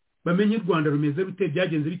bamenye u Rwanda rumeze rute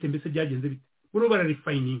byagenze bite mbese byagenze bite buro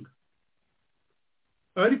bararefining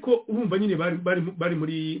ariko urumva nyine bari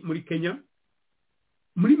muri Kenya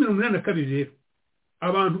muri 1982 rero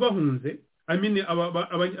abantu bahunze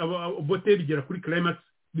Obote bigera kuri climax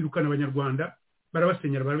birukana abanyarwanda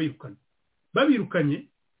barabasenyera barabirukana babirukanye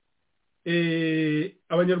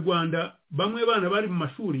abanyarwanda bamwe bana bari mu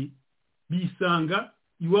mashuri bisanga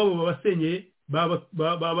iwabo babasenyeye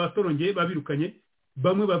babatorongeye babirukanye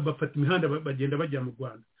bamwe bafata imihanda bagenda bajya mu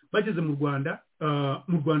Rwanda bageze mu Rwanda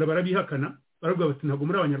barabihakana baravuga bati ntabwo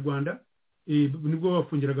muri abanyarwanda nibwo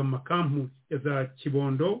bafungiraga mu makampu ya za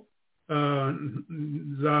Kibondo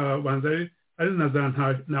za banza ari na za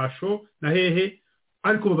Ntasho na hehe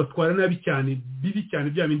ariko babatwara nabi cyane bibi cyane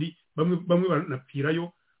bya bindi bamwe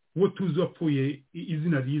banapfirayo uwo tuzi wapfuye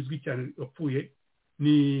izina rizwi cyane wapfuye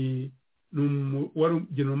ni wari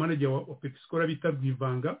general manager wa Pepsicola bita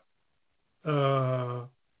Rwivanga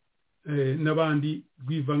n'abandi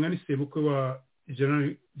Rwivanga ni sebukwe wa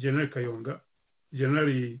General Kayonga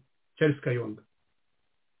General Charles Kayonga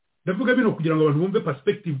ndavuga bino kugira ngo abantu bumve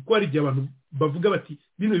perspective ko ari abantu bavuga bati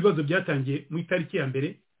bino bibazo byatangiye mu itariki ya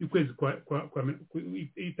mbere y'ukwezi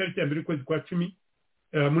itariki ya mbere y'ukwezi kwa 10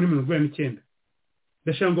 muri 1999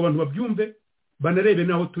 ndashaka ngo abantu babyumve banarebe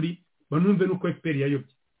naho turi banumve nuko FPR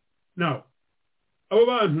yayobye now abo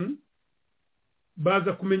bantu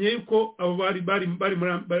baza kumenya yuko abo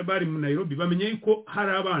bari mu Nairobi bamenye yuko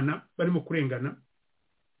hari abana barimo kurengana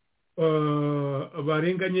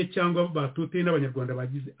barenganye cyangwa batuteye n'abanyarwanda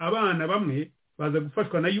bagize abana bamwe baza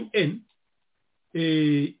gufashwa na UN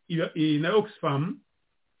na Oxfam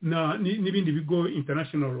n'ibindi bigo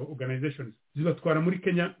international organizations zibatwara muri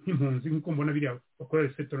Kenya nk'impunzi nk'uko mbona biriya bakora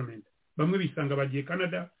resettlement bamwe bisanga bagiye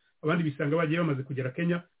Canada abandi bisanga bagiye bamaze kugera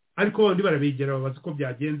Kenya ariko abandi barabegera babaza uko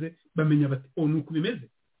byagenze bamenya bati nuko bimeze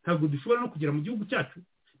ntabwo dushobora no kugera mu gihugu cyacu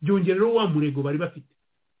byongerero wa murego bari bafite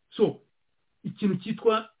so ikintu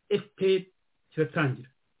cyitwa FPR kiratangira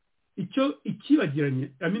icyo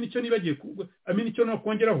ikibagiranye icyo nibagiye icyo no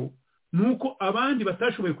kongeraho nuko abandi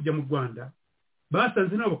batashoboye kujya mu Rwanda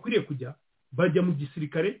basanze nabo bakwiriye kujya bajya mu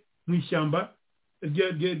gisirikare mu ishyamba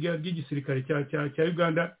ry'igisirikare cya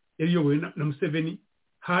Uganda yari yobowe na Museveni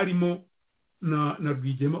harimo na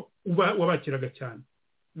Rwigema wabakiraga cyane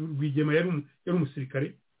Rwigema yari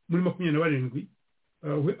umusirikare muri 27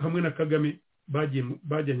 hamwe na Kagame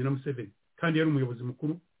bajyanye na Museveni kandi yari umuyobozi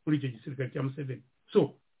mukuru muri icyo gisirikare cya Museveni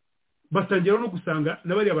so batangira no gusanga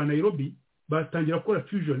n'abari aba Nairobi batangira gukora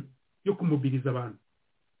fusion yo kumobiliza abantu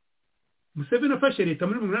Museveni afashe leta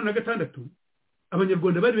muri 1986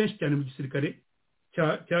 abanyarwanda bari benshi cyane mu gisirikare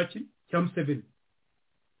cya Museveni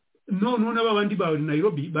none n'abandi ba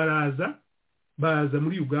Nairobi baraza baza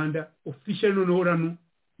muri Uganda official noneho ranu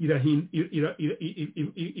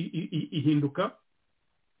ihinduka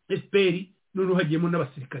FPR noneho hagiyemo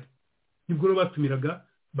n'abasirikare nibwo rero batumiraga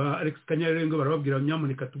ba Alex Kanyarengo barababwira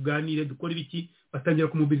nyamuneka tuganire dukora ibiki batangira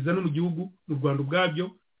kumubiriza no mu gihugu mu Rwanda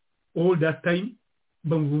ubwabyo all that time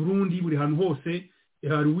mu Burundi buri hantu hose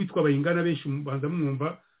hari uwitwa Bayingana benshi banza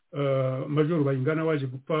mwumva Major Bayingana waje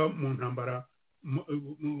gupfa mu ntambara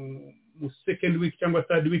mu second week cyangwa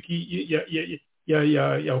third week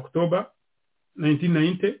ya October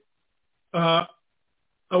 1990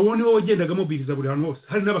 awoni wo wagendaga mobiliza buri hantu hose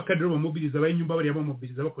hari n'abakadero bamobiliza abayinyumba bari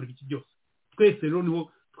bamobiliza bakora ibiki byose twese rero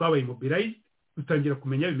niho twabaye mobilize dutangira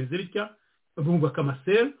kumenya bimeze bitya bumva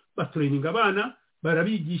amasel batraining abana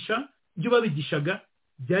barabigisha ibyo babigishaga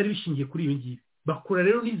byari bishingiye kuri ibi ngibi bakora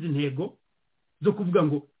rero n'izi ntego zo kuvuga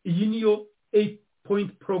ngo iyi niyo 8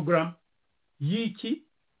 point program yiki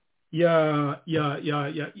ya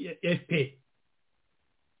FP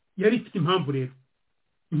yari ifite impamvu rero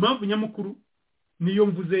impamvu nyamukuru niyo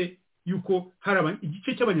mvuze yuko hari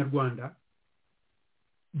igice cy'abanyarwanda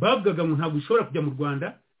bavugaga ngo ntabwo ishobora kujya mu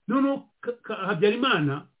Rwanda none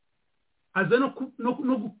Habyarimana aza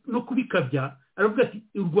no kubikabya aravuga ati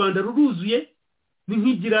u Rwanda ruruzuye ni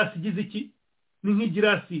nk'igirasi gize iki ni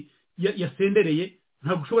nk'igirasi yasendereye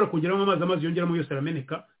ntabwo ushobora kongeramo amazi yongeramo yose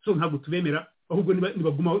arameneka so ntabwo tubemera ahubwo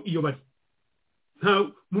nibagumaho iyo bari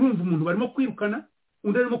murumva umuntu barimo kwirukana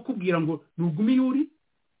undi arimo kubwira ngo nugume yuri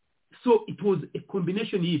so it was a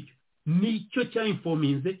combination y'ibyo nicyo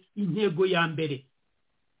cyainforminze intego ya mbere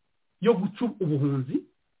yo guca ubuhunzi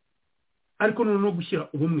ariko no gushyira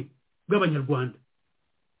ubumwe bw'abanyarwanda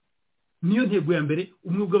niyo ntego ya mbere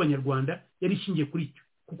umwe bw'abanyarwanda yari ishingiye kuri icyo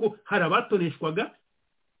kuko hari abatoneshwaga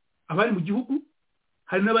abari mu gihugu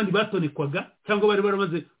hari n'abandi batonekwaga cyangwa bari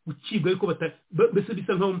baramaze gucibwa yuko mbese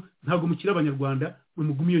bisa nkaho ntabwo mukira abanyarwanda mu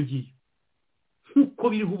mugumi iyo ngiyo nk'uko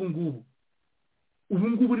biriho ubu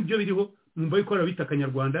ngubu nibyo biriho numva yuko hari abita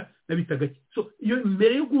akanyarwanda n'abita gake so iyo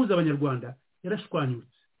mbere yo guhuza abanyarwanda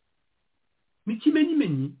yarashwanyutse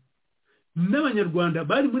n'ikimenyimenyi n'abanyarwanda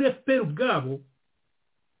bari muri FPR ubwabo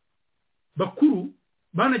bakuru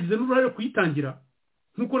banagize n'uruhare kuyitangira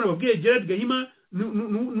nk'uko nababwiye Gerard Gahima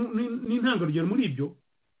n'intangarugero muri ibyo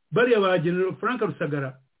bariya ba General Frank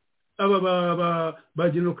Rusagara aba ba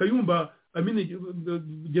General Kayumba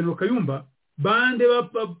General Kayumba bande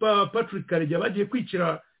ba Patrick Karegeya bagiye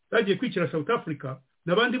kwicira South Africa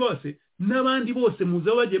n'abandi bose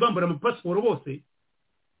muzo bagiye bambara mu passport bose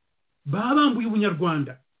babambuye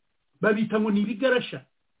ubunyarwanda babita ngo ni ibigarasha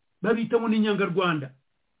babita ngo ni inyangarwanda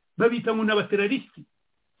babita ngo n'abateraristi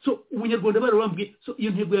so ubunyarwanda barabambwiye so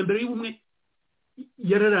iyo ntego ya mbere y'ubumwe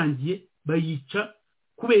yararangiye bayica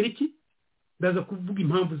kubera iki ndaza kuvuga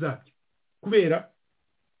impamvu zabyo kubera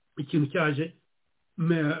ikintu cyaje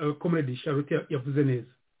Comrade Charlotte yavuze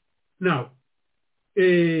neza now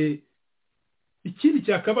ikindi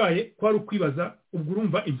cyakabaye kwari ukwibaza ubwo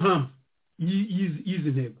urumva impamvu y'izi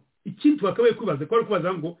ntego ikindi twakabaye kwibaza kwari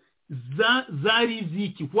kubaza ngo zari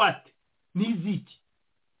iziki what n'iziki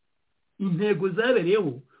intego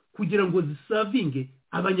zabereyeho kugira ngo zisavinge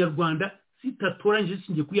abanyarwanda sitatoranje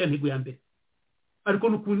zishingiye kuri ya ntego ya mbere ariko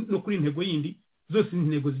no kuri intego yindi zose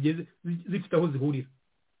intego zigeze zifite aho zihurira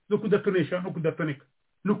no kudatonesha no kudatoneka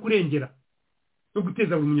no kurengera no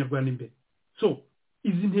guteza buri munyarwanda imbere so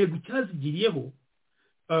izi ntego cyazigiriyeho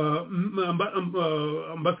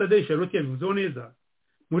Ambassadeur Charlotte yabivuzeho neza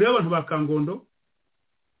murebe abantu ba Kangondo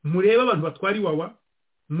murebe abantu batwari wawa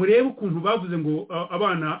murebe ukuntu bavuze ngo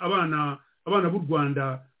abana b'u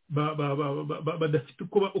Rwanda badafite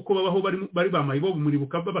uko babaho bari bamaye bo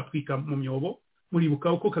muribuka babatwika mu myobo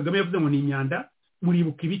muribuka uko Kagame yavuze ngo ni inyanda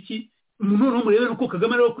muribuka ibiki noneho murebe uko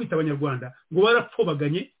Kagame ari kwita abanyarwanda ngo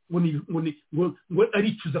barapfobaganye ngo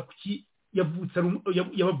aricuza kuki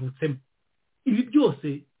yabavutsemo ibi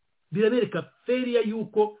byose birabereka feria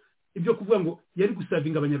yuko ibyo kuvuga ngo yari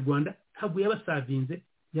gusavinga abanyarwanda ntabwo yabasavinze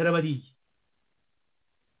yarabariye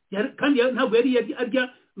kandi ntabwo yari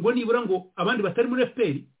arya ngo nibura ngo abandi batari muri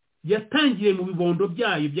FPR yatangiye mu bibondo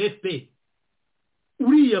byayo bya FPR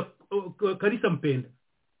uriya Kalisa Mpenda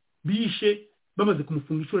bishe bamaze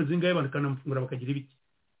kumufunga inshuro zingahe bakanamufungura bakagira ibiki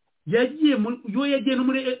yagiye no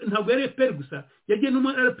muri ntabwo yari FPR gusa yagiye no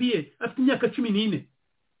muri RPA afite imyaka 14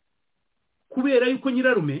 kubera yuko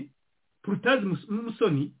nyirarume Prutazi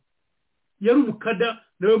Musoni yari umukada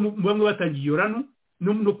nawe bamwe batangiye yorano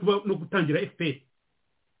no gutangira FPR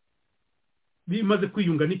bimaze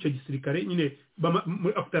kwiyunga n'icyo gisirikare nyine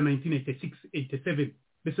after 1986-87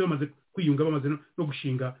 bese bamaze kwiyunga bamaze no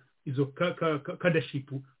gushinga izo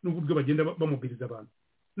kadaship n'uburyo bagenda bamobiliza abantu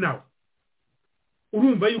now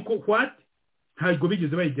urumva yuko what ntabwo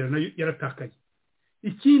bigeze bayigera nayo yaratakaye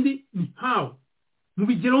ikindi ni how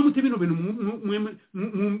mubigeraho mute bino bintu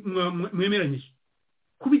mwemeranyije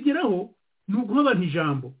kubigeraho ni uguha abantu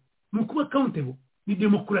ijambo ni ukuba accountable ni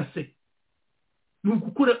demokarasi ni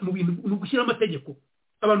ugukora mu bintu ni ugushyira amategeko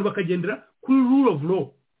abantu bakagendera kuri rule of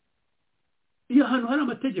law iyo ahantu hari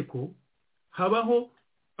amategeko habaho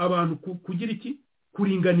abantu kugira iki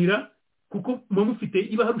kuringanira kuko muba mufite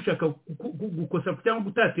iba hari ushaka gukosa cyangwa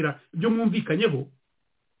gutatira ibyo mwumvikanyeho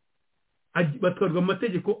batwarwa mu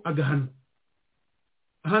mategeko agahano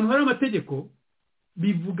ahantu hari amategeko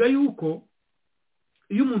bivuga yuko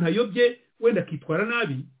iyo umuntu ayobye wenda akitwara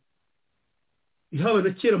nabi ihabana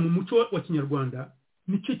kera mu muco wa kinyarwanda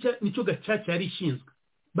nicyo gacaca yari ishinzwe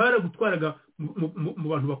baragutwaraga mu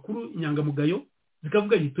bantu bakuru inyangamugayo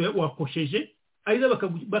zikavuga gito wakosheje ariza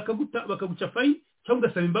bakaguca fayi cyangwa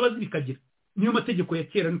ugasaba imbabazi bikagira niyo mategeko ya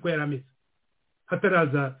kera niko yari ameze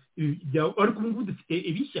hataraza ariko ubu ngubu dufite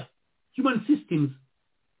ibishya human systems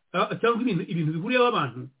cyangwa ibintu bihuriyeho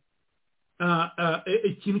abantu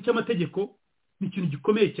ikintu cy'amategeko ni ikintu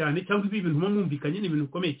gikomeye cyane cyangwa ibi bintu mwumvikanye ni ibintu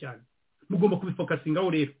bikomeye cyane mugomba kubifokasingaho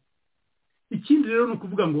rero ikindi rero ni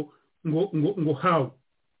ukuvuga ngo how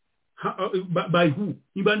by who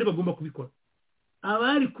ni bande bagomba kubikora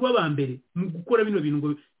abari kuba ba mbere mu gukora bino bintu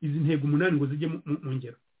ngo izi ntego 8 ngo zijye mu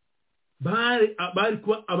ngero bari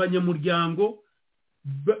kuba abanyamuryango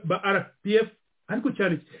ba RPF ariko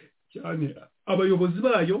cyane abayobozi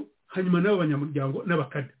bayo hanyuma n'abo banyamuryango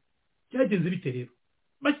n'abakada cyagenze bite rero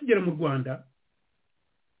bakigera mu Rwanda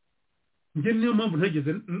njye niyo mpamvu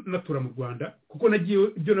ntageze natura mu Rwanda kuko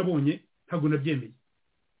nagiye ibyo nabonye ntabwo nabyemeye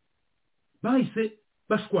bahise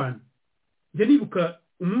bashwana njye nibuka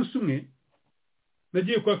umunsi umwe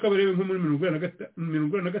nagiye kwa Kabarebe nko muri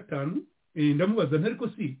 1945 ndamubaza ntariko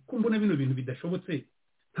si ko mbona bino bintu bidashobotse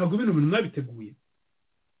ntabwo bino bintu mwabiteguye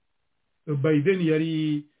Biden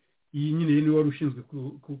yari nyine wari ushinzwe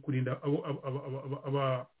kurinda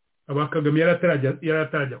aba Kagame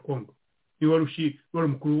yaratarajya Kongo ni wari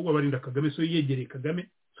umukuru w'abarinda Kagame so yegereye Kagame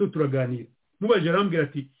so turaganira mubaje arambwira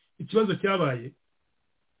ati ikibazo cyabaye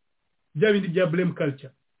bya bindi bya blame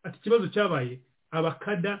culture ati ikibazo cyabaye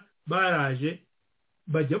abakada baraje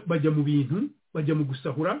bajya mu bintu bajya mu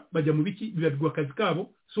gusahura bajya mu biki bibagwa akazi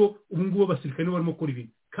kabo so ubu ngubu abasirikare barimo gukora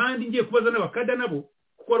ibintu kandi ngiye kubaza n'abakada nabo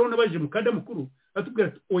kuko warona baje mu kada mukuru atubwira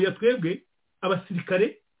ati oya twebwe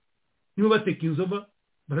abasirikare nibo bateka inzova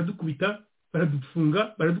baradukubita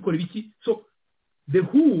baradufunga baradukora ibiki so the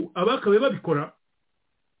who abakabe babikora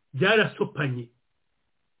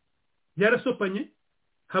byarasopanye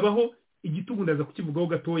habaho igitugu ndaza kukivugaho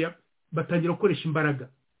gatoya batangira gukoresha imbaraga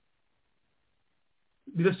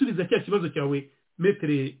birasubiza cya kibazo cyawe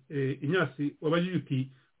metere Inyasi wabajije uti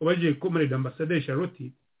wabajije comrade ambassadeur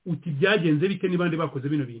Charlotte uti byagenze bite nibande bakoze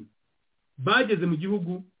bino bintu bageze mu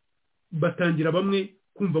gihugu batangira bamwe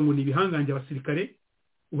kumva ngo ni ibihanganje abasirikare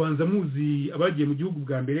ubanza muzi abagiye mu gihugu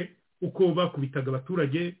bwa mbere uko bakubitaga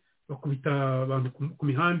abaturage bakubita abantu ku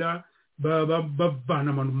mihanda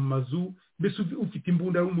bavana abantu mu mazu mbese ufite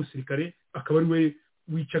imbunda w'umusirikare akaba ari we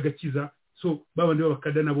wica gakiza so babandi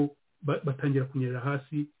b'abakada nabo batangira kunyerera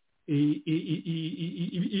hasi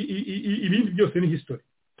ibindi byose ni history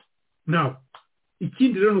now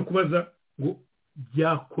ikindi rero no kubaza ngo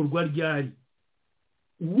byakorwa ryari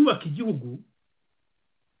ubaka igihugu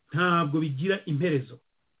ntabwo bigira imperezo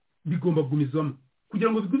bigomba gumizwamo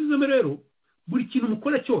kugira ngo bigumizwemo rero buri kintu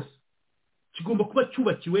mukora cyose kigomba kuba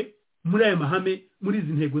cyubakiwe muri aya mahame muri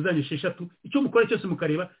izi ntego zanyu 6 icyo mukora cyose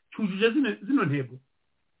mukareba cyujuje zino ntego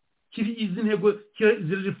kiri izi ntego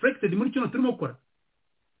ziri reflected muri cyo turimo gukora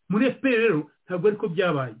muri FPR rero ntabwo ariko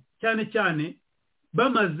byabaye cyane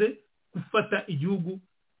bamaze gufata igihugu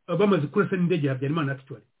bamaze kurasa n'indege ya Habyarimana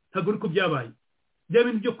actually ntabwo ariko byabaye bya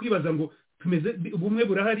bintu byo kwibaza ngo tumeze ubumwe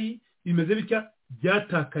burahari bimeze bitya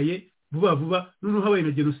byatakaye vuba noneho habaye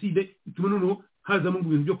na genocide bituma noneho hazamo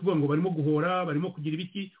ibintu byo kuvuga ngo barimo guhora barimo kugira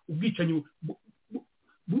ibiki ubwicanyi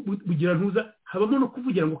bugira ntuza habamo no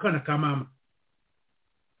kuvugira ngo kana ka mama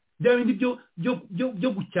bya bindi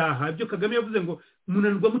byo gucyaha byo Kagame yavuze ngo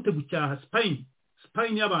munanirwa mute gucyaha spine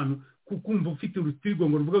y'abantu kukumva ufite urutwigo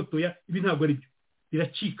ngo ruvuga utoya ibi ntabwo ari byo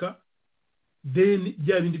biracika then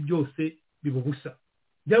bya bindi byose bibubusa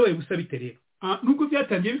byabaye busa biterera nubwo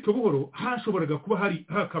byatangiye bityo buhoro hashoboraga kuba hari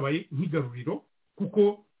hakabaye nk'igaruriro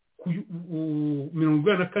kuko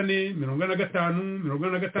 44 45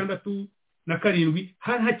 46 na 7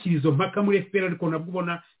 hari hakiri izo mpaka muri FPR ariko nabwo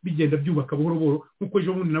ubona bigenda byubaka buhoro nkuko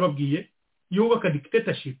ejo bundi nababwiye yubaka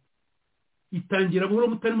dictatorship itangira buhoro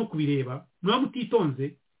mutarimo kubireba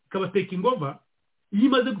mwamutitonze ikaba taking over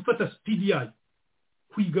yimaze gufata speed yayo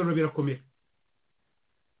kwigarura birakomera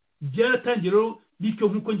byaratangira bityo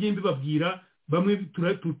nkuko ngiye mbibabwira bamwe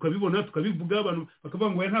tukabibona tukabivuga abantu bakavuga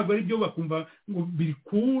ngo ntabwo ari byo bakumva ngo biri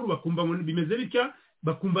cool bakumva ngo bimeze bitya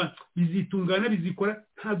bakumva bizitungana bizikora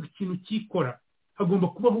ntabwo ikintu kikora hagomba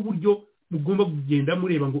kubaho uburyo mugomba kugenda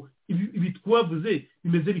mureba ngo ibi twavuze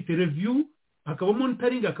bimeze bite review hakaba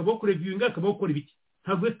monitoring hakaba reviewing hakaba gukora ibiki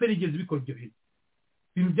ntabwo FPR igeze bikora ibyo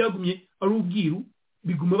bintu byagumye ari ubwiru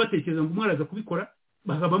biguma batekereza ngo umwaraza kubikora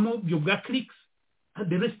bakabamo byo bwa clicks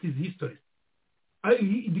the rest is history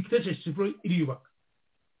dictatorship iriyubaka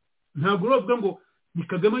ntabwo bavuga ngo ni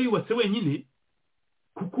Kagame yubatse wenyine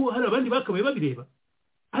kuko hari abandi bakabaye babireba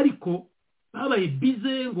ariko babaye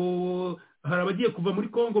bize ngo hari abagiye kuva muri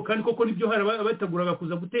Kongo kandi koko nibyo hari abateguraga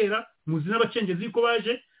kuza gutera muzi n'abacengezi yuko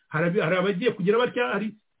baje hari abagiye kugira batya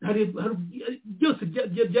hari byose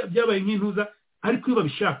byabaye nk'intuza ariko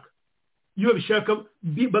iyo babishaka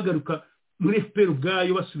bagaruka muri FPR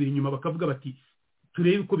ubwayo basubira inyuma bakavuga bati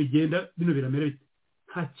turebe uko bigenda bino biramera bite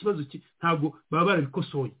nta kibazo ntabwo baba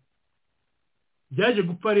barabikosoye byaje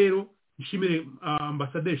gupfa rero ishimire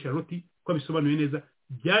ambasaderi Charlotte ko bisobanuye neza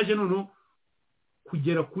byaje noneho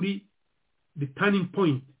kugera kuri the turning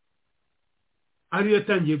point ariyo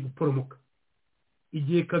yatangiye guporomoka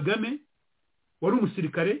igihe Kagame wari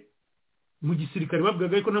umusirikare mu gisirikare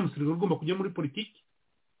bavugaga ko nta musirikare ugomba kujya muri politiki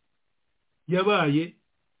yabaye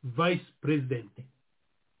vice president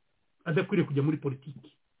adakwiriye kujya muri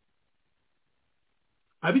politiki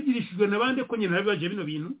abigirishijwe n'abandi ko nyine baje bino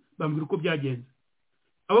bintu bambwira uko byagenze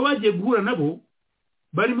abo bagiye guhura nabo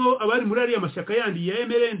barimo abari muri ariya mashyaka yandi ya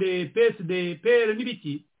MRND PSD PR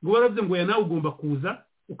n'ibiki ngo baravuze ngo nawe ugomba kuza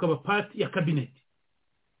ukaba part ya cabinet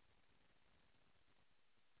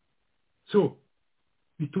so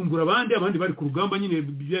bitungura abandi bari ku rugamba nyine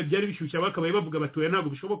byari bishyushye bakabaye bavuga batoya ntabwo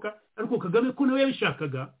bishoboka ariko Kagame ko nawe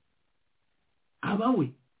yabishakaga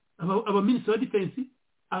aba minister of defense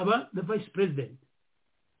aba the vice president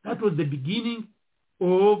that was the beginning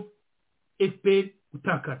of FPR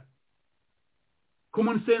gutakara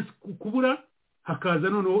common sense kubura hakaza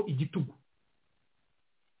noneho igitugu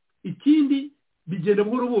ikindi bigenda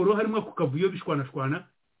buhoro buhoro harimo ako kavuyo bishwanashwana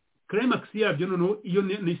climax yabyo noneho iyo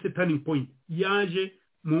ni turning point yaje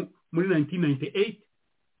muri 1998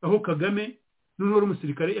 aho Kagame noneho ari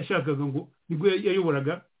umusirikare yashakaga ngo nibwo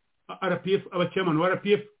yayoboraga RPF abachairman wa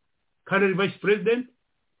RPF kandi ari vice president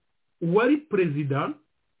wari president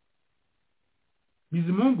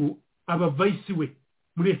Bizimungu aba vice we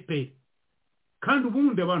muri FPR kandi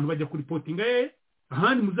ubundi abantu bajya kuri reportinga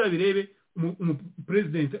ahandi muzabirebe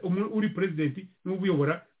president uri president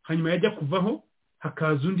n'ubuyobora hanyuma yajya kuvaho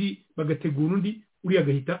hakaza undi bagategura undi uri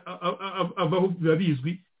agahita abaho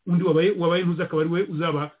babizwi undi wabaye ntuza akaba ari we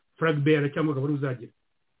uzaba flag bearer cyangwa akaba ari uzagera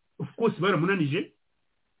of course baramunanije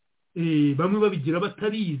bamwe babigira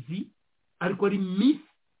batabizi ariko ari myth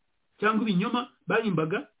cyangwa ibinyoma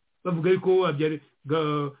bahimbaga bavuga yuko abyare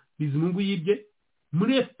Bizimungu yibye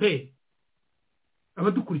muri FPR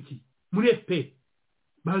abadukurikiye muri FPR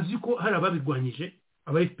bazi ko hari ababirwanyije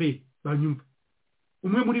aba FPR banyumva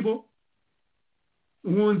umwe muri bo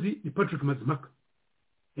uwonzi ni Patrick Mazimaka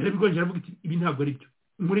yarabirwanyije aravuga ati ibi ntabwo ari byo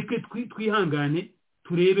mureke twihangane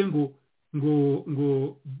turebe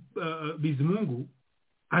ngo Bizimungu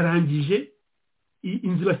arangije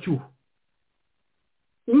inzibacyuho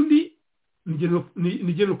undi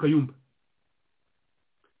ni General Kayumba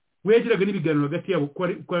we yagiraga n'ibiganiro hagati yabo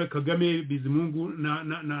kwa Kagame Bizimungu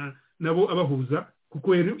nabo abahuza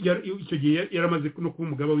kuko icyo gihe yaramaze no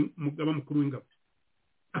kuba umugaba mukuru w'ingabo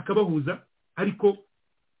akabahuza ariko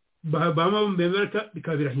bamwemera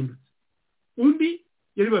bikaba birahindutse undi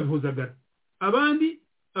yari babihuzagara abandi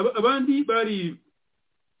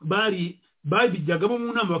bari babijyagamo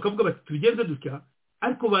mu nama bakavuga bati tubigenze dutya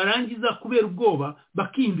ariko barangiza kubera ubwoba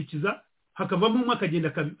bakindukiza hakavamo umwe akagenda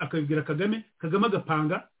akabibwira Kagame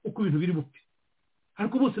agapanga uko ibintu biri bupfe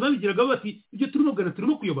ariko bose babigiraga bati ibyo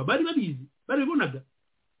turimo kuyoba bari babizi baribonaga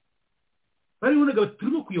bati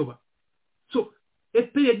turimo kuyoba so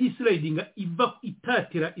FPR yagiye slidinga iva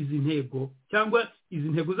itatira izi ntego cyangwa izi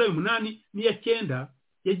ntego zayo 8 n'iya 9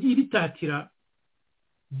 yagiye bitatira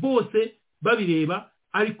bose babireba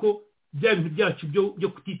ariko bya bintu byacu byo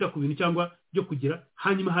kutita ku bintu cyangwa byo kugira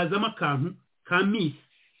hanyuma hazama akantu ka miss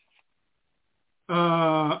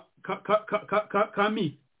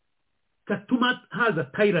kami katuma haza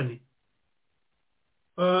tyranny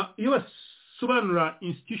iyo basobanura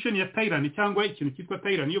institution ya tyranny cyangwa ikintu cyitwa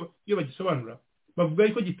tyranny iyo bagisobanura bavuga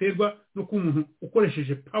yuko giterwa no ku muntu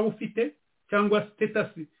ukoresheje power ufite cyangwa status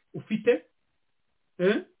ufite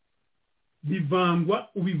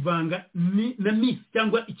ubivanga na miss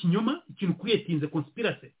cyangwa ikinyoma ikintu creatinze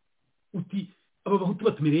conspiracy uti aba bahutu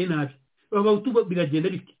batumereye nabi aba bahutu biragenda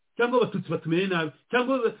biki cyangwa abatutsi batumeye nabi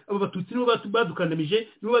cyangwa abo batutsi nibo badukandamije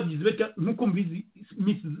nibo bagize beta nk'uko mbizi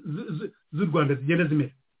z'u Rwanda zigenda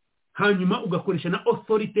zimera hanyuma ugakoresha na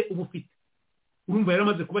authority uba ufite urumva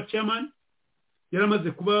yaramaze kuba chairman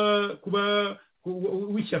yaramaze kuba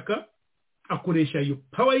w'ishyaka akoresha iyo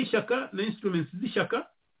power y'ishyaka na instruments z'ishyaka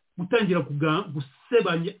gutangira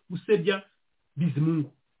gusebya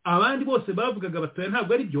Bizimungu abandi bose bavugaga batoya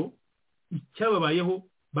ntabwo ari byo icyababayeho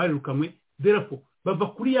barirukamwe therefore bava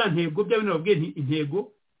kuri ya ntego bya bino babwiye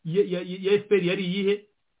intego ya FPR yari iyihe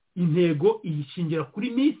intego ishingira kuri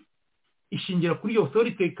miss ishingira kuri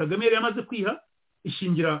authority Kagame yari yamaze kwiha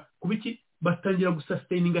ishingira kubiki batangira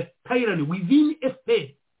gusustaininga tyranny within FPR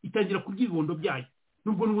itangira kubyibondo byayo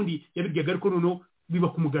nubwo nubundi yabiryaga ariko noneho biba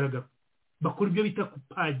kumugaragara bakora ibyo bita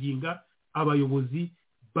kupaginga abayobozi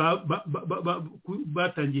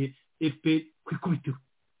batangiye FPR kwikubitiro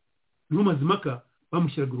niho Mazimaka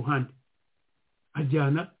bamushyiraga uruhande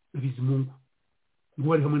ajyana na Bizimungu ngo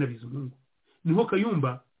bari hamwe na Bizimungu niho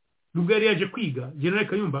Kayumba nubwo yari yaje kwiga General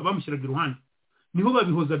Kayumba bamushyiraga iruhande niho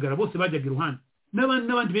babihozagara bose bajyaga iruhande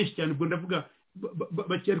n'abandi benshi cyane ubwo ndavuga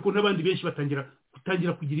bakiri ko n'abandi benshi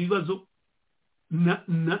batangira kugira ibibazo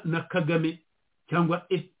na Kagame cyangwa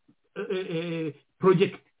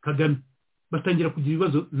project Kagame batangira kugira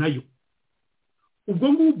ibibazo nayo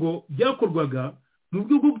ubwo ngubwo byakorwaga mu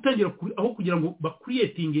buryo bwo gutangira aho kugira ngo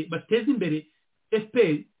bakuriyetinge bateze imbere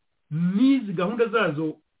FPR n'izi gahunda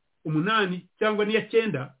zazo 8 cyangwa n'iya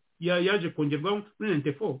 9 yaje kongerwaho muri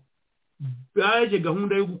 94 baje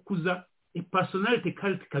gahunda yo gukuza personality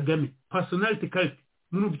cult Kagame personality cult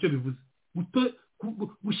muri byo bivuze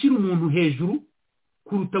gushyira umuntu hejuru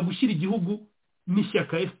kuruta gushyira igihugu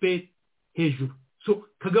n'ishyaka FPR hejuru so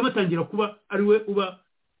Kagame atangira kuba ari we uba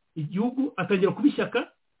igihugu atangira kuba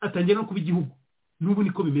ishyaka atangira no kuba igihugu n'ubu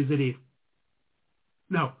niko bimeze rero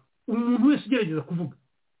now umuntu wese ugerageza kuvuga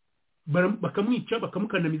bakamwica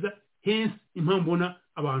bakamukandamiza hence impamvu bona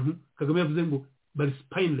abantu Kagame yavuze ngo bari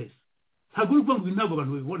spineless ntabwo uri kuvuga ngo ntabwo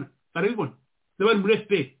abantu babibona barabibona n'abari muri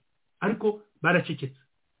FPR ariko baracecetse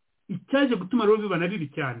icyaje gutuma rero bibana bibi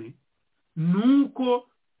cyane nuko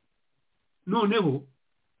noneho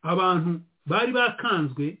abantu bari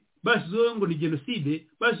bakanzwe bashyizeho ngo ni genocide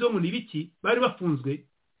bashyizeho ngo ni ibiki bari bafunzwe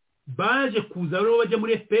baje kuza rero bajya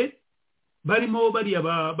muri FPR barimo bariya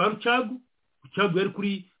ba Rucagu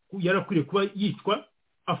yarakwiriye kuba yitwa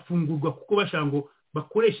afungurwa kuko bashaka ngo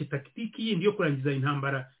bakoreshe taktiki yindi yo kurangiza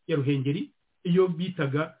intambara ya Ruhengeri iyo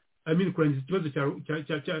bitaga kurangiza ikibazo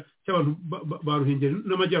cy'abantu ba Ruhengeri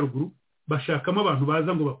n'amajyaruguru bashakamo abantu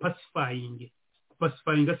baza ngo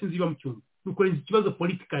bapacifyinga sinzi biba mu cyumba nukurangiza ikibazo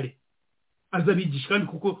politically azabigisha kandi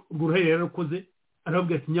kuko urwo ruhare yarakoze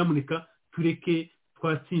aravuga ati nyamuneka tureke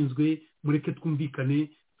twatsinzwe mureke twumvikane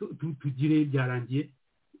tugire byarangiye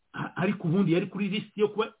ariko ubundi yari kuri list yo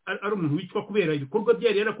kuba ari umuntu wicwa kubera ibikorwa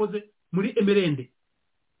byari yarakoze muri Emerende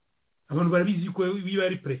abantu barabizi ko biba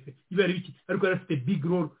ari prefect biba ari biki ariko yarafite big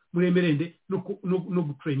role muri Emerende no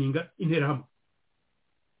gutraininga interahamwe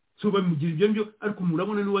so bamugira ibyo ariko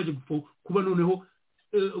murabona ni waje kuba noneho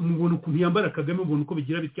umubona ukuntu yambara Kagame ubona uko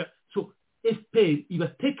bigira bitya so FPR iba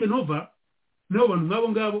taken over n'abo bantu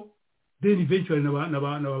ngabo then eventually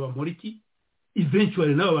n'aba Moriki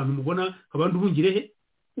eventually n'abo bantu mubona abandi ubungirehe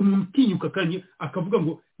umuntu utinyuka kandi akavuga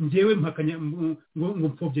ngo njyewe mpakanya ngo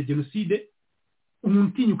mpfobye genocide umuntu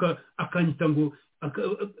utinyuka akanyita ngo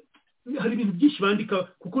hari ibintu byinshi bandika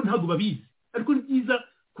kuko ntabwo babizi ariko ni byiza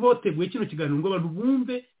kuba wateguye kino kiganiro ngo abantu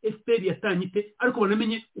bumve FPR yatanyite ariko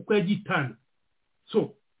banamenye uko yagitana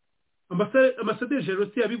so ambasaderi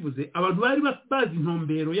Jerose yabivuze abantu bari bazi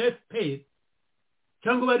intumbero ya FPR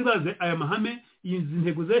cyangwa bari bazi aya mahame izi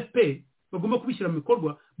ntego za FPR bagomba kubishyira mu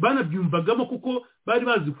bikorwa banabyumvagamo kuko bari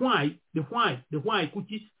bazi the why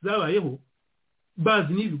kuki zabayeho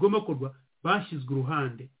bazi n'ibi bigomba gukorwa bashyizwe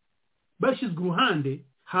uruhande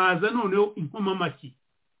haza noneho inkomamaki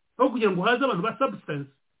aho kugira ngo haze abantu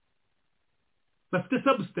bafite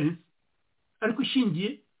substance ariko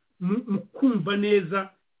ishingiye mu kumva neza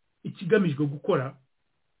ikigamijwe gukora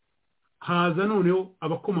haza noneho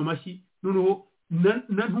abakoma amashyi noneho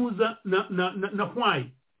na ntuza na why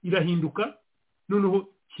irahinduka noneho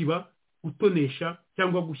kiba gutonesha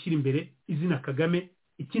cyangwa gushyira imbere izina Kagame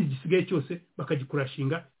ikindi gisigaye cyose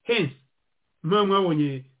bakagikurashinga hence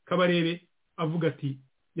mwabonye Kabarebe avuga ati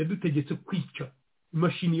yadutegetse kwica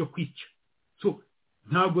imashini yo kwica so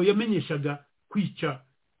ntabwo yamenyeshaga kwica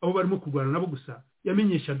abo barimo kurwana nabo gusa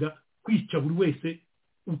yamenyeshaga kwica buri wese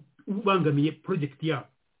ubangamiye project yabo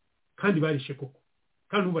kandi barishe koko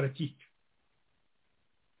kandi ubu barakica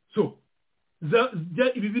so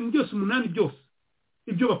ibi bintu byose 8 byose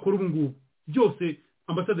ibyo bakora ubu ngubu byose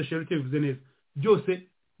ambassadeur Charlotte bivuze neza byose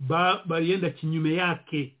barienda kinyume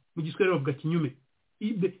yake mu Giswahili bavuga kinyume.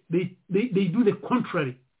 They do the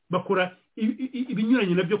contrary, bakora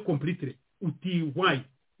ibinyuranye nabyo completely. Uti why?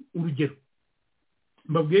 Urugero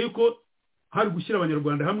mbabwiye yuko hari gushyira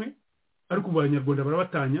abanyarwanda hamwe ariko abanyarwanda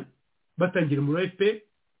barabatanya batangira muri FPR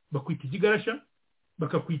bakwita igigarasha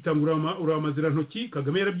bakakwitangura uramazira ntoki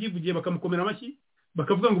Kagame yarabyivugiye bakamukomera amashyi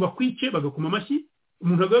bakavuga ngo bakwice bagakoma amashyi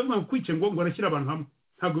umuntu agavuga ngo kwice ngo arashyira abantu hamwe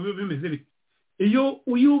ntabwo biba bimeze bite iyo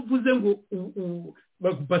uvuze ngo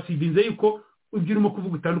basivinze yuko ibyo urimo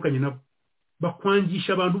kuvuga utandukanye nabo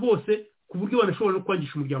bakwangisha abantu bose ku buryo banashobora no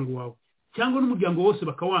kwangisha umuryango wawe cyangwa n'umuryango wose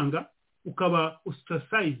bakawanga ukaba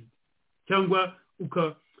ostracized cyangwa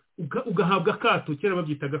ugahabwa akato kera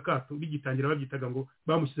babyitaga akato bigitangira babyitaga ngo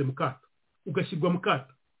bamushyize mu kato ugashyirwa mu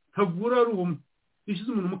kato ntabwo ari uwo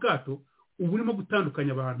bishize umuntu mu kato uba urimo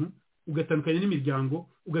gutandukanya abantu ugatandukanya n'imiryango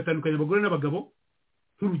ugatandukanya abagore n'abagabo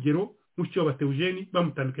nk'urugero mucyo Eugene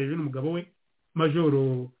bamutandukanyije n'umugabo we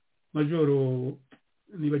majoro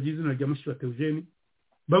nibagize izina rya mucyo Eugene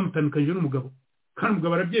bamutandukanyije n'umugabo kandi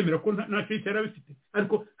umugabo arabyemera ko nta cyo yari abifite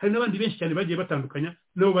ariko hari n'abandi benshi cyane bagiye batandukanya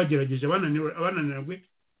nabo bagerageje abananirwe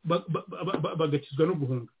bagakizwa no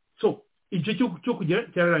guhunga. So icyo cyo kugera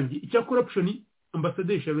cyararangiye. Icya corruption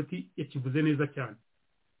Ambassadeur Charlotte yakivuze neza cyane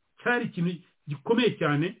cyari ikintu gikomeye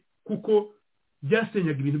cyane kuko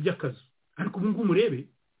byasenyaga ibintu by'akazi ariko ubu ngubu murebe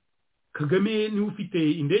Kagame niwe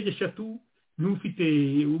ufite indege eshatu niwe ufite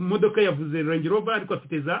imodoka yavuze Range Rover ariko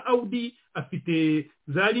afite za Audi afite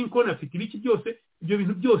za Lincoln afite ibiki byose ibyo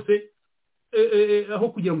bintu byose aho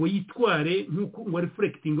kugira ngo yitware nk'uko ngo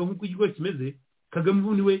reflecting nk'uko igihugu kimeze Kagame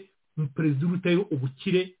ubu niwe perezida urutayo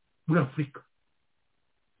ubukire muri Afurika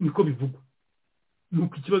niko bivugwa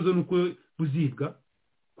nuko ikibazo nuko buzibwa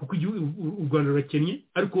kuko u Rwanda rurakennye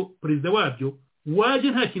ariko perezida wabyo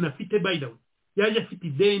waje nta kintu afite by the way yaje afite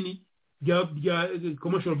ideni rya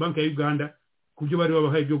commercial bank ya Uganda kubyo bari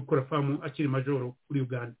babahaye byo gukora famu akiri majoro kuri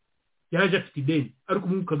Uganda yaje afite ideni ariko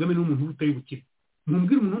umuntu Kagame n'umuntu utaye ubukire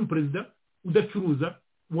mumbwira umuntu w'umuperezida udacuruza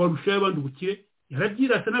warushaye abandi ubukire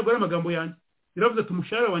yarabyirasa ntabwo ari amagambo yanjye yaravuze ati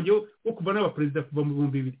umushahara wanjye wo kuva n'abaperezida kuva mu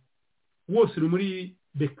 2000 wose uri muri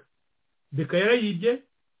beka yarayibye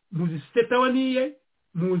muzi Stetawaniye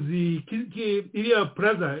muzi iriya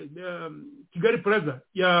plaza Kigali plaza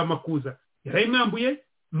ya Makuza yarayimwambuye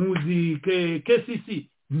muzi KCC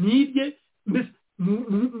nibye mbese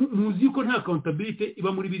muzi ko nta accountability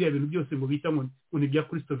iba muri biriya bintu byose ngo bita ngo ni bya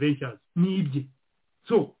Crystal Ventures nibye.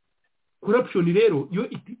 So corruption rero yo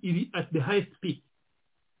iri at the highest peak.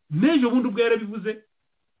 Nejo bundi ubwo yarabivuze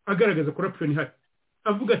agaragaza corruption ihari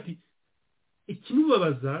avuga ati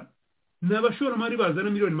ikimubabaza n'abashoramari bazana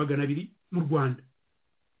 $200,000 mu Rwanda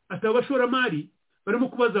ataba abashoramari barimo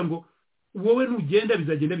kubaza ngo wowe nugenda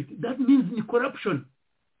bizagenda bite. That means ni corruption.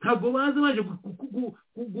 Ntabwo baje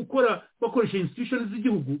gukora bakoresha institutions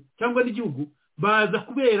z'igihugu cyangwa n'igihugu baza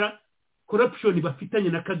kubera corruption bafitanye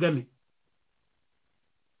na Kagame.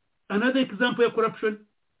 Another example ya corruption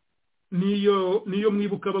niyo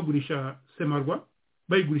mwibuka bagurisha Semarwa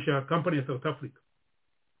bayigurisha company ya South Africa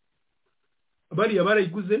bariya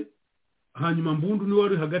barayiguze hanyuma Mbundu niwe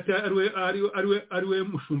wari hagati ariwe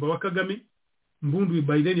mushumba wa Kagame. Mbundu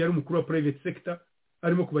Biden yari umukuru wa private sector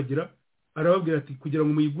arimo kubagira arababwira ati kugira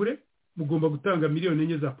ngo muyigure mugomba gutanga miliyoni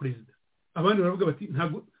 4 za president. Abandi baravuga bati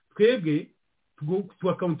ntago twebwe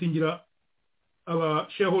tuaccountingira aba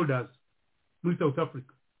shareholders muri South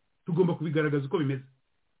Africa tugomba kubigaragaza uko bimeze.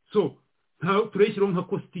 So tureshyiraho nka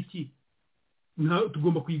kostiki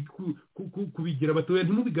tugomba kubigira batoya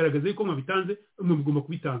ntimubigaragaze yuko mwabitanze mwe mugomba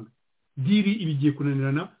kubitanga. Diri ibigiye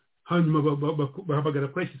kunanirana hanyuma bahabagara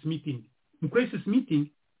crisis meeting. Mu crisis meeting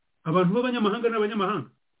abantu b'abanyamahanga n'abanyamahanga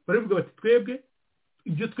baravuga bati twebwe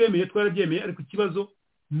ibyo twemeye twarabyemeye ariko ikibazo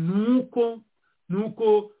nuko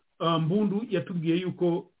Mbundu yatubwiye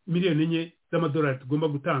yuko $4,000,000 z'amadolari tugomba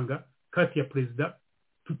gutanga kati ya president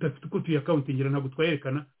tutafite uko tuyacountingira ntabwo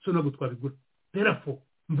twayerekana so ntabwo twabigura. Therefore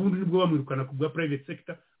Mbundu nibwo bamwirukana ku bwa private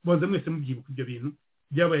sector baza mwese mubyibuka ibyo bintu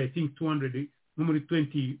byabaye I think 200 muri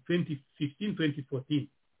 2015-2014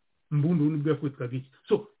 Mbundu nibwo yakubitwaga iki.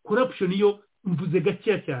 So corruption yo mvuze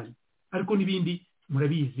gakeya cyane ariko nibindi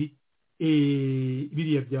murabizi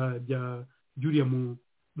biriya bya Julia mu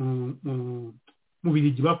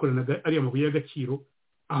birigi bakoranaga ari amabuye y'agaciro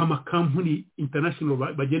aha makampuni international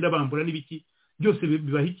bagenda bambura n'ibiki byose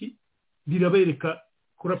bibaha iki birabereka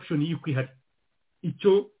corruption yikwihari.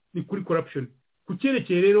 Icyo ni kuri corruption.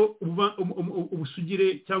 Kucyerekeye rero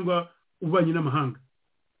ubusugire cyangwa ubanye n'amahanga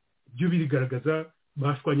byo birigaragaza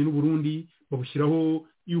bashwanye n'u Burundi babushyiraho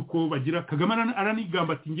yuko bagira Kagame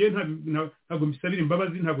aranigamba ati ngiye ntago mbisabira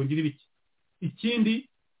imbabazi ntago ngira ibiki. Ikindi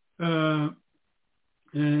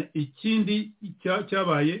ikindi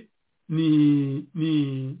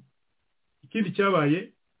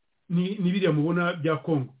cyabaye ni biriya mubona bya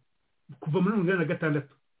Kongo kuva muri 1996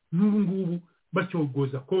 n'ubu ngubu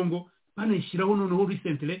bacyogoza Kongo banayishyiraho noneho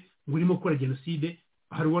recently ngo irimo gukora genocide.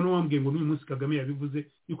 Hari uwo wambwiye ngo n'uyu munsi Kagame yabivuze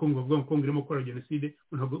yuko ngo bavuga ngo Kongo irimo gukora genocide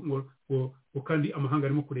ngo kandi amahanga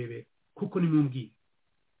arimo kurebera kuko nimumbwiye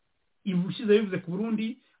ibushize bivuze ku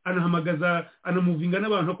Burundi anahamagaza anamuvinga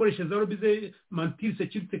n'abantu akoresha za lobize Mantil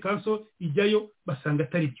Security Council ijyayo basanga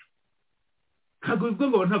atari byo. Ntabwo bivuga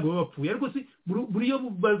ngo ntabwo bapfuye ariko si buriyo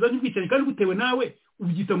bazanye ubwicanyi kandi butewe nawe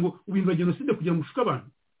ubyita ngo ubintu genocide kugira ngo ushuke abantu.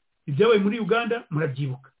 Ibyabaye muri Uganda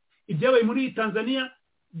murabyibuka, ibyabaye muri Tanzania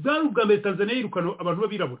bwari ubwa mbere Tanzania yirukana abantu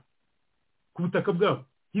b'abirabura ku butaka bwabo,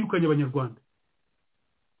 yirukanye abanyarwanda.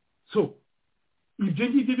 So ibyo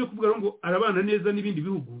ngibyo byo kuvuga ngo arabana neza n'ibindi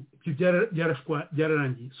bihugu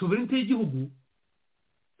byararangiye. Sovereignty y'igihugu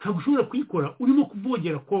ntabwo ushobora kuyikora urimo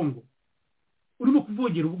kuvogera Kongo, urimo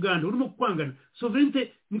kuvogera Uganda, urimo kwangana.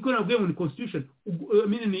 Sovereignty niko nabwiye mu constitution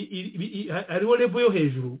hariho level yo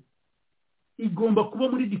hejuru igomba kuba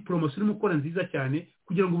muri diplomasi urimo gukora nziza cyane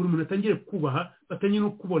kugira ngo buri muntu atangire kubaha batanye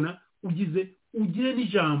no kubona ugire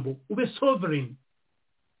n'ijambo ube sovereign.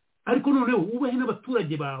 Ariko noneho ubahe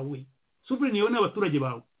n'abaturage bawe. Sovereign yawe n'abaturage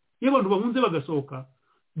bawe. Iyo abantu bahunze bagasohoka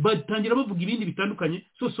batangira bavuga ibindi bitandukanye,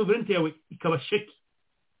 so sovereignty yawe ikaba sheki.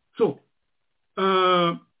 So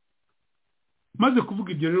maze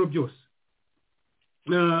kuvuga ibyo rero byose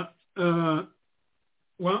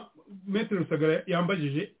Maître Rusagara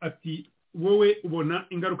yambajije ati wowe ubona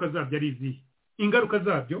ingaruka zabyo ari izihe? Ingaruka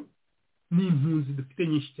zabyo ni impunzi dufite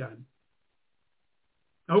nyinshi cyane.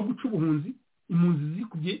 Aho guca ubuhunzi impunzi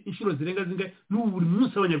zikubye inshuro zirenga zingahe n'ubu buri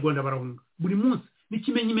munsi abanyarwanda barahunga buri munsi.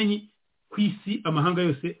 N'ikimenyimenyi ku isi amahanga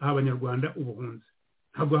yose aha abanyarwanda ubuhunzi,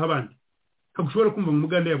 ntabwo habandi. Ntabwo ushobora kumva mu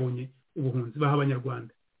Uganda yabonye ubuhunzi baha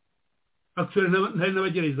abanyarwanda. Actually ntari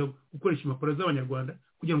n'abagereza gukoresha impapuro z'abanyarwanda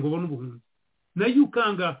kugira ngo babone ubuhunzi, nayo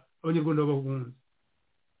ukanga abanyarwanda babuhunzi.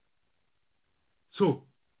 So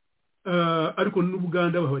ariko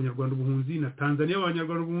n'Ubuganda baha abanyarwanda ubuhunzi, na Tanzania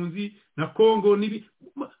abanyarwanda ubuhunzi, na Kongo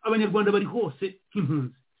abanyarwanda bari hose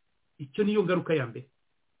nk'impunzi. Icyo niyo ngaruka ya mbere.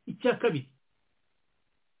 Icya kabiri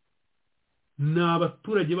ni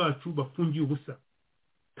abaturage bacu bafungiye ubusa.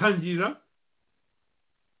 Tangira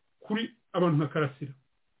kuri abantu nka Karasira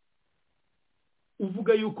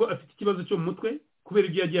uvuga yuko afite ikibazo cyo mu mutwe kubera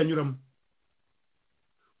ibyo yagiye anyuramo.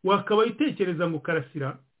 Wakaba itekereza ngo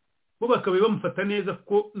Karasira bo bakaba bamufata neza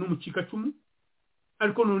ko n'umucika cumu,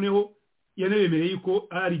 ariko noneho yanebemereye yuko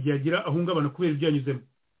ari igihe agira ahungabana kubera ibyo yanyuzemo.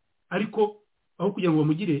 Ariko aho kugira ngo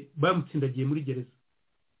bamugire bamutsindagiye muri gereza.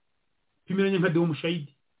 Pimiranya nka Deo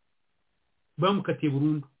Mushayidi bamukatiye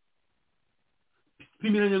burundu.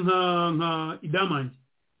 Pimiranya nka Idamange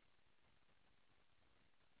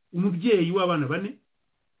umubyeyi w'abana 4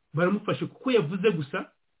 baramufashe kuko yavuze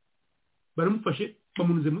gusa, baramufashe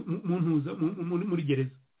bamunuze muri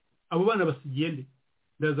gereza. Abo bana basigiye nde?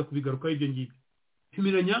 Ndaza kubigaruka ibyo ngibyo.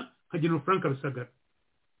 Pimiranya nka General Frank Rusagara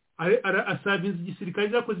asavinze igisirikare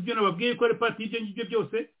zakoze ibyo nababwiye ko ari parti y'ibyo ngibyo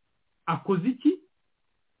byose. Akoze iki?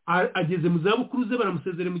 Ageze mu zabukuru ze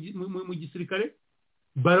baramusezere mu gisirikare,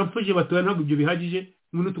 barapfuje batoya ntabwo ibyo bihagije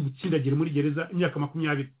ngo tugutsindagire muri gereza imyaka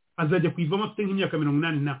 20. Azajya kwivamo afite nk'imyaka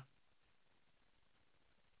 80 na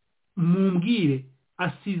mumbwire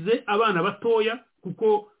asize abana batoya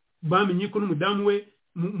kuko bamenye ko n'umudamu we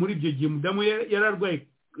muri ibyo gihe umudamu yararwaye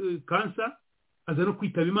kansa aza no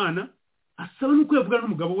kwitaba Imana. Asaba nuko yavugana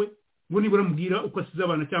n'umugabo we ngo nibura mubwira uko asize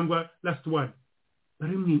abana cyangwa last one.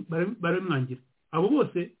 Baramwangira. Abo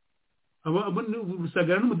bose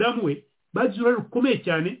Rusagara n'umudamu we bagize uruhare rukomeye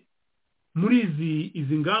cyane muri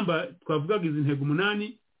izi ngamba twavugaga, izi ntego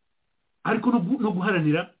 8, ariko no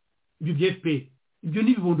guharanira ibyo bya FPR. Ibyo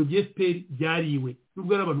n'ibibondo bya FPR byariwe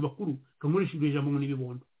nubwo ari abantu bakuru kankoresheje ijambo ngo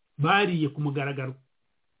n'ibibondo bariye ku mugaragaro.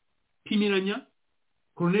 Pimiranya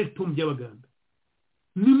Colonel Tom Byabagamba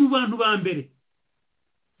ni mu bantu ba mbere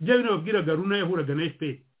byawe nababwiraga Runa yahuraga na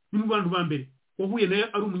FPR. Ni mu bantu ba mbere wahuye nayo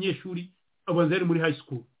ari umunyeshuri abanza yari muri high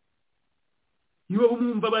school. Niwe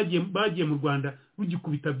bumva bagiye mu Rwanda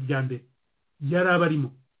rugikubita bya mbere yari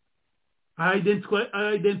abarimo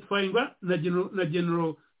identifying na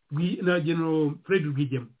General Fred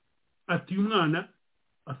Rwigema. Ati uyu mwana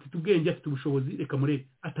afite ubwenge, afite ubushobozi, reka murebe.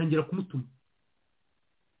 Atangira kumutuma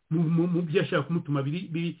mu byashaka kumutuma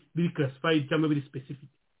biri classified cyangwa biri specific.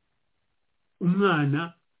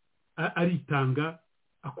 Umwana aritanga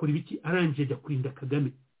akora ibiki, arangije ajya kurinda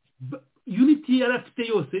Kagame. Unity yari afite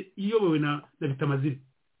yose iyobowe na Bitamazire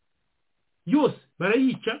yose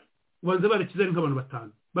barayica, ubanza barakiza nk'abantu 5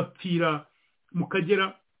 bapfira mu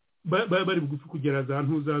Kagera bari bugufi kugera za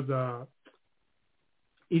ntuza za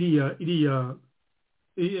iriya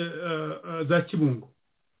za Kibungo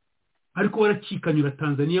ariko waracikanyura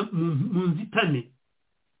Tanzania mu nzitane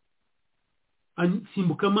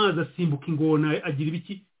simbuka amazi asimbuka ingona agira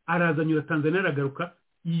ibiki arazanyura Tanzania aragaruka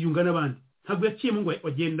yiyunga n'abandi ntabwo yaciyemo ngo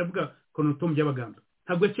agenda avuga konotomu by'abaganda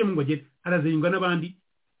ntabwo yaciyemo ngo agende arazayunga n'abandi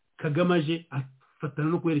Kagame aje afatana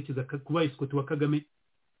no kwerekeza kuba isikoti wa Kagame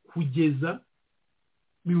kugeza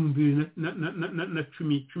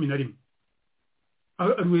 2011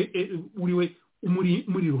 uriwe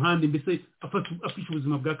muri ruhande mbese afisha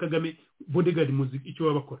ubuzima bwa Kagame bodyguard muzi icyo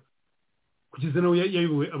babakora kugeza nawe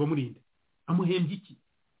yayobowe abamurinda amuhembye iki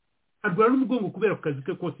arwara n'umugongo kubera ku kazi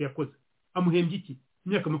ke kose yakoze amuhembye iki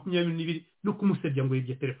imyaka 22 no kumusebya ngo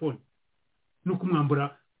yibye telefone no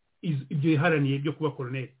kumwambura ibyo yaharaniye byo kuba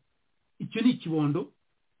colonel icyo ni ikibondo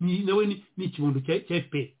nawe ni ikibondo cya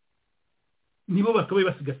FPR nibo bakabaye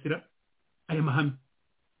basigasira aya mahame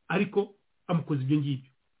ariko amukoze ibyo ngibyo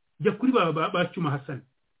jya kuri bacuma Hassan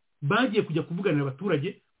bagiye kujya kuvuganira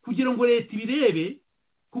abaturage kugira ngo leta ibirebe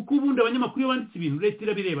kuko ubundi abanyamakuru banditse ibintu leta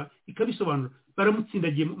irabireba ikabisobanura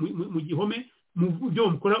baramutsindagiye mu gihome mu byo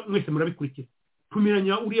mukora mwese murabikurikira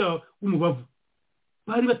tumiranya uriya w'umubavu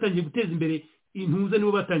bari batangiye guteza imbere intuza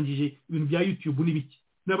nibo batangije ibintu bya YouTube n'ibiki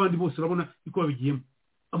n'abandi bose urabona iko babigiyemo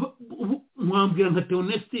mwambwira nka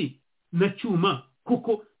Theoneste na Cyuma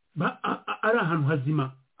kuko ari ahantu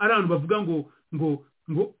hazima ari ahantu bavuga ngo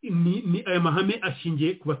ni aya mahame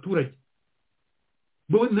ashingiye ku baturage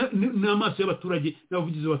bo n'amaso y'abaturage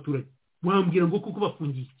n'abavugizi b'abaturage mwambwira ngo kuko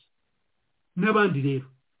bafungiye iki n'abandi rero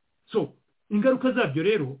so ingaruka zabyo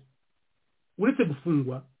rero uretse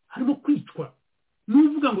gufungwa harimo kwicwa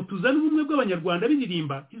n'uvuga ngo tuzane ubumwe bw'abanyarwanda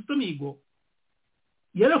biririmba Kizito Mihigo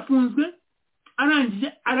yarafunzwe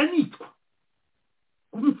arangije aranicwa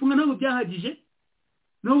kumufunga ntabwo byahagije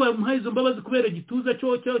nabo bamuhaye izo mbabazi kubera igituza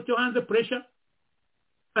cyo hanze pressure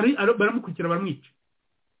baramukurikira baramwica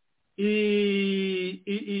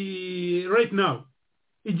right now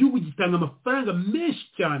igihugu gitanga amafaranga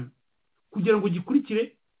menshi cyane kugira ngo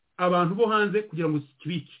gikurikire abantu bo hanze kugira ngo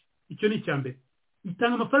kibice icyo ni icyambere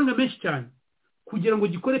gitanga amafaranga menshi cyane kugira ngo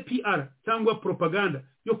gikore PR cyangwa propaganda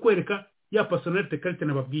yo kwereka ya personality karite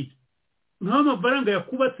nababwiye nk'amafaranga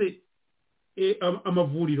yakubatse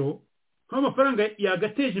amavuriro nk'amafaranga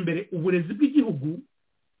yagateje imbere uburezi bw'igihugu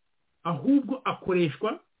ahubwo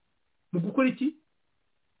akoreshwa mu gukora iki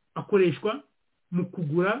akoreshwa mu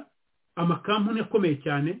kugura amakampuni akomeye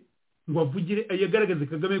cyane ngo avugire yagaragaze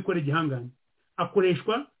Kagame gukora igihangane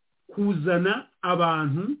akoreshwa kuzana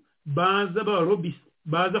abantu baza b'abarobisi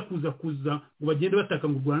baza kuza ngo bagende bataka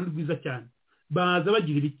ngo u Rwanda rwiza cyane baza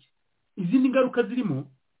bagira ibiki izindi ngaruka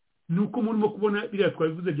zirimo nuko murimo kubona biriya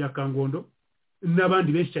twabivuze bya Kangondo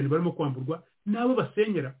n'abandi benshi cyane barimo kwamburwa nabo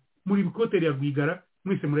basenyera muri bikoteri ya Rwigara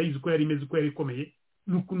mwese murayizi ko yari imeze ko yari ikomeye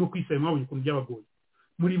no kwisaya mwabonye ukuntu byabagoye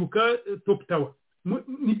muribuka Top Tower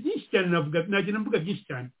ni byinshi cyane nagenda mvuga byinshi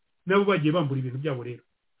cyane nabo bagiye bambura ibintu byabo rero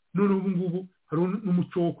none ubu ngubu hari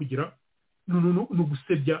n'umuco wo kugira no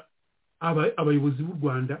gusebya abayobozi b'u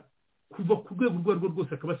Rwanda kuva ku rwego rwo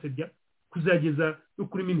rwose akabasebya kuzageza no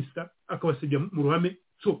kuri minisita akabasebya mu ruhame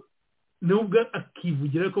so nubwo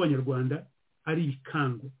akivugira ko abanyarwanda ari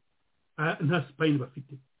ibikango nta spine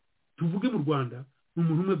bafite tuvuge mu Rwanda ni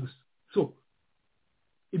umuntu umwe gusa so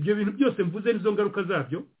ibyo bintu byose mvuze nizo ngaruka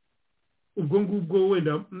zabyo ubwo ngubwo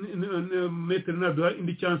wenda metero naduha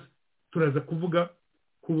indi chance turaza kuvuga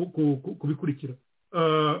kubikurikira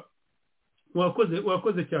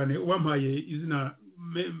wakoze cyane wampaye izina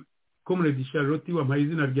Comrade Charlotte wampaye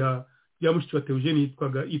izina rya mushiki wa Theogene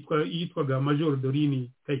yitwaga Major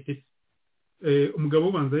Dorini Kayitesi umugabo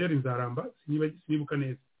ubanza yari Nzaramba sinibuka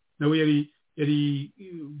neza nawe yari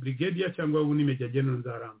brigadier cyangwa ubu ni Major General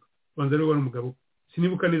Nzaramba ubanza rero wari umugabo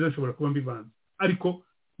sinibuka neza nshobora kuba mbivanze ariko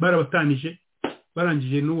barabatanije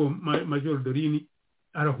barangije n'uwo Major Dorini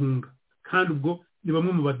arahunga kandi ubwo ni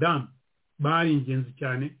bamwe mu badamu bari ingenzi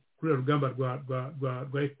cyane kuri rugamba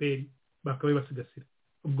rwa FPR bakabaye basigasira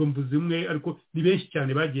ubwo mvuze umwe ariko ni benshi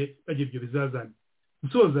cyane bagiye ibyo bizazana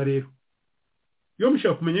nsoza rero yo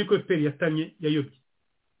mushaka kumenya ko FPR yatanye yayobye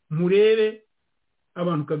murebe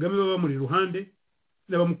abantu Kagame baba muri ruhande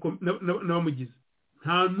n'abamugize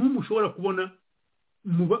nta n'umwe ushobora kubona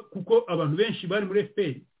kuko abantu benshi bari muri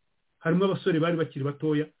FPR harimo abasore bari bakiri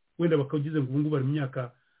batoya wenda bakagize ngo ubungu bari mu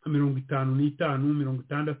myaka 55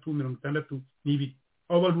 60 n'ibiri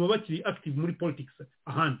abo bantu baba bakiri active muri politics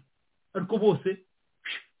ahandi ariko bose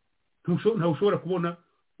nta ushobora kubona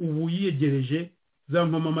ubu yiyegereje za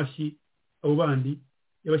nkoma amashyi abo bandi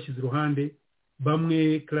yabashyize iruhande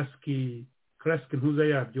bamwe classic ntuza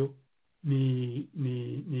yabyo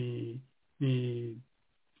ni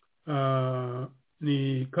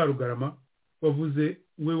Karugarama wavuze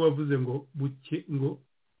ngo buke ngo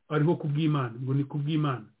ariho kubw'Imana ngo ni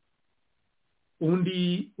kubw'Imana.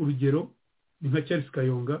 Undi urugero ni nka Charles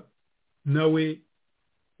Kayonga nawe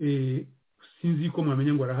sinzi ko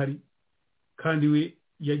mwamenya ngo arahari kandi we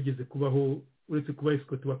yageze kubaho uretse kuba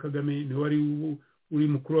escort wa Kagame ni wari uri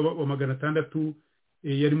mukuru wa 600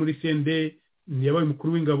 yari muri CND yabaye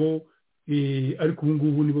mukuru w'ingabo ariko ubu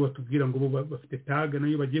ngubu nibo batubwira ngo bafite tag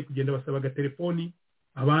nayo bagiye kugenda basaba agatelefoni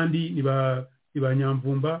abandi ni ba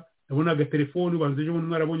Nyamvumba nabona agatelefoni banze ejo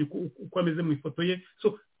mwarabonye uko ameze mu ifoto ye.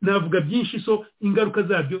 So navuga byinshi, so ingaruka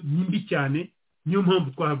zabyo nyimbi cyane, niyo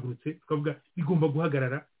mpamvu twahagurutse tukavuga bigomba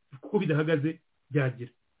guhagarara kuko bidahagaze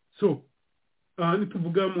byagira. So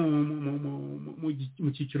nituvuga mu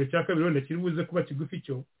cyiciro cya kabiri wenda kiri buze kuba kigufi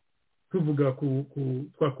cyo tuvuga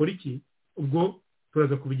twakora iki ubwo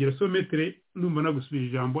turaza kubigira. So metre ndumva nagusubira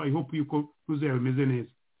ijambo, I hope yuko tuze yabimeze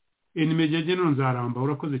neza. Nimejeje no nzaramba.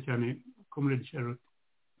 Urakoze cyane Comrade Charlotte,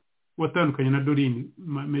 watandukanye na Dorine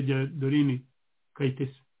Major Dorine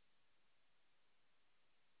Kayitesi.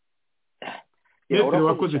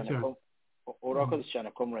 Urakoze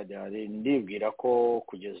cyane Comrade Hari. Ndibwira ko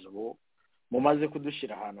kugeza ubu mumaze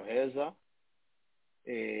kudushyira ahantu heza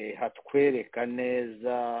hatwereka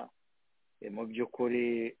neza mu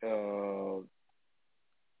by'ukuri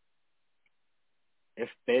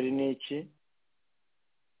FPR niki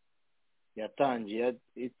yatangiye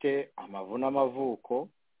ite, amavu n'amavuko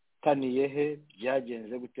taniye he,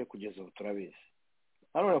 byagenze gute kugeza ubu turabizi.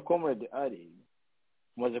 None Comrade Hari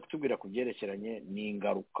mumaze kutubwira ku byerekeranye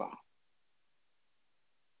n'ingaruka.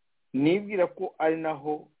 Nibwira ko ari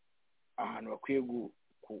naho ahantu bakwiye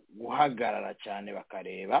guhagarara cyane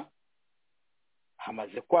bakareba.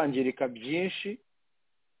 Hamaze kwangirika byinshi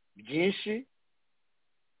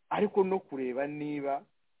ariko no kureba niba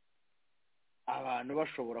abantu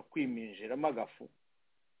bashobora kwiminjiramo agafu,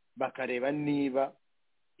 bakareba niba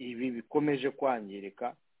ibi bikomeje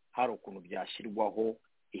kwangirika hari ukuntu byashyirwaho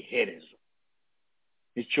iherezo.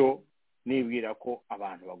 Icyo nibwira ko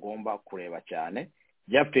abantu bagomba kureba cyane.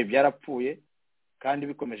 Byapfuye byarapfuye kandi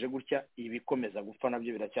bikomeje gutya, ibikomeza gupfa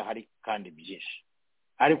nabyo biracyahari kandi byinshi,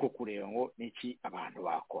 ariko kureba ngo niki abantu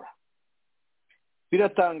bakora.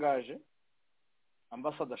 Biratangaje,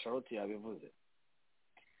 Ambassador Charlotte yabivuze,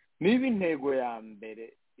 niba intego ya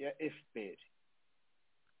mbere ya FPR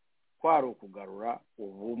kwari ukugarura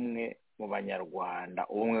ubumwe mu banyarwanda,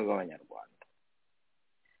 ubumwe bw'abanyarwanda,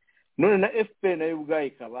 none na FPR nayo ubwayo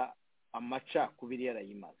ikaba amacakubiri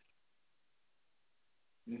yarayimaze.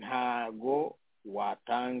 Ntago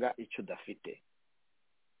watanga icyo udafite.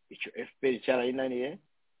 Icyo FPR cyarayinaniye,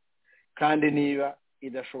 kandi niba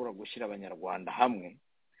idashobora gushyira abanyarwanda hamwe,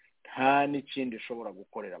 nta n'ikindi ishobora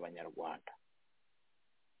gukorera abanyarwanda.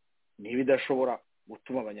 Niba idashobora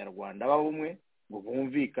gutuma abanyarwanda baba umwe ngo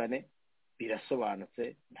bumvikane,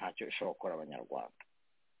 birasobanutse ntacyo ishobora gukora abanyarwanda.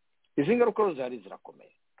 Izi ngaruka zari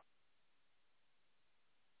zirakomeye,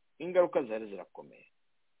 ingaruka zari zirakomeye.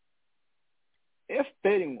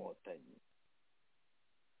 FPR Inkotanyi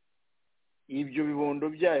ibyo bibondo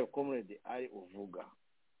byayo Comrade Ari uvuga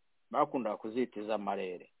bakundaga kuzitiza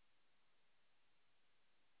amarere.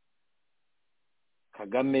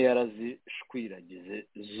 Kagame yarazishwiragize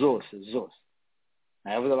zose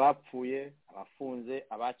nayavuze abapfuye, abafunze,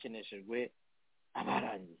 abakeneshejwe,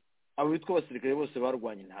 abarangiye, abo bitwa abasirikare bose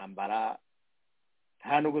barwanya intambara.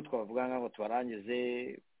 Nta nubwo twavuga ngo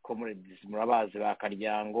tubarangize. Comrades murabazi ba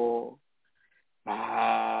Karyango,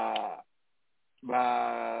 ba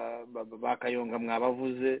Kayonga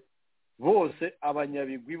mwabavuze, bose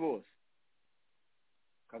abanyabigwi bose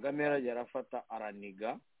Kagame yarafata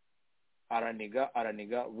araniga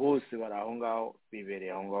bose bari aho ngaho,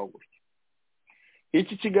 bibereye aho ngaho gutyo.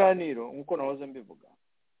 Iki kiganiro nkuko nahoze mbivuga,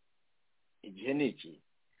 igihe niki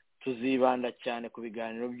tuzibanda cyane ku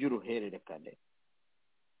biganiro by'uruhererekane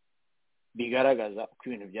bigaragaza uko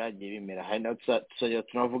ibintu byagiye bimera. Hari na tuzajya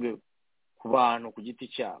tunavuge ku bantu ku giti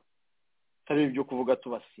cyabo, atari ibyo kuvuga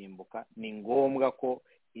tubasimbuka. Ni ngombwa ko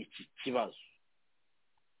iki kibazo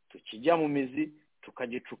tukijya mu mizi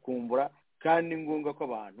tukagicukumbura, kandi ni ngombwa ko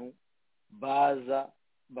abantu baza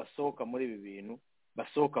basohoka muri ibi bintu,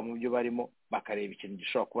 basohoka mu byo barimo, bakareba ikintu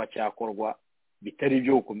gishobora kuba cyakorwa, bitari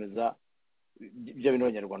ibyo gukomeza bya bintu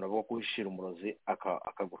abanyarwanda bavuga kuhishira umurozi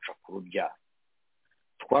akaguca ku rubyaro.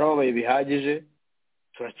 Twarababaye bihagije,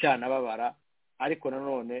 turacyanababara, ariko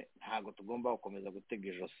nanone ntabwo tugomba gukomeza gutega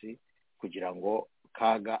ijosi kugira ngo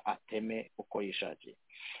Kaga ateme uko yishakiye.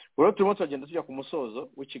 Rero turimo turagenda tujya ku musozo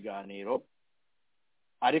w'ikiganiro,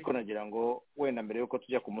 ariko nagira ngo wenda mbere yuko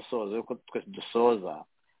tujya ku musozo yuko twese dusoza,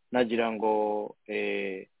 nagira ngo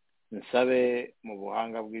nsabe mu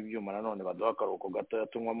buhanga bw'ibyuma nanone baduha akaruhuko gatoya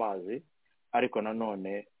tunywa amazi ariko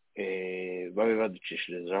nanone babe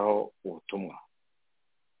baducishirizaho ubutumwa.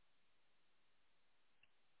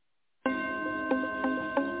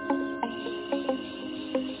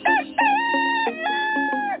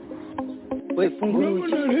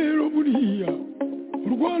 urabona rero buriya u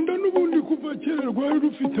Rwanda n'ubundi kuva kera rwari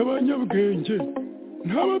rufite abanyabwenge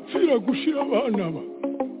ntabapfira gushira abana ba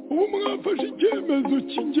ubu mwafashe icyemezo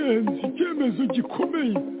cy'ingenzi, icyemezo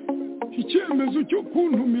gikomeye, icyemezo cyo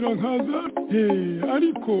kuntumira nkaza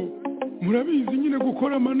ariko murabizi nyine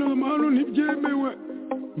gukora amanama hano ntibyemewe,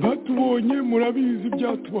 batubonye murabizi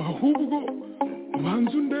byatubaha, ahubwo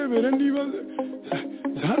ubanza undebere niba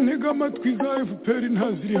zantega amatwi za FPR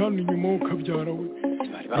ntaziri hano inyuma ukabyara we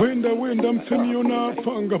wenda mpfe niyo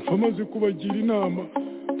napfa ngapfa maze kubagira inama,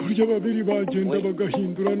 burya babiri bagenda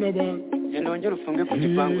bagahindura n'abantu. Genda wongere ufunge ku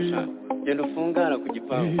gipangu sha, genda ufungara ku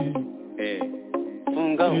gipangu.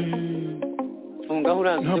 Fungaho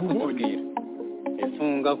uranze kukubwira.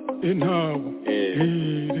 Fungaho. Ntabo.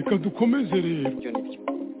 Reka dukomeze rero.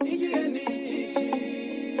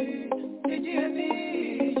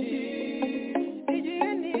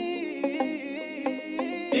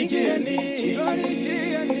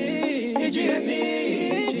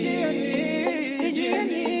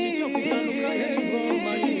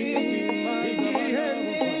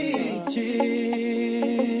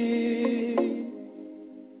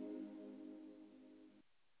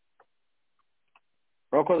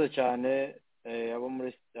 Urakoze cyane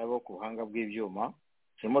abo ku buhanga bw'ibyuma.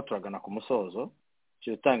 Turimo turagana ku musozo,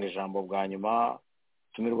 tutanga ijambo bwa nyuma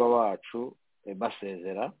tumirwa bacu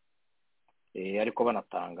basezera ariko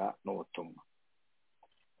banatanga n'ubutumwa.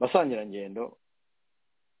 Basangira ngendo,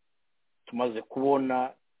 tumaze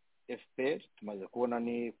kubona FPR, tumaze kubona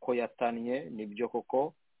ni ko yatannye nibyo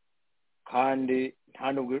koko, kandi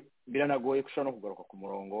nta nubwo biranagoye kushobora no kugaruka ku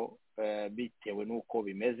murongo bitewe n'uko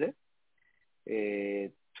bimeze.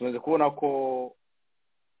 Tumaze kubona ko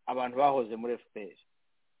abantu bahoze muri FPR,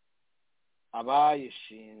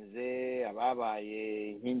 abayishinze,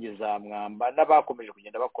 ababaye inkingi za mwamba n'abakomeje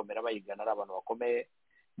kugenda bakomera bayigana ari abantu bakomeye,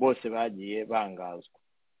 bose bagiye bangazwa.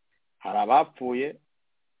 Hari abapfuye,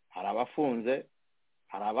 hari abafunze,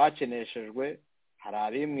 hari abakeneshejwe, hari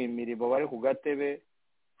abimwe imirimo bari ku gatebe,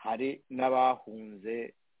 hari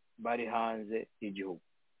n'abahunze bari hanze y'igihugu.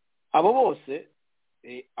 Abo bose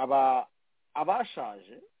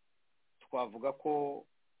abashaje twavuga ko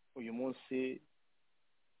uyu munsi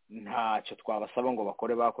ntacyo twabasaba ngo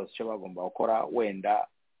bakore, bakoze icyo bagomba gukora. Wenda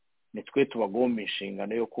nitwe tubagomba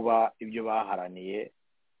inshingano yo kuba ibyo baharaniye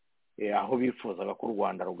aho bifuzaga ko u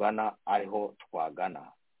Rwanda rugana ariho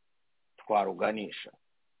twagana, twaruganisha,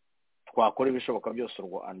 twakora ibishoboka byose u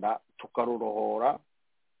Rwanda tukarurohora,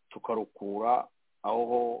 tukarukura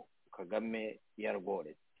aho Kagame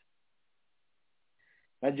yarworetse.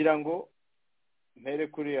 Nagira ngo mpere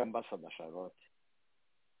kuri Ambassador Charlotte.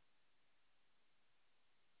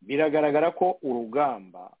 Biragaragara ko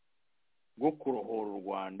urugamba rwo kurohora u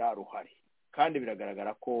Rwanda ruhari, kandi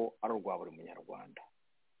biragaragara ko ari urwa buri munyarwanda,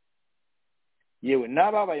 yewe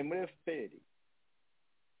n'ababaye muri FPR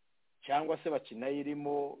cyangwa se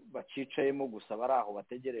bakinayirimo bacicayemo gusa bari aho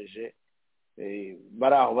bategereje,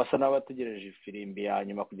 bari aho basa n'abategereje ifirimbi ya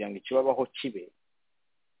nyuma kugira ngo ikibabaho kibe,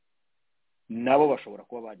 nabo bashobora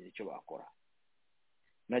kuba bagira icyo bakora.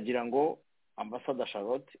 Nagira ngo Ambassador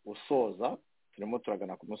Charlotte usoza, turimo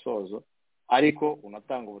turagana ku musozo, ariko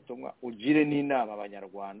unatanga ubutumwa, ugire n'inama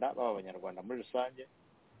abanyarwanda, baba abanyarwanda muri rusange,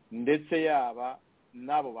 ndetse yaba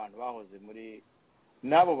n'abo bantu bahoze muri,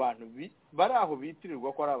 n'abo bantu bari aho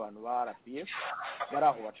bitirirwa ko ari abantu ba RPF, bari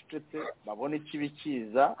aho bacecetse, babona ikibi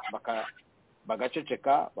kiza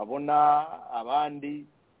bagaceceka, babona abandi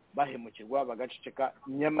bahemukirwa bagaceceka,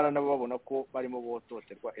 nyamara nabo babona ko barimo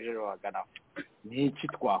bototerwa ejo bagana. Ni iki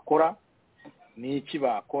twakora? Ni iki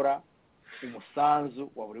bakora?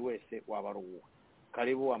 Umusanzu wa buri wese waba ari uwo.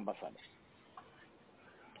 Karibu Ambassador.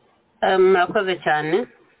 Murakoze cyane.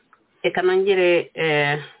 Reka nongere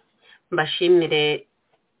mbashimire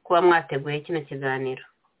kuba mwateguye kino kiganiro.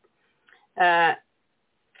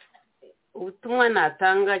 Ubutumwa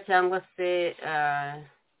natanga cyangwa se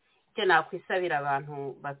icyo nakwisabira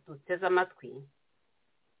abantu batuteze amatwi,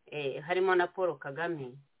 harimo na Paul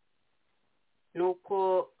Kagame,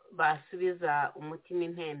 nuko basubiza umutima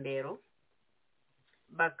impembero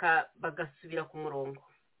bagasubira ku murongo.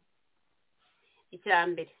 Icya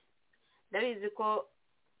mbere, ndabizi ko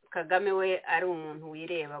Kagame we ari umuntu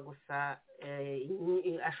wireba gusa,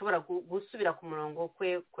 ashobora gusubira ku murongo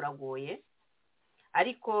kwe kuragoye,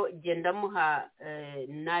 ariko genda muha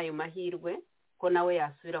n'ayo mahirwe ko nawe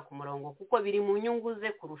yasubira ku murongo kuko biri mu nyungu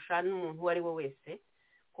ze kurusha n'umuntu uwo ari we wese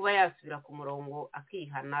kuba yasubira ku murongo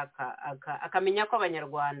akihana akamenya ko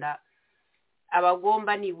abanyarwanda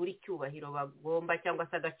abagomba nibura icyubahiro bagomba cyangwa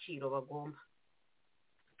se agaciro bagomba.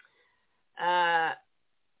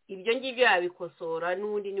 Ibyo ngibyo yabikosora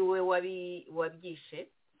n'undi ni we wabyishe,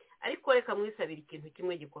 ariko reka mwisabira ikintu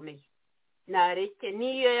kimwe gikomeye. Nareke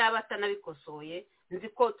niyo yaba atanabikosoye nzi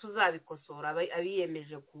ko tuzabikosora,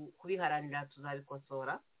 abiyemeje kubiharanira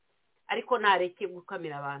tuzabikosora, ariko nareke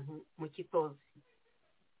gukamira abantu mu kitozi.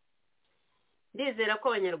 Ndizera ko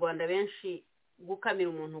abanyarwanda benshi gukamira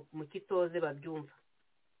umuntu mu kitoze babyumva.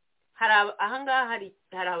 Ahangaha hari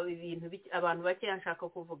ibintu abantu bake nshaka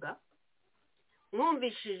kuvuga.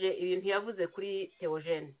 Mwumvishije ibintu yavuze kuri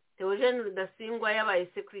Theogene Rudasingwa yabaye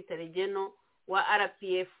Secretary General wa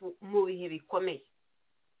RPF mu bihe bikomeye.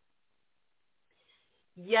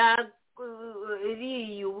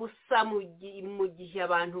 Yariye ubusa mu gihe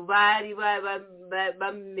abantu bari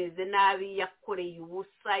bameze nabi, yakoreye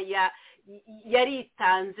ubusa,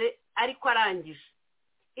 yaritanze, ariko arangije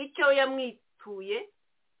icyo yamwituye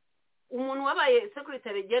umuntu wabaye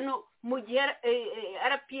Secretary General mu gihe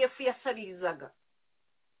RPF yasabirizaga,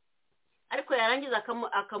 ariko yarangiza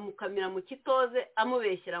akamukamira mu kitoze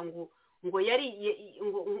amubeshyira ngo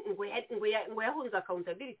yahunze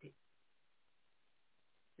accountability.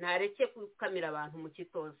 Nareke kukamira abantu mu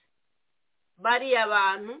kitoze. Bari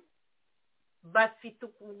abantu bafite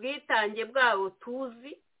ubwitange bwabo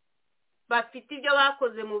tuzi, bafite ibyo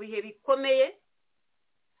bakoze mu bihe bikomeye,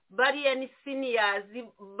 bariya ni seniors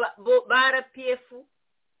ba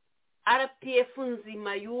RPF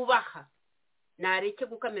nzima yubaha. Nareke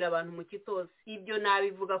gukamira abantu mu kitoze. Ibyo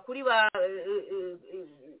nabivuga kuri ba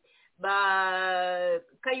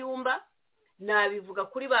Kayumba, nabivuga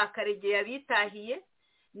kuri ba Karegeya bitahiye,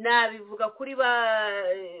 nabivuga kuri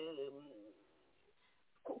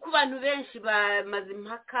ku bantu benshi bamaze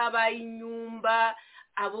impaka bayinyumba,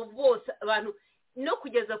 abo bose abantu, no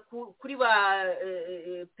kugeza kuri ba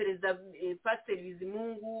Perezida Pastor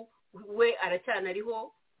Bizimungu we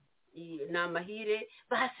aracyanariho n'amahire,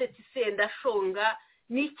 basetse isenda shonga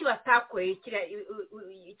n'iki batakoye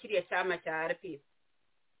kiriya cyama cya RPF.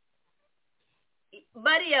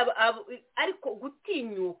 Bariya ariko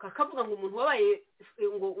gutinyuka akavuga ngo umuntu wabaye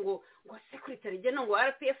ngo Secretary General ngo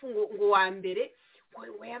RPF ngo wa mbere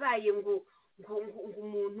ngo yabaye ngo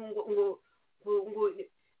umuntu ngo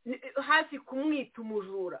hafi kumwita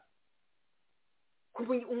umujura,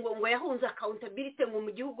 ngo yahunze accountability ngo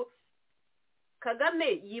mu gihugu.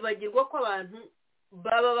 Kagame yibagirwa ko abantu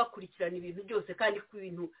baba bakurikirana ibintu byose, kandi ko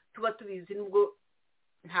ibintu tuba tubizi nubwo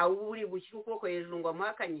ntawe uri bushyira ukuboko hejuru ngo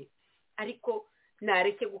amuhakanye, ariko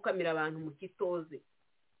nareke gukamira abantu mu kitoze.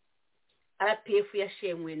 RPF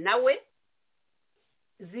yashemwe nawe,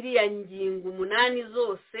 ziriya ngingo 8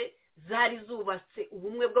 zose zari zubatse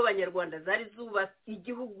ubumwe bw'abanyarwanda, zari zubatse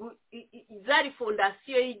igihugu, zari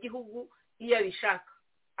fondasiyo y'igihugu iyo bishaka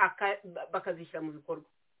bakazishyira mu bikorwa.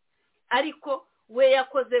 Ariko we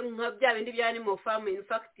yakoze nka bya bindi bya Animal Farm. In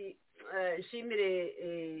fact nshimire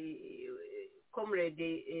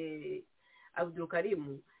comrade Abdul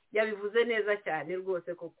Karim yabivuze neza cyane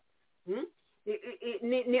rwose koko.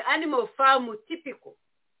 Ni Animal Farm typical.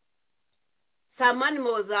 Some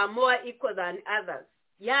animals are more equal than others.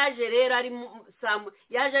 Yaje rero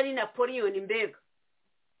ari Napoleon mbega,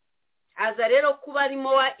 aza rero kuba ari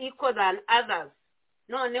more equal than others.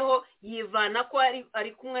 Noneho yivana ko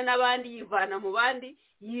ari kumwe n'abandi, yivana mu bandi,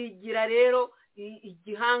 yigira rero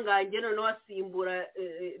igihangange, noneho asimbura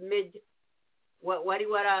Meja wari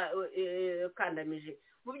warakandamije.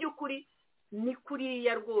 Mu by'ukuri ni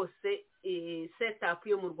kuriya rwose setup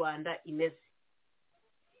yo mu Rwanda imeze.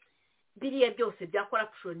 Biriya byose bya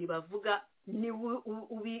corruption bavuga ni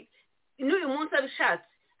n'uyu munsi abishatse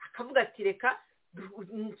akavuga ati reka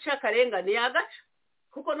ncakarengane yagaca,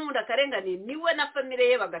 kuko n'undi akarengane niwe na family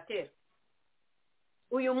ye bagatera.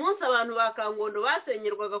 Uyu munsi abantu bakangondo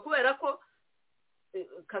basenyerwaga kubera ko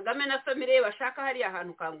Kagame na family ye bashaka hari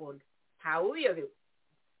ahantu kangondo, ntawe ubiyobewe.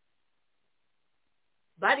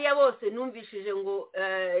 Bariya bose numvishije ngo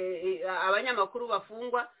abanyamakuru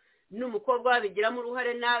bafungwa n'umukobwa babigiramo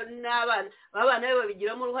uruhare, n'abana be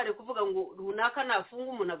babigiramo uruhare, kuvuga ngo runaka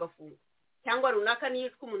nafunga umuntu agafunga, cyangwa runaka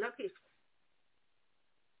niyicwa umuntu akicwa.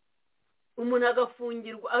 Umuntu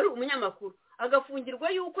agafungirwa ari umunyamakuru, agafungirwa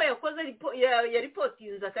yuko yakoze ya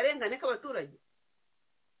reportinze akarengane k'abaturage.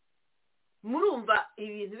 Murumva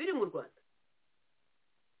ibintu biri mu Rwanda.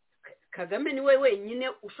 Kagame niwe wenyine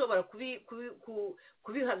ushobora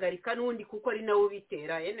kubihagarika n'undi kuko ari nawe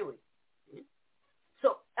bitera anyway.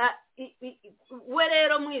 So we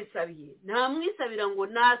rero mwisabiye, nta mwisabira ngo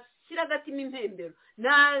ushyira agatima impembero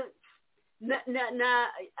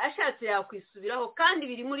ashatse yakwisubiraho kandi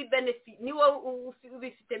biri muri benefit niwo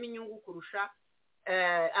ubifitemo inyungu kurusha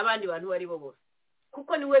abandi bantu bari bo bose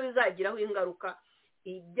kuko niwe bizagiraho ingaruka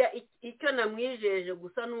icyo namwijeje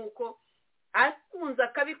gusa nuko akunze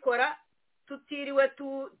akabikora tutiriwe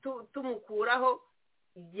tumukuraho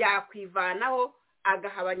yakwivanaho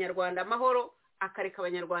agaha abanyarwanda amahoro akareka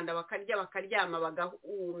abanyarwanda bakarya bakaryama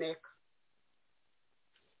bagahumeka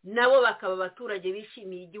nabo bakaba abaturage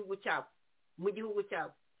bishimiye igihugu cyabo mu gihugu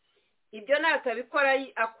cyabo ibyo natabikora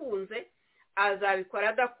akunze azabikora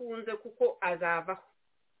adakunze kuko azavaho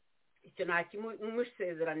icyo nta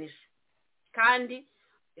kimusezeranije kandi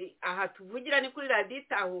aha tuvugira ni kuri radiyo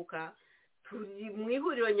itahuka turi mu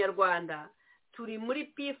ihuriro nyarwanda turi muri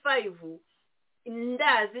P5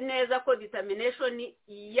 ndazi neza ko determination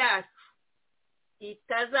yacu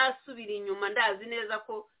itazasubira inyuma ndazi neza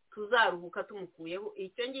ko tuzaruhuka tumukuyeho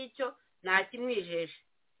icyo ngicyo nta kimwijeje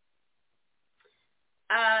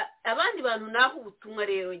abandi bantu naho ubutumwa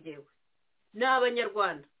rero ngewe ni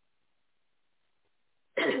abanyarwanda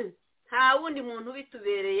nta wundi muntu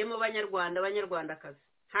bitubereyemo abanyarwandakazi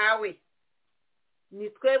ntawe ni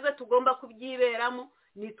twebwe tugomba kubyiberamo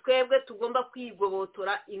ni twebwe tugomba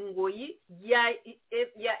kwigobotora ingoyi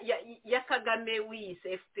ya Kagame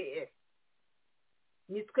wiyise FPR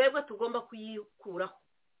ni twebwe tugomba kuyikuraho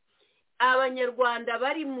abanyarwanda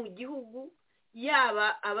bari mu gihugu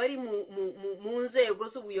yaba abari mu nzego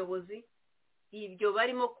z'ubuyobozi ibyo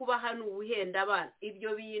barimo kuba hano ubuhenda abana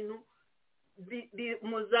ibyo bintu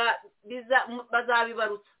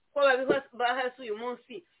bazabibarutsa ko bahasi uyu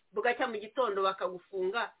munsi bugacya mu gitondo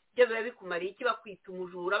bakagufunga byo biba bikumariye iki bakwita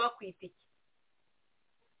umujura bakwita iki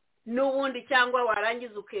n'ubundi cyangwa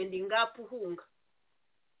warangiza ukenda ingapu uhunga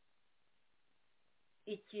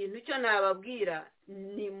ikintu cyo nababwira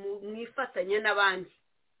ni mwifatanye n'abandi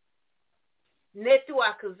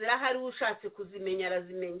network zirahari ushatse kuzimenya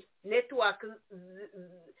arazimenya network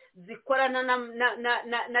zikorana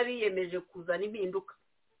n'abiyemeje kuzana impinduka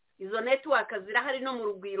izo network zirahari no mu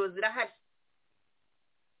rugwiro zirahari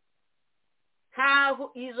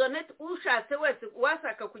ntaho izo ushatse wese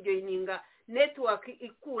wasaka kujoyininga network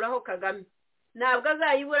ikuraho Kagame ntabwo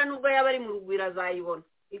azayibura nubwo yaba ari mu rugwiro azayibona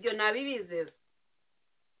ibyo nabibizeza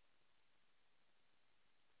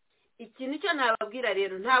ikintu cyo nababwira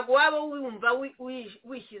rero ntabwo waba wumva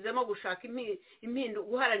wishyizemo gushaka impinduka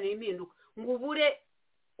guharanira impinduka ngo ubure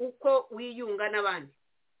uko wiyunga n'abandi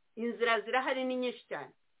inzira zirahari ni nyinshi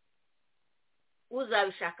cyane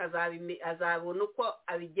uzabishaka azabona uko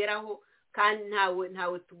abigeraho kandi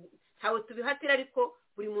ntawe tubihatira ariko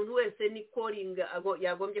buri muntu wese ni calling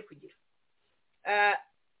yagombye kugira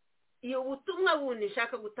iyo ubutumwa bundi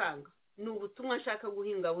nshaka gutanga ni ubutumwa nshaka guha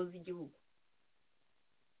ingabo z'igihugu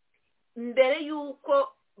mbere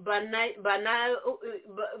yuko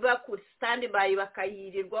bakuri stand by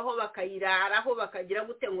bakayirirwaho bakayiraraho bakagira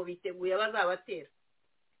gute ngo biteguye bazabatera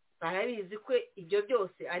barabizi ko ibyo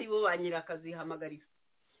byose ari bo banyirakazihamagariza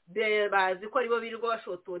bazi ko aribo birirwa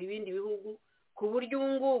bashotora ibindi bihugu ku buryo ubu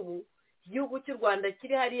ngubu igihugu cy'u Rwanda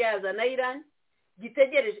kiri hariya na Iran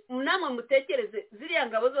gitegereje namwe mutekereze ziriya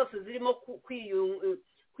ngabo zose zirimo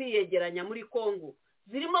kwiyegeranya muri Kongo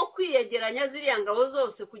zirimo kwiyegeranya ziriya ngabo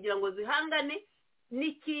zose kugira ngo zihangane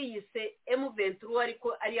n'ikiyise M23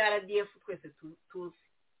 ariko ari RDF twese tuzi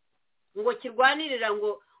ngo kirwanirira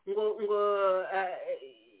ngo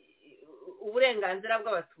uburenganzira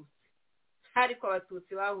bw'abatutsi ariko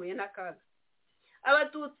abatutsi bahuye n'akaga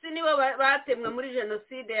abatutsi nibo batemwe muri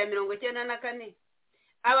jenoside ya 1994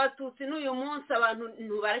 abatutsi n'uyu munsi abantu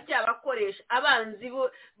baracyabakoresha abanzi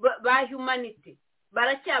ba humanity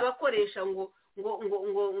baracyabakoresha ngo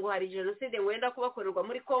hari jenoside ngo wenda kubakorerwa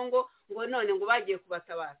muri Kongo ngo none ngo bagiye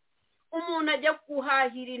kubatabara umuntu ajya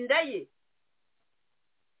kuhahira indaye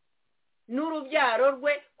n'urubyaro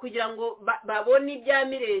rwe kugira ngo babone ibya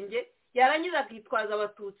mirenge yarangiza akitwaza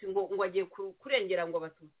abatutsi ngo agiye kurengera ngo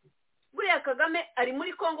abatutsi buriya Kagame ari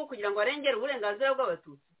muri Kongo kugira ngo arengere uburenganzira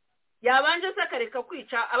bw'abatutsi yabanje se akareka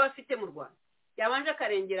kwica abafite mu Rwanda yabanje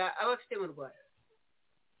akarengera abafite mu Rwanda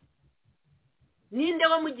ninde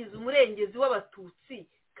wamugize umurengezi w'abatutsi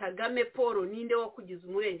Kagame Paul ninde wakugize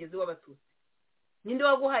umurengezi w'abatutsi ninde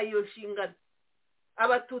waguhaye iyo nshingano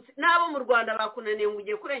abatutsi nabo mu Rwanda bakunaniye ngo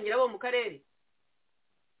ugiye kurengera abo mu karere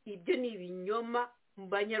ibyo ni ibinyoma mu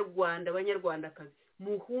banyarwandakazi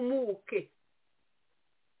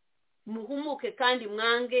muhumuke kandi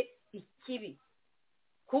mwange ikibi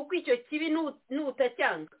kuko icyo kibi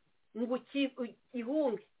nutacyanga ngo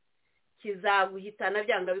ihunge kizaguhitana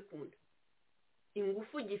byanga bikunda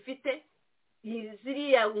ingufu gifite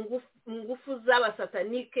ziriya ngufu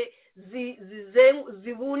z'abasatanike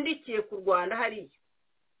zibundikiye ku Rwanda hariya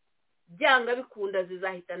byanga bikunda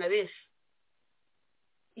zizahitana benshi.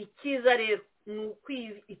 Ikiza rero ni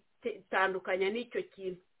ukwitandukanya n'icyo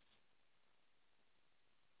kintu.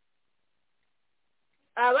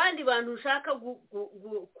 Abandi bantu ushaka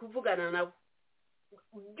kuvugana nabo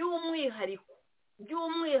by'umwihariko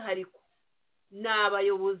ni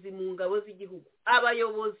abayobozi mu ngabo z'igihugu.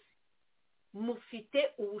 Abayobozi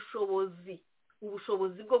mufite ubushobozi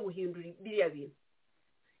bwo guhindura biriya bintu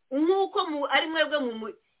nk'uko ari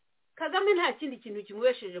mwebwe Kagame nta kindi kintu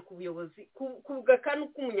kimubesheje ku buyobozi ku gakanu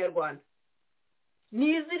k'umunyarwanda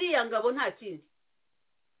ni ziriya ngabo, nta kindi.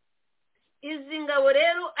 Izi ngabo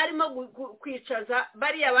rero arimo kwicaza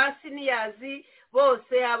bariya ba siniyazi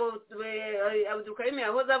bose Abdulkarimi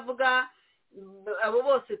yahoze avuga, abo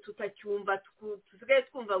bose tutacyumva, tusigaye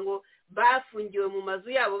twumva ngo bafungiwe mu mazu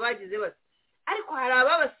yabo bagize bati, ariko hari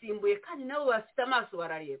ababasimbuye kandi nabo bafite amaso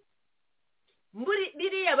barareba. Muri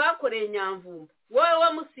biriya bakoreye Nyamvumba, wowe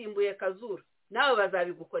wamusimbuye Kazura, nawe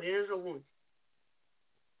bazabigukorera ejo bundi.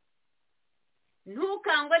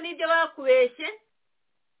 Ntukangwe n'ibyo bakubeshye,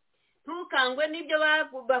 ntukangwe n'ibyo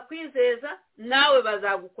bakwizeza, nawe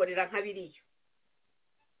bazagukorera nka biriya.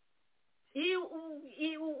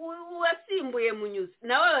 Uwasimbuye Munyuzi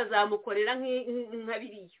nawe bazamukorera nka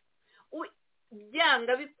biriya.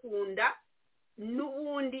 Byanga bikunda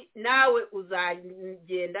n'ubundi nawe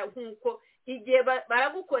uzagenda nk'uko igihe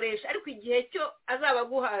baragukoresha, ariko igihe cyo azaba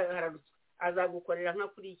aguhararutswe azagukorera nka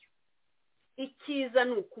kuriya. Ikiza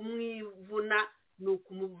ni ukumwivuna, ni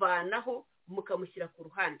ukumuvanaho mukamushyira ku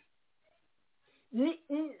ruhande.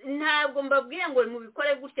 Ntabwo mbabwiye ngo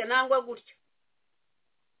mubikore gutya nangwa gutya,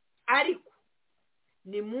 ariko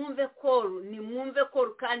nimwumve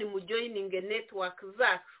koru kandi mujoyininge network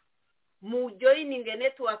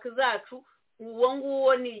zacu. Uwo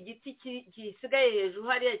nguwo ni igiti gisigaye hejuru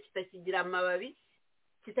hariya kitakigira amababi,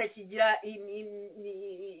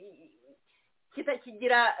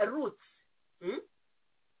 kitakigira roots.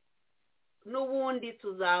 N'ubundi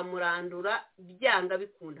tuzamurandura byanga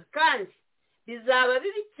bikunda, kandi bizaba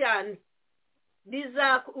bibi cyane,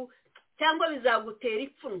 cyangwa bizagutera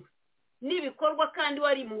ipfunwe n'ibikorwa kandi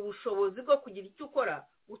wari mu bushobozi bwo kugira icyo ukora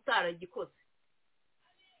utaragikoze.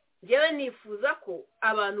 Ngewe nifuza ko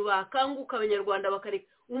abantu bakanguka, abanyarwanda bakareka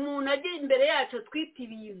umuntu ajye imbere yacu atwita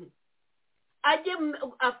ibintu, ajye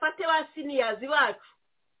afate ba siniyazi bacu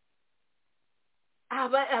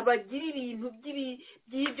abagira ibintu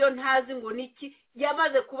by'ibyo ntazi ngo niki,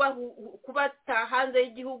 yamaze kubata hanze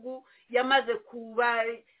y'igihugu, yabanje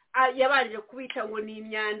kubita ngo ni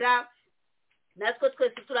imyanda. Natwe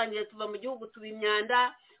twese turangije tuva mu gihugu tuba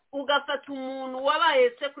imyanda. Ugafata umuntu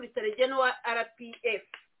wabaye secretary general wa RPF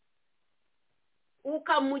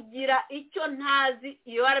ukamugira icyo ntazi,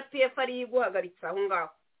 iyo RPF ari iguhagaritse aho ngaho,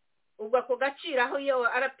 ubwo ako gaciro aho iyo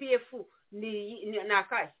RPF ni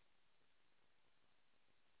akahe?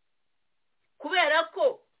 Kubera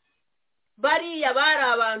ko bariya bari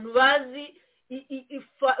abantu bazi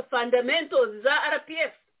fundamentals za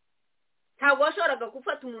RPF. Ntabwo washoboraga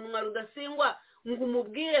gufata umuntu nka Rudasingwa ngo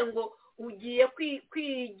umubwire ngo ugiye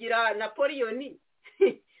kwigira Napoleon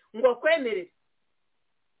ngo akwemerere.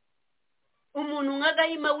 Umuntu nka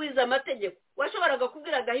Gahima wize amategeko washoboraga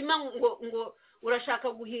kubwira Gahima ngo urashaka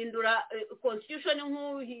guhindura constitution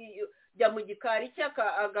nk'ujya mu gikari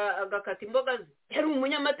agakata imboga ze. Yari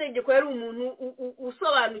umunyamategeko, yari umuntu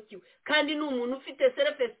usobanukiwe, kandi ni umuntu ufite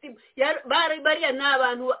self esteem. Bariya ni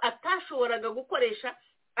abantu atashoboraga gukoresha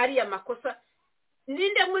ariya makosa.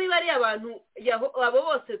 Ninde muri bariya abantu abo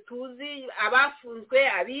bose tuzi, abafunzwe,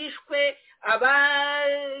 abishwe,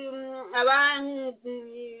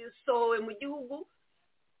 abasohowe mu gihugu,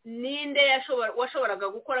 ninde washoboraga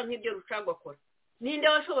gukora nk'ibyo Rucago akora? Ninde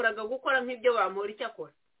washoboraga gukora nk'ibyo Bamora icyo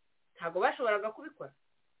akora? Ntabwo bashoboraga kubikora.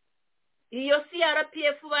 Iyo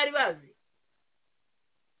CRPF bari bazi.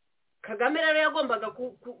 Kagame rero yagombaga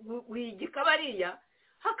guhigika bariya,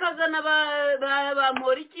 hakazana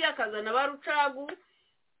Bamora iki, akazana ba Rucago,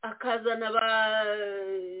 akazana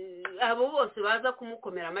abo bose baza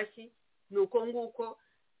kumukomera amashyi.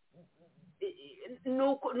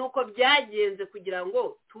 Nuko byagenze kugira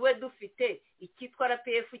ngo tube dufite icyitwa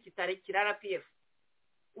RPF kitarekira RPF.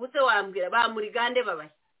 Ubuse wambwira bamurigande babaye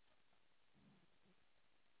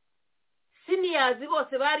siniyazi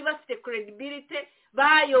bose bari bafite credibility,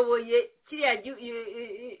 bayoboye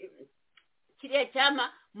kiriya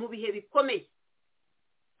cyama mu bihe bikomeye,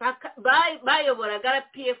 bayoboraga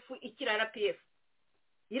RPF ikira RPF.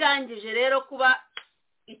 Irangije rero kuba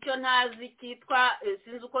icyo ntazi cyitwa,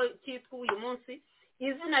 sinzi uko cyitwa uyu munsi,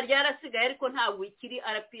 izina ryarasigaye ariko ntabwo ikiri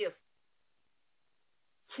RPF.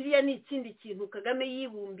 kiriya ni ikindi kintu Kagame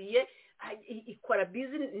yibumbiye ikora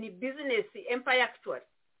business empire actually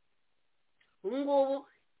ngubu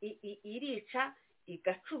irica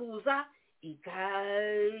igacuruza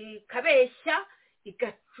ikabeshya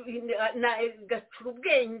igacura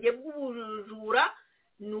ubwenge bw'ubujura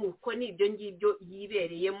nuko nibyo ngibyo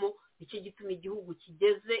yibereyemo icyo gituma igihugu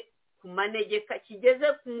kigeze ku manegeka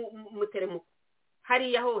kigeze ku muteremuko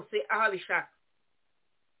hariya hose aho abishaka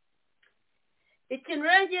ikintu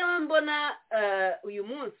rero ngewe mbona uyu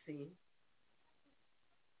munsi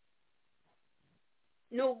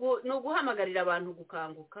ni uguhamagarira abantu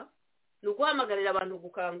gukanguka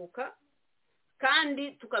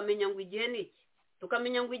kandi tukamenya ngo igihe ni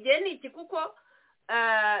iki kuko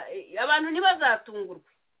abantu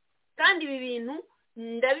ntibazatungurwe kandi ibi bintu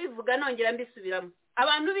ndabivuga nongera mbisubiramo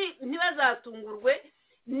abantu ntibazatungurwe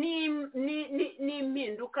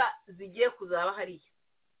n'impinduka zigiye kuzaba hariya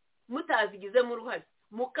mutazigizemo uruhare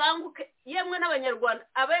mukanguke yemwe n'abanyarwanda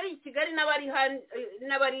abari i Kigali n'abari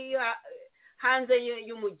hanze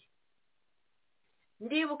y'umujyi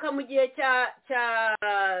ndibuka mu gihe cya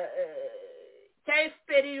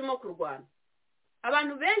FPR irimo kurwana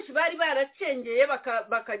abantu benshi bari baracengeye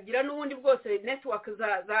bakagira n'ubundi bwose network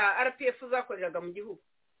za RPF zakoreraga mu gihugu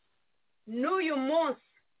n'uyu munsi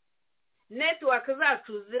network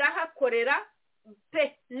zacu zirahakorera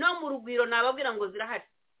pe no mu rugwiro nababwira ngo zirahari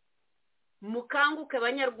mukanguke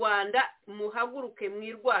abanyarwanda muhaguruke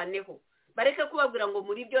mwirwaneho bareke kubabwira ngo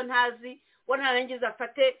muri byo ntazi wo narangiza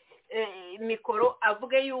afate mikoro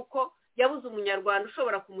avuge yuko yabuze umunyarwanda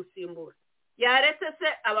ushobora kumusimbura yaretse se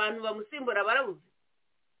abantu bamusimbura barabuze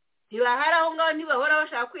ntibahari aho ngaho ntibahora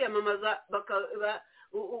bashaka kwiyamamaza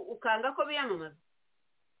ukanga ko biyamamaza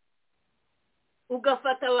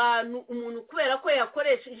ugafata abantu umuntu kubera ko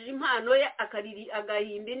yakoresheje impano ye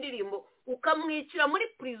agahimba indirimbo ukamwicira muri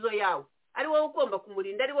prison yawe ari wowe ugomba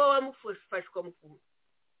kumurinda ari wowe wamufashe ukamufunga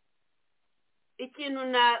ikintu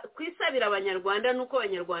na kwisabira abanyarwanda nuko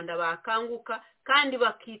abanyarwanda bakanguka kandi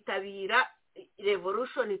bakitabira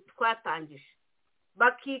revolution twatangije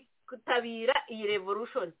bakitabira iyi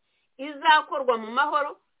revolution izakorwa mu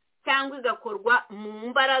mahoro cyangwa igakorwa mu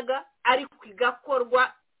mbaraga ariko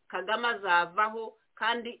igakorwa Kagame azavaho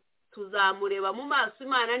kandi tuzamureba mu maso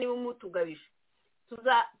Imana niba umutugabije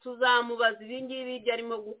tuzamubaza ibingibi ibyo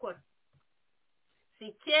arimo gukora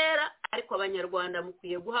si kera ariko abanyarwanda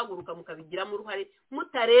mukwiye guhaguruka mukabigiramo uruhare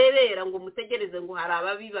mutarebera ngo mutegereze ngo hari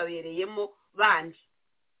ababibabereyemo bandi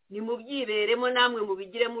ni mubyiberemo namwe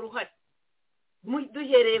mubigiremo uruhare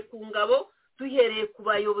duhereye ku ngabo duhereye ku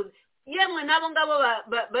bayobozi yemwe nabo ngabo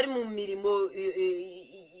bari mu mirimo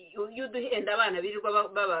y'uduhenda abana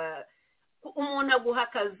birirwa baba umuntu aguha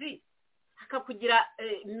akazi akakugira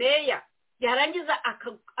meya yarangiza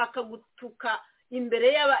akagutuka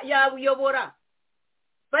imbere y'abo uyobora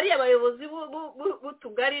bariya abayobozi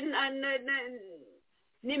b'utugari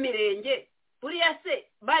n'imirenge buriya se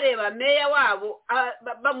bareba meya wabo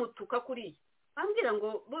bamutuka kuriya bambwira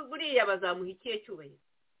ngo buriya bazamuha ikihe cyubahiro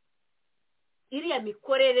iriya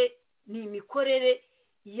mikorere ni imikorere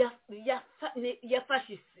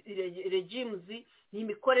yafashe regimes ni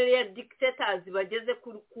imikorere ya dictators bageze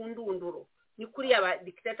ku ndunduro ni kuriya aba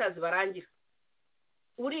dictators barangira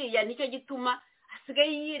uriya nicyo gituma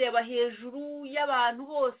asigaye yireba hejuru y'abantu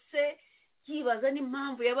bose yibaza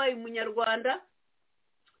n'impamvu yabaye umunyarwanda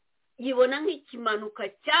yibona nk'ikimanuka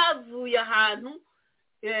cyavuye ahantu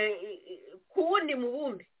ku wundi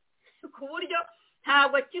mubumbe ku buryo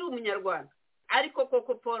ntabwo akiri umunyarwanda ariko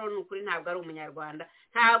koko Paul ni ukuri ntabwo ari umunyarwanda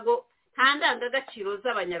ntabwo nta ndangagaciro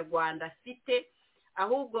z'abanyarwanda afite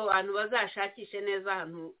ahubwo abantu bazashakishe neza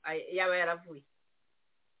ahantu yaba yaravuye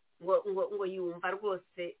ngo yumva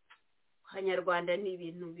rwose abanyarwanda ni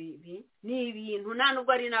ibintu bibi ni ibintu nta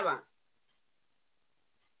nubwo ari n'abantu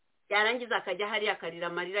yarangiza akajya hariya akarira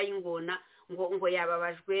amarira y'ingona ngo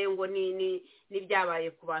yababajwe ngo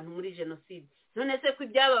n'ibyabaye ku bantu muri jenoside none se ko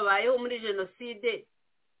ibyababayeho muri jenoside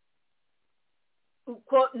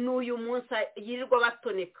uko n'uyu munsi yirirwa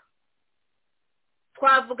batoneka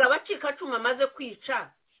twavuga abacikacumu amaze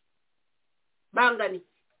kwica bangana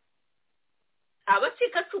iki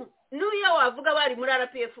abacikacumu n'iyo wavuga bari muri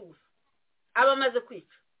RPF gusa aba amaze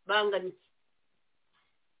kwica bangana iki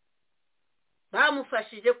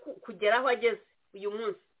bamufashije kugera aho ageze uyu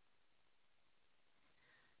munsi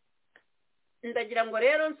ndagira ngo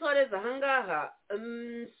rero nsoreze ahangaha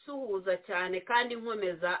nsuhuza cyane kandi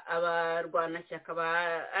nkomeza abarwanashyaka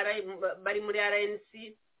bari muri RNC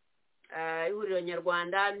ihuriro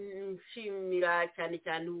nyarwanda nshimira cyane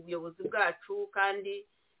cyane ubuyobozi bwacu kandi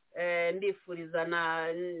mbifuriza na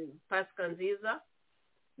Pasika nziza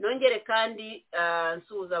nongere kandi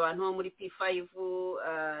nsuhuza abantu bo muri P5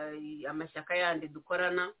 amashyaka yandi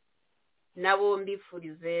dukorana nabo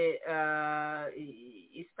mbifurize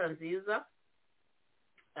Easter nziza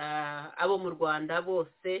abo mu Rwanda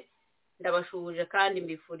bose ndabashuhuje kandi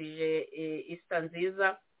mbifurije Easter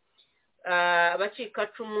nziza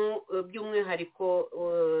abacikacumu by'umwihariko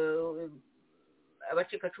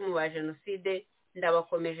abacikacumu ba jenoside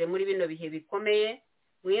ndabakomeje muri bino bihe bikomeye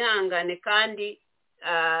mwihangane kandi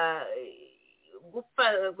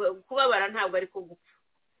kubabara ntabwo ari ko gupfa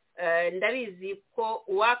ndabizi ko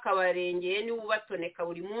uwakabarengeye niwe ubatoneka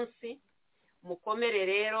buri munsi mukomere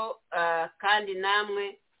rero kandi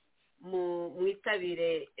namwe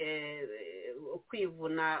mwitabire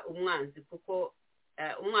kwivuna umwanzi kuko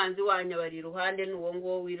umwanzi wanyu bari iruhande n'uwo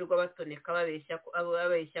nguwo wirirwa batoneka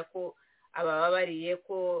babeshya ko abababariye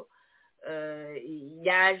ko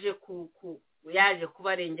yaje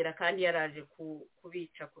kubarengera kandi yaraje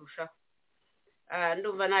kubica kurushaho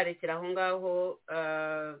ndumva narekera aho ngaho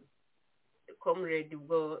comrade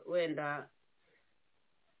ubwo wenda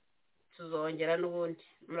tuzongera n'ubundi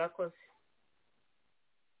murakoze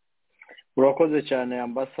urakoze cyane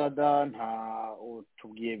ambasada nta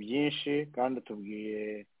utubwiye byinshi kandi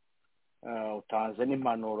utubwiye utanze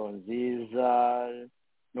n'impanuro nziza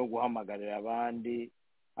no guhamagarira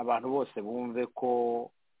abantu bose bumve ko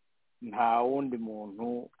nta wundi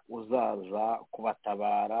muntu uzaza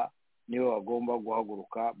kubatabara niwe bagomba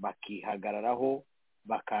guhaguruka bakihagararaho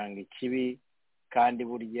bakanga ikibi kandi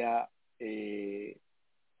burya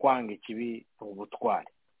kwanga ikibi ubutwari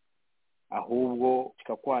ahubwo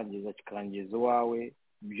kikakwangiza kikangiza iwawe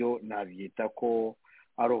byo nabyita ko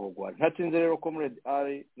ari ubugwari ntatinze rero comrade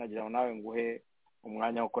ari nagira ngo nawe nguhe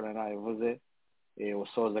umwanya wo gukora nabivuze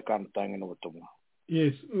usoze kandi utange n'ubutumwa.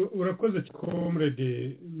 Yes, urakoze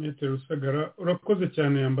comrade Metero Rusagara, urakoze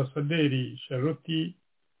cyane ambasaderi Charlotte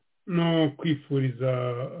no kwifuriza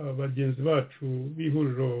abagenzi bacu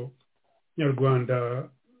b'ihuriro nyarwanda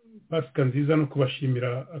Pasika nziza no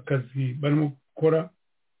kubashimira akazi barimo gukora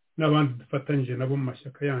n'abandi dufatanyije nabo mu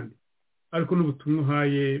mashyaka yandi ariko n'ubutumwa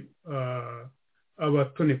uhaye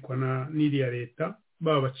abatonekwa n'iriya leta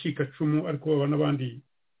baba bacikacumu ariko baba n'abandi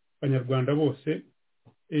banyarwanda bose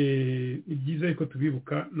ni byiza yuko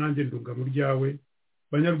tubibuka nanjye ndunga mu ryawe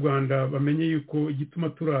banyarwanda bamenye yuko igituma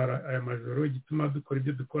turara aya majoro igituma dukora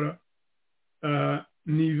ibyo dukora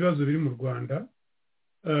ni ibibazo biri mu Rwanda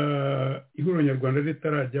ihuriro nyarwanda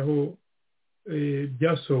ritarajyaho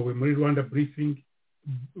byasohowe muri Rwanda briefing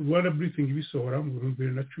bisohora mu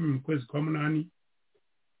 2010 mu kwezi kwa munani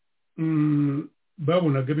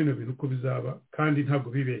babonaga bino bintu ko bizaba kandi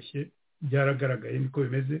ntabwo bibeshye byaragaragaye niko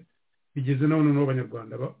bimeze bigeze naho noneho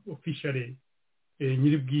abanyarwanda officially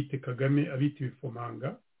nyiri bwite Kagame abita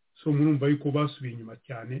ibifomanga so murumva yuko basubiye inyuma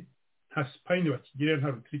cyane nta spine bakigirira nta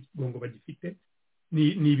rutirigongo bagifite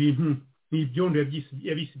ni ibintu ni ibyondo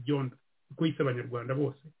yabise ibyondo kuko yise abanyarwanda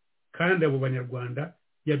bose kandi abo banyarwanda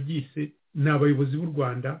yabyise ni abayobozi b'u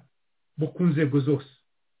Rwanda bo ku nzego zose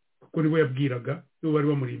kuko nibo yabwiraga nibo bari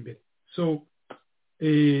bamuri imbere so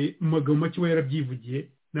mu magambo make we yarabyivugiye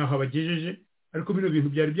naho abagejeje ariko bino bintu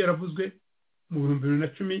byari byaravuzwe mu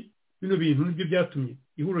 2010 bino bintu nibyo byatumye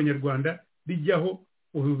ihuriro nyarwanda rijyaho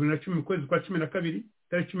mu 2010 mu kwezi kwa 12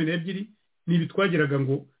 tariki 12 nibi twageraga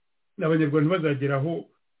ngo n'abanyarwanda bazageraho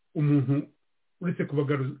umuntu uretse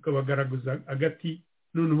kubagaragaza agati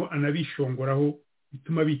noneho anabishongoraho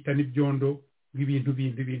bituma bita n'ibyondo bw'ibintu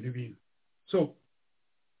bindi so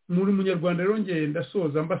muri munyarwanda rero ngeye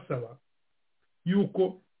ndasoza mbasaba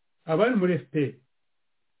yuko abari muri FPR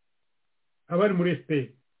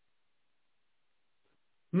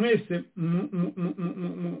mwese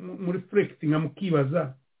muri reflecting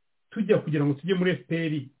mukibaza tujya kugira ngo tujye muri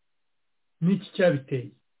FPR niki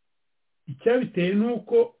cyabiteye icyabiteye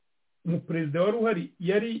nuko umuperezida wari uhari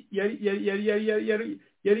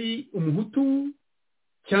yari umuhutu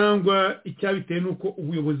cyangwa icyabiteye nuko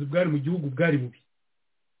ubuyobozi bwari mu gihugu bwari bubi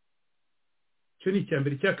cyo ni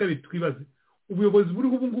icyambere cya kabiri twibaze ubuyobozi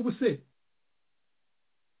buriho ubu ngubu se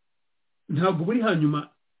ntabwo buri hanyuma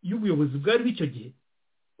y'ubuyobozi bwari icyo gihe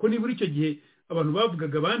ko nibura icyo gihe abantu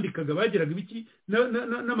bavugaga bandikaga bageraga ibiki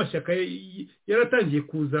n'amashyaka yaratangiye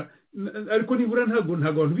kuza ariko nibura ntabwo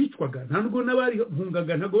abantu bicwaga nta nubwo n'abari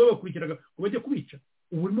hungaga ntabwo babakurikiraga ngo bajye kubica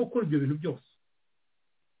ubu urimo gukora ibyo bintu byose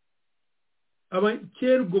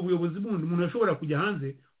kera ubwo buyobozi bundi umuntu ashobora kujya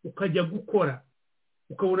hanze ukajya gukora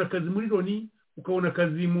ukabona akazi muri Loni ukabona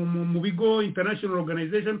akazi mu bigo international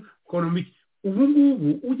organization ukabona ubu ngubu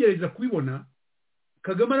ugerageza kubibona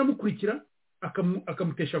Kagame aramukurikira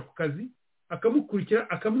akamutesha ku kazi akamukurikira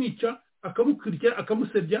akamwica akamukurikira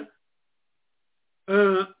akamusebya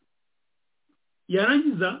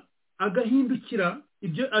yarangiza agahindukira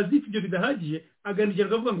ibyo azifu ibyo bidahagije agandikira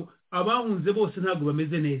akavuga ngo abahunze bose ntabwo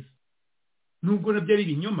bameze neza nubwo nabyo ari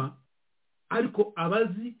ibinyoma ariko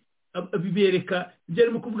abazi bibereka ibyo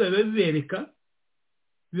arimo kuvuga biba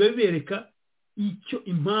bibereka icyo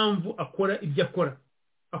impamvu akora ibyo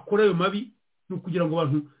akora ayo mabi ni ukugira ngo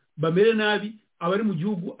abantu bamere nabi abari mu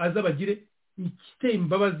gihugu azabagire igiteye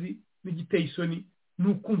imbabazi n'igiteye isoni ni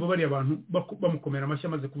ukumva bariya abantu bamukomera amashyi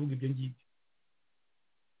amaze kuvuga ibyo ngibyo.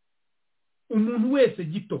 Umuntu wese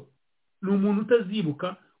gito ni umuntu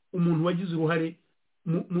utazibuka umuntu wagize uruhare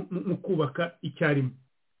mu kubaka icyarimwe.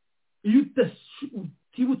 Iyo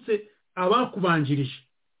utibutse abakubanjirije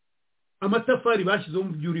amatafari bashyizeho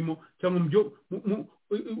mu byo urimo cyangwa mu byo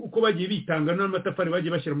uko bagiye bitanga n'amatafari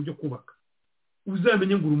bagiye bashyira mu byo kubaka,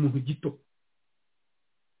 uzamenye ngo uri umuntu gito,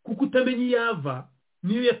 kuko utamenya iyo ava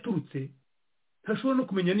niyo yaturutse ntashobora no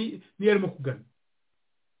kumenya niyo arimo kugana.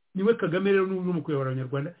 Niwe Kagame rero n'ubu kuyobora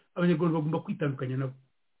abanyarwanda. Abanyarwanda bagomba kwitandukanya nabo,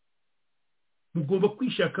 mugomba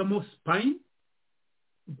kwishakamo spine,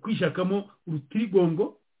 kwishakamo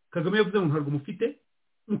urutirigongo. Kagame yavuze ngo ntabwo mufite,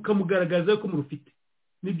 mukamugaragaza ko murufite.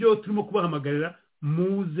 Nibyo turimo kubahamagarira,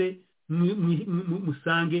 muze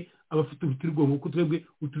musange abafite urutirigongo, kuko twebwe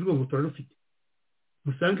urutirigongo turarufite.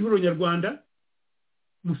 Musange ihuriro nyarwanda,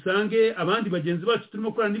 musange abandi bagenzi bacu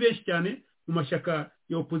turimo korana ni benshi cyane mu mashyaka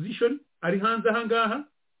ya opposition ari hanze aha ngaha.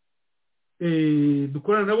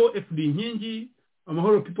 Dukorana nabo FD Inkingi,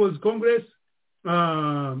 Amahoro People's Congress,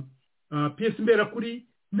 PS Mberakuri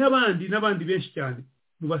n'abandi benshi cyane.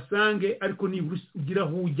 Mubasange ariko nibura ugira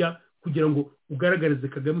aho ujya kugira ngo ugaragarize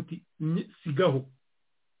Kagame uti sigaho.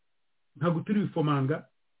 Ntabwo turi bifomanga,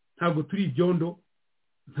 ntabwo turi ibyondo,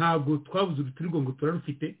 ntabwo twabuze urutirigongo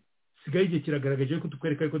turarufite. Sigaye igihe kiragaragaje ko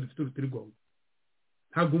tukwereka ariko dufite urutirigongo.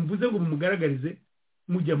 Ntabwo mvuze ngo mumugaragarize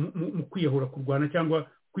mujya mu kwiyahura kurwana cyangwa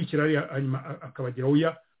kwishyira hanyuma akabagira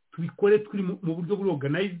oya. Tubikore turi mu buryo buri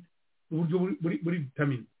organized, mu buryo buri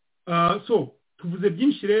determined. So tuvuze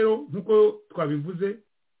byinshi rero nkuko twabivuze.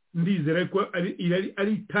 Ndizera ko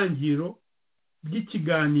ari itangiro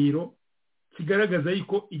ry'ikiganiro kigaragaza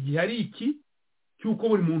yuko igihe ari iki cyuko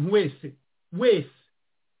buri muntu wese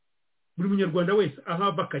buri munyarwanda wese aho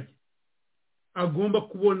ava akajya agomba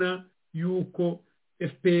kubona yuko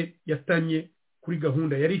FPR yatanye kuri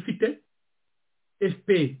gahunda yari ifite.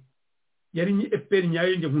 FPR yari FPR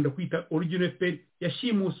nyayo nge nkunda kwita original FPR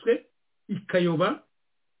yashimuswe ikayoba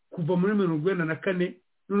kuva muri 1994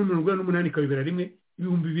 no 1998 ikabibera rimwe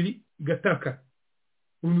 2000 igataka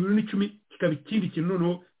 2010 kikaba ikindi kintu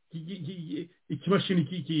noneho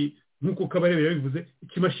ikimashini nkuko Kabarebe yabivuze,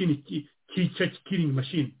 ikimashini kica killing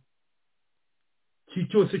machine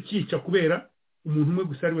cyose cyica kubera umuntu umwe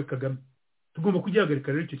gusa ari we Kagame. Tugomba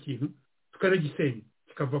kugihagarika rero icyo kintu tukaragisenya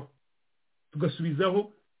kikavaho,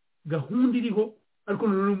 tugasubizaho gahunda iriho ariko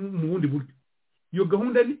noneho mu bundi buryo. Iyo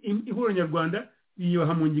gahunda ihuriro nyarwanda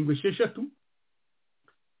yibaha mu ngingo 6.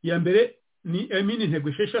 Ya mbere ni intego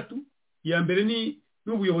 6. Ya mbere ni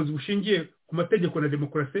n'ubuyobozi bushingiye ku mategeko na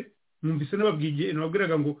demokarasi. Numvise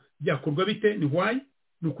nababwiraga ngo byakorwa bite, ni why,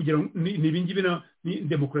 ni ukugira ni ibingibi ni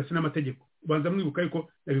demokarasi n'amategeko. Ubanza mwibuka yuko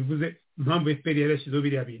nabivuze impamvu FPR yarashyizeho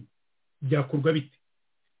biriya bintu. Byakorwa bite.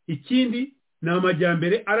 Ikindi ni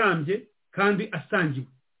amajyambere arambye kandi asangiwe.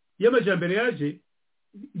 Iyo amajyambere yaje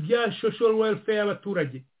bya social welfare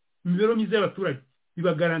y'abaturage, imibereho myiza y'abaturage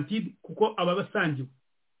biba guaranteed kuko aba basangiwe.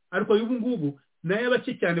 Ariko ubu ngubu nayo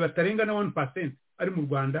abake cyane batarenga na 1% ari mu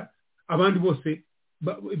Rwanda, abandi bose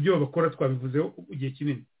ibyo bakora twabivuzeho igihe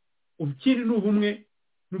kinini. Ubukiri ni ubumwe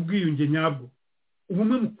n'ubwiyunge nyabwo,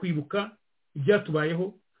 ubumwe mu kwibuka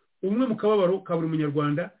ibyatubayeho, ubumwe mu kababaro ka buri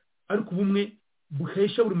munyarwanda, ariko ubumwe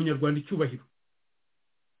buhesha buri munyarwanda icyubahiro,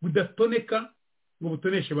 budatoneka ngo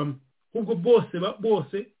butoneshe bamwe, ahubwo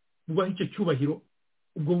bose bubaha icyo cyubahiro.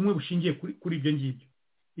 Ubwo bumwe bushingiye kuri ibyo ngibyo.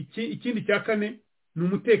 Ikindi cya kane ni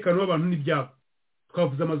umutekano w'abantu n'ibyabo.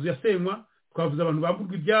 Twavuze amazu yasenywa, twavuze abantu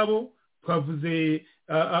bamburwa ibyabo, twavuze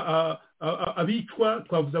abicwa,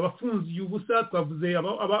 twavuze abafungiye ubusa, twavuze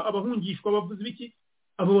abahungishwa, bavuze ibiki.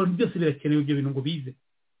 Abo bantu byose birakenewe ibyo bintu ngo bize.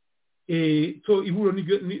 So ihuro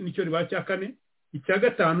nicyo riba cya kane. Icya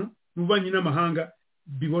gatanu ni ububanyi n'amahanga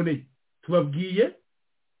biboneye. Tubabwiye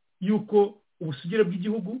yuko ubusugire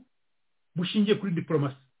bw'igihugu bushingiye kuri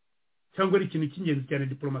diplomasi, cyangwa ari ikintu cy'ingenzi cyane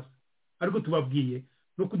diplomasi. Ariko tubabwiye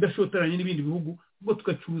no kudashotoranya n'ibindi bihugu ngo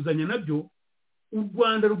tukacuruzanya nabyo. U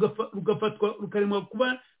Rwanda rugafatwa rukaremwa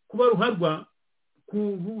kuba ruharwa ku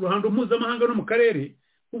ruhando mpuzamahanga no mu karere.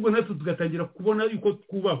 Ubwo natwe tugatangira kubona yuko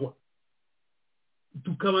twubahwa,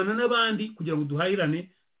 tukabana n'abandi kugira ngo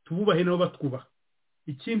duhahirane, tububahe nabo batwubaha.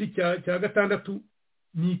 Ikindi cya gatandatu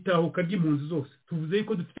ni itahuka ry'impunzi zose. Tuvuze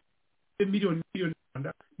yuko dufite miliyoni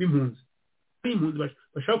b'impunzi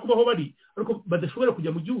bashaka kubaho bari ariko badashobora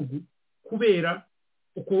kujya mu gihugu kubera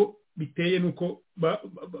uko biteye nuko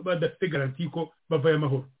badafite garanti ko bavaye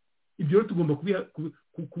amahoro. Ibyo rero tugomba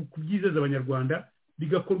kubyizeza abanyarwanda,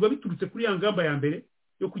 bigakorwa biturutse kuri ya ngamba ya mbere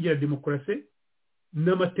yo kugira demokarasi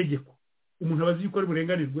n'amategeko. Umuntu abazi yuko ari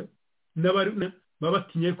burenganirwe baba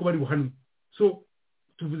batinye ko bari buhanwe. So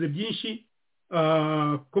tuvuze byinshi.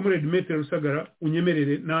 Comrade Maître Rusagara,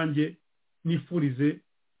 unyemerere nanjye nifurize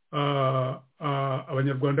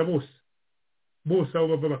abanyarwanda bose aho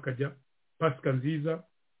bava bakajya Pasika nziza.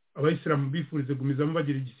 Abayisilamu bifurize gumizamo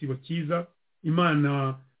bagira igisibo cyiza.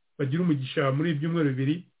 Imana bagira umugisha muri ibyumweru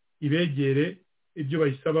bibiri, ibegere ibyo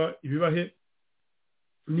bayisaba ibibahe.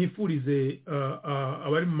 Nifurize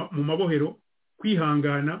abari mu mabohero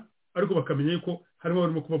kwihangana ariko bakamenya yuko harimo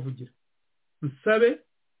barimo kubavugira. Nsabe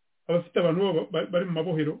abafite abantu bari mu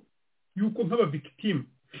mabohero yuko nk'aba victim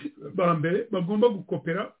ba mbere bagomba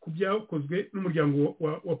gukopera ku byakozwe n'umuryango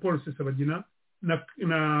wa Paul Rusesabagina na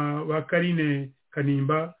ba Karine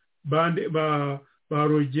Kanimba bande ba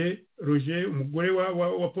Roger umugore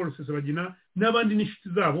wa Paul Rusesabagina n'abandi n'inshuti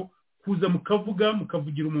zabo, kuza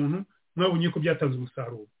mukavugira umuntu mwabonye ko byatanze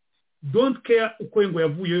umusaruro. Don't care uko ngo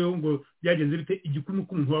yavuyeyo ngo byagenze bite, igikuru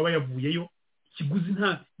nuko umuntu waba yavuyeyo. Ikiguzi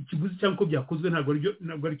cyangwa ko byakozwe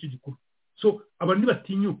ntabwo ari cyo gikuru. So abantu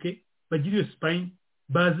batinyuke bagira iyo spine,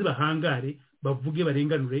 bazi bahangare, bavuge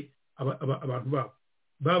barenganure abantu babo,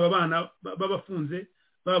 baba abana babafunze,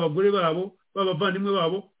 baba abagore babo, baba abavandimwe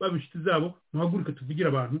babo, baba inshuti zabo. Muhaguruke tuvugira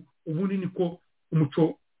abantu, ubundi niko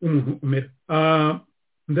umuco w'umuntu umera.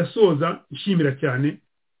 Ndasoza nshimira cyane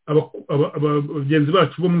abagenzi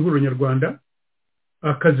bacu bo mu ihuriro nyarwanda,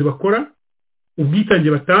 akazi bakora,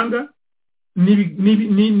 ubwitange batanga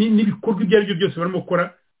n'ibikorwa ibyo ari byo byose barimo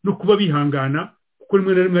gukora, no kuba bihangana kuko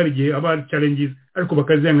rimwe na rimwe hari igihe aba ari challenges ariko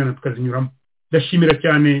bakazihangana tukazinyuramo. Ndashimira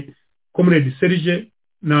cyane Comrade Serge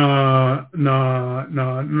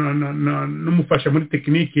n'umufasha muri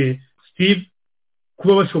tekinike Steve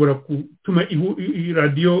kuba bashobora gutuma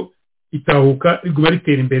radio itahuka iguma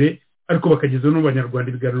ritera imbere ariko bakageza no banyarwanda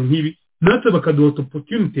ibiganiro nk'ibi, natwe bakaduha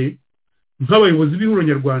opportunity nk'abayobozi b'ihuriro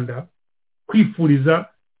nyarwanda kwifuriza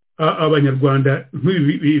abanyarwanda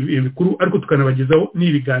nk'ibi bikuru, ariko tukanabagezaho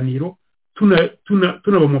n'ibiganiro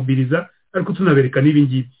tunabamobiriza ariko tunabereka n'ibi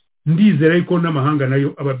ngibi. Ndizera yuko n'amahanga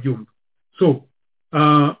nayo ababyumva. So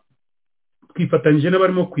twifatanyije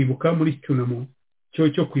n'abarimo kwibuka muri cyunamo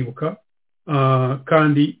cyo kwibuka,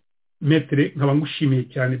 kandi metere nkaba ngushimiye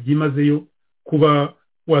cyane byimazeyo kuba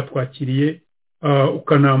watwakiriye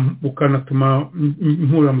ukanatuma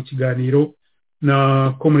mpura mu kiganiro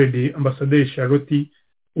na Comrade Ambassadeur Charlotte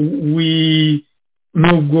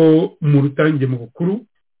nubwo mu rutange mu bukuru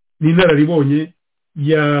n'inararibonye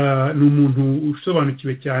ni umuntu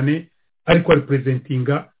usobanukiwe cyane ariko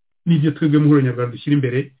representinga n'ibyo twebwe mu ihuriro nyarwanda dushyira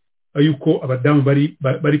imbere, yuko abadamu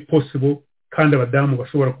bari possible kandi abadamu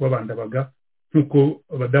bashobora kuba bandabaga nk'uko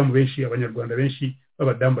abadamu benshi, abanyarwanda benshi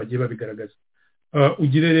b'abadamu bagiye babigaragaza.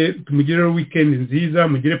 Tumugire weekend nziza,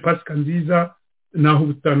 mugire Pasika nziza, naho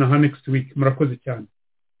ubutaha next week. Murakoze cyane.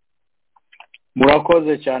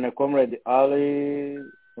 Murakoze cyane Comrade Ali,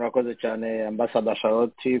 murakoze cyane Ambassador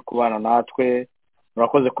Charlotte kubana natwe,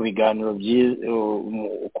 murakoze ku biganiro byiza,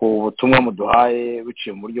 ku butumwa muduhaye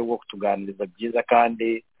biciye mu buryo bwo kutuganiriza byiza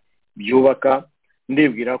kandi byubaka.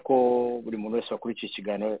 Ndibwira ko buri muntu wese wakuri iki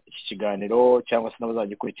kiganiro cyangwa se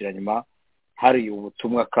n'abazagikurikira nyuma hari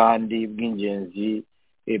ubutumwa kandi bw'ingenzi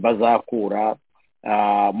bazakura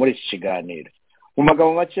muri iki kiganiro. Mu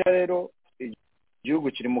magambo make rero,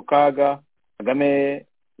 igihugu kiri mu kaga, Kagame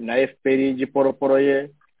na FPR y'igiporoporo ye,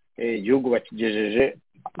 igihugu bakigejeje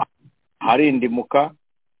harindimuka.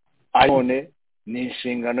 None ni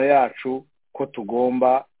inshingano yacu ko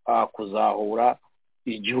tugomba kuzahura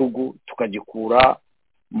igihugu tukagikura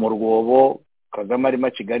mu rwobo Kagame arimo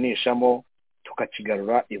akiganishamo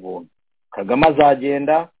tukakigarura ibuntu. Kagame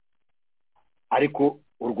azagenda ariko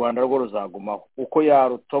u Rwanda rwo ruzagumaho, uko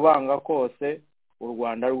yarutobanga kose u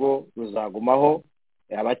Rwanda rwo ruzagumaho.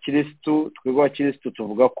 Abakirisitu, twebwe abakirisitu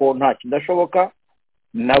tuvuga ko nta kidashoboka,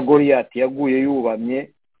 na Goliath yaguye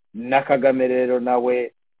yubamye, na Kagame rero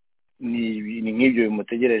nawe ni nk'ibyo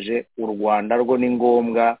bimutegereje. U Rwanda rwo ni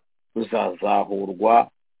ngombwa ruzazahurwa,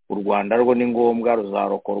 u Rwanda rwo ni ngombwa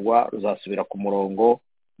ruzarokorwa, ruzasubira ku murongo,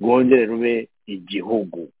 rwongere rube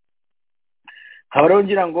igihugu. Nkaba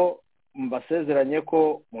ngira ngo mbasezeranye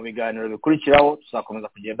ko mu biganiro bikurikiraho tuzakomeza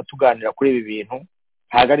kugenda tuganira kuri ibi bintu.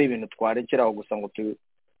 Ntabwo ari ibintu twarekeraho gusa ngo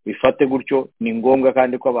tubifate gutyo, ni ngombwa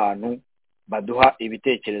kandi ko abantu baduha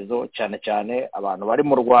ibitekerezo, cyane cyane abantu bari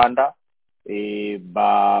mu Rwanda,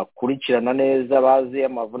 bakurikirana neza, bazi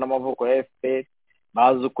amavu n'amavuko ya FPR,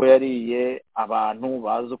 bazi uko yariye abantu,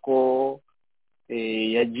 bazi uko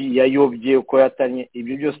yayobye, uko yatanye.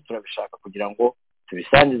 Ibyo byose turabishaka kugira ngo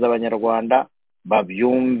tubisangize abanyarwanda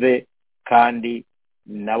babyumve, kandi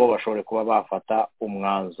nabo bashobore kuba bafata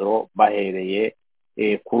umwanzuro bahereye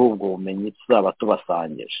kuri ubwo bumenyi tuzaba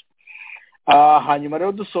tubasangije. Hanyuma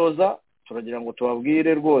rero dusoza, turagira ngo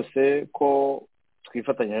tubabwire rwose ko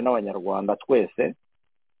twifatanyije n'abanyarwanda twese.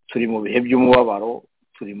 Turi mu bihe by'umubabaro,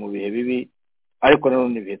 turi mu bihe bibi, ariko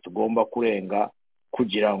nanone ibihe tugomba kurenga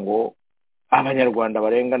kugira ngo abanyarwanda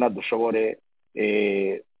barengana dushobore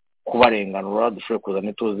kubarenganura, dushobore kuzana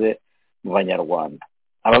ituze mu banyarwanda.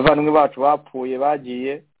 Abavandimwe bacu bapfuye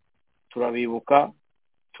bagiye, turabibuka,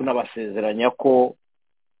 tunabasezeranya ko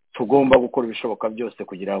tugomba gukora ibishoboka byose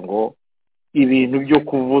kugira ngo ibintu byo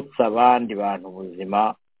kuvutsa abandi bantu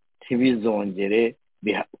ubuzima ntibizongere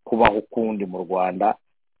kubaho ukundi mu Rwanda,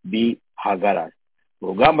 bihagarare.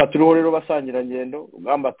 Urugamba turiho rero basangirangendo,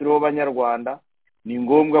 urugamba turiho banyarwanda, ni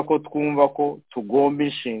ngombwa ko twumva ko tugomba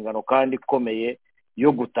inshingano kandi ikomeye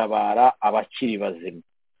yo gutabara abakiri bazima.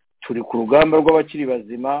 Turi ku rugamba rw'abakiri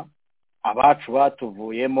bazima, abacu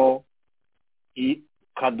batuvuyemo,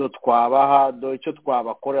 kado twabaha, do icyo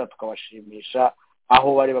twabakorera tukabashimisha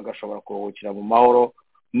aho bari bagashobora kuruhukira mu mahoro,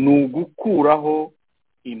 ni ugukuraho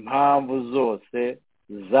impamvu zose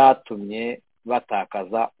zatumye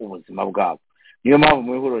batakaza ubuzima bwabo. Niyo mpamvu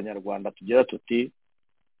mu ihuriro nyarwanda tugira tuti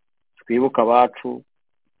twibuka abacu,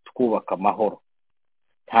 twubaka amahoro.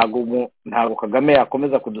 Ntabwo Kagame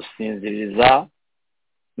yakomeza kudusinziriza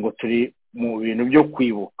ngo turi mu bintu byo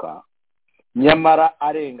kwibuka, nyamara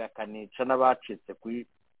arenga akanica n'abacitse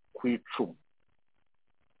ku icumu,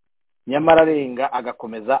 nyamara arenga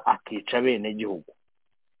agakomeza akica bene gihugu.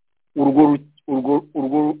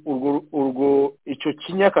 Urwo icyo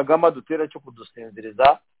kinya Kagame dutera cyo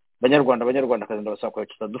kudusinziriza abanyarwandakazi ndabasaba ko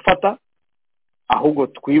kitadufata, ahubwo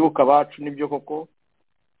twibuka abacu nibyo koko,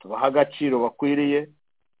 tubaha agaciro bakwiriye,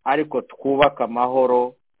 ariko twubaka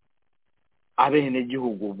amahoro, abene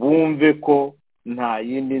gihugu bumve ko nta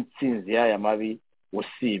yindi nsinzi y'aya mabi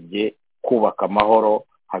usibye kubaka amahoro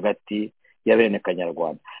hagati ya bene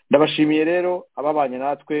Kanyarwanda. Ndabashimiye rero ababanye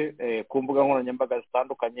natwe ku mbuga nkoranyambaga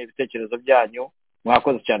zitandukanye, ibitekerezo byanyu,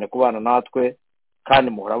 mwakoze cyane kubana natwe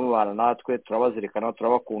kandi muhora mubana natwe, turabazirikana,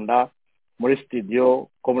 turabakunda. Muri studio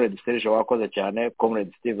Comrade Serge wakoze cyane,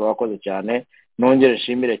 Comrade Steve wakoze cyane, nongere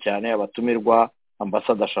nshimire cyane abatumirwa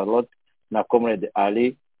Ambassador Charlotte na Comrade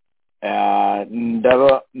Ali.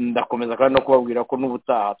 Ndakomeza kandi no kubabwira ko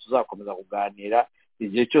n'ubutaha tuzakomeza kuganira,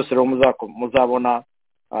 igihe cyose rero muzabona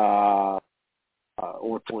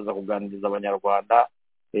ubutuza kuganiriza abanyarwanda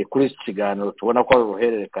kuri iki kiganiro, tubona ko ari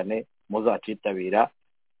uruhererekane, muzacitabira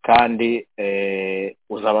kandi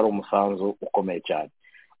uzaba ari umusanzu ukomeye cyane.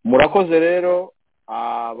 Murakoze rero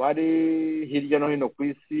bari hirya no hino ku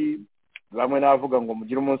isi, bamwe navuga ngo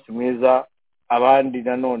mugire umunsi mwiza, abandi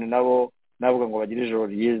nanone nabo navuga ngo bagire ijoro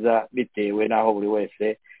ryiza, bitewe n'aho buri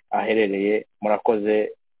wese aherereye.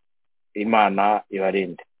 Murakoze, Imana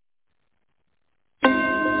ibarinde.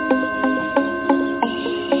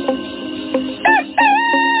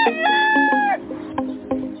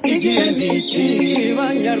 Igihe niki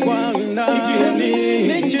banyarwanda,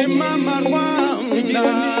 niki mama Rwanda,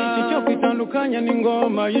 igihe cyo kwitandukanya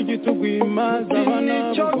n'ingoma y'igitugu imaze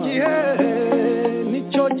abana.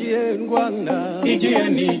 Nicyo gihe Rwanda, igihe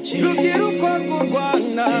niki rubyiruko rw'u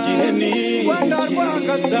Rwanda, igihe ni Rwanda rwa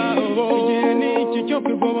Gasabo, igihe niki cyo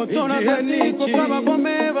kwigobotora agatsiko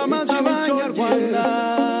k'abagome bamaze abanyarwanda.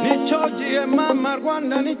 Nicyo gihe mama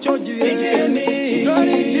Rwanda, nicyo gihe, igihe ni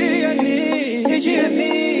igihe ni igihe ni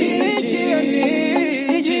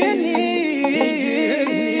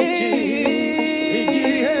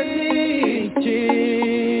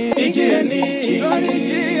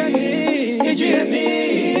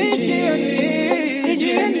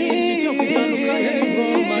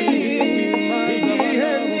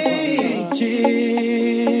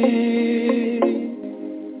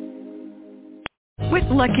With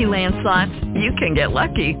Lucky Land Slots, you can get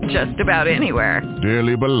lucky just about anywhere.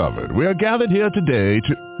 Dearly beloved, we are gathered here today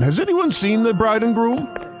to... Has anyone seen the bride and groom?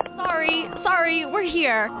 Sorry, we're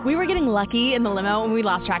here. We were getting lucky in the limo and we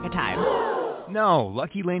lost track of time. No,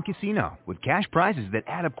 Lucky Land Casino, with cash prizes that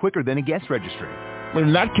add up quicker than a guest registry.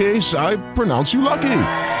 In that case, I pronounce you lucky.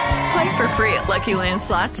 Play for free at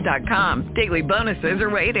LuckyLandSlots.com. Daily bonuses are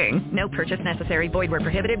waiting. No purchase necessary. Void where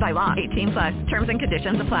prohibited by law. 18+. Terms and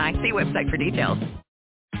conditions apply. See website for details.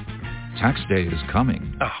 Tax day is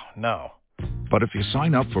coming. Oh, no. But if you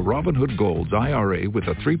sign up for Robinhood Gold's IRA with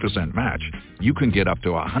a 3% match, you can get up to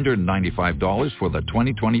 $195 for the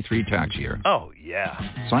 2023 tax year. Oh,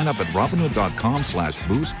 yeah. Sign up at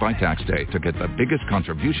Robinhood.com/boost by tax day to get the biggest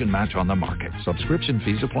contribution match on the market. Subscription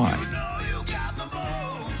fees apply.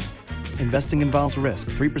 Investing involves risk.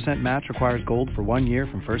 3% match requires gold for 1 year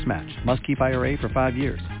from first match. Must keep IRA for 5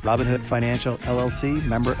 years. Robinhood Financial, LLC,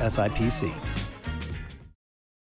 member SIPC.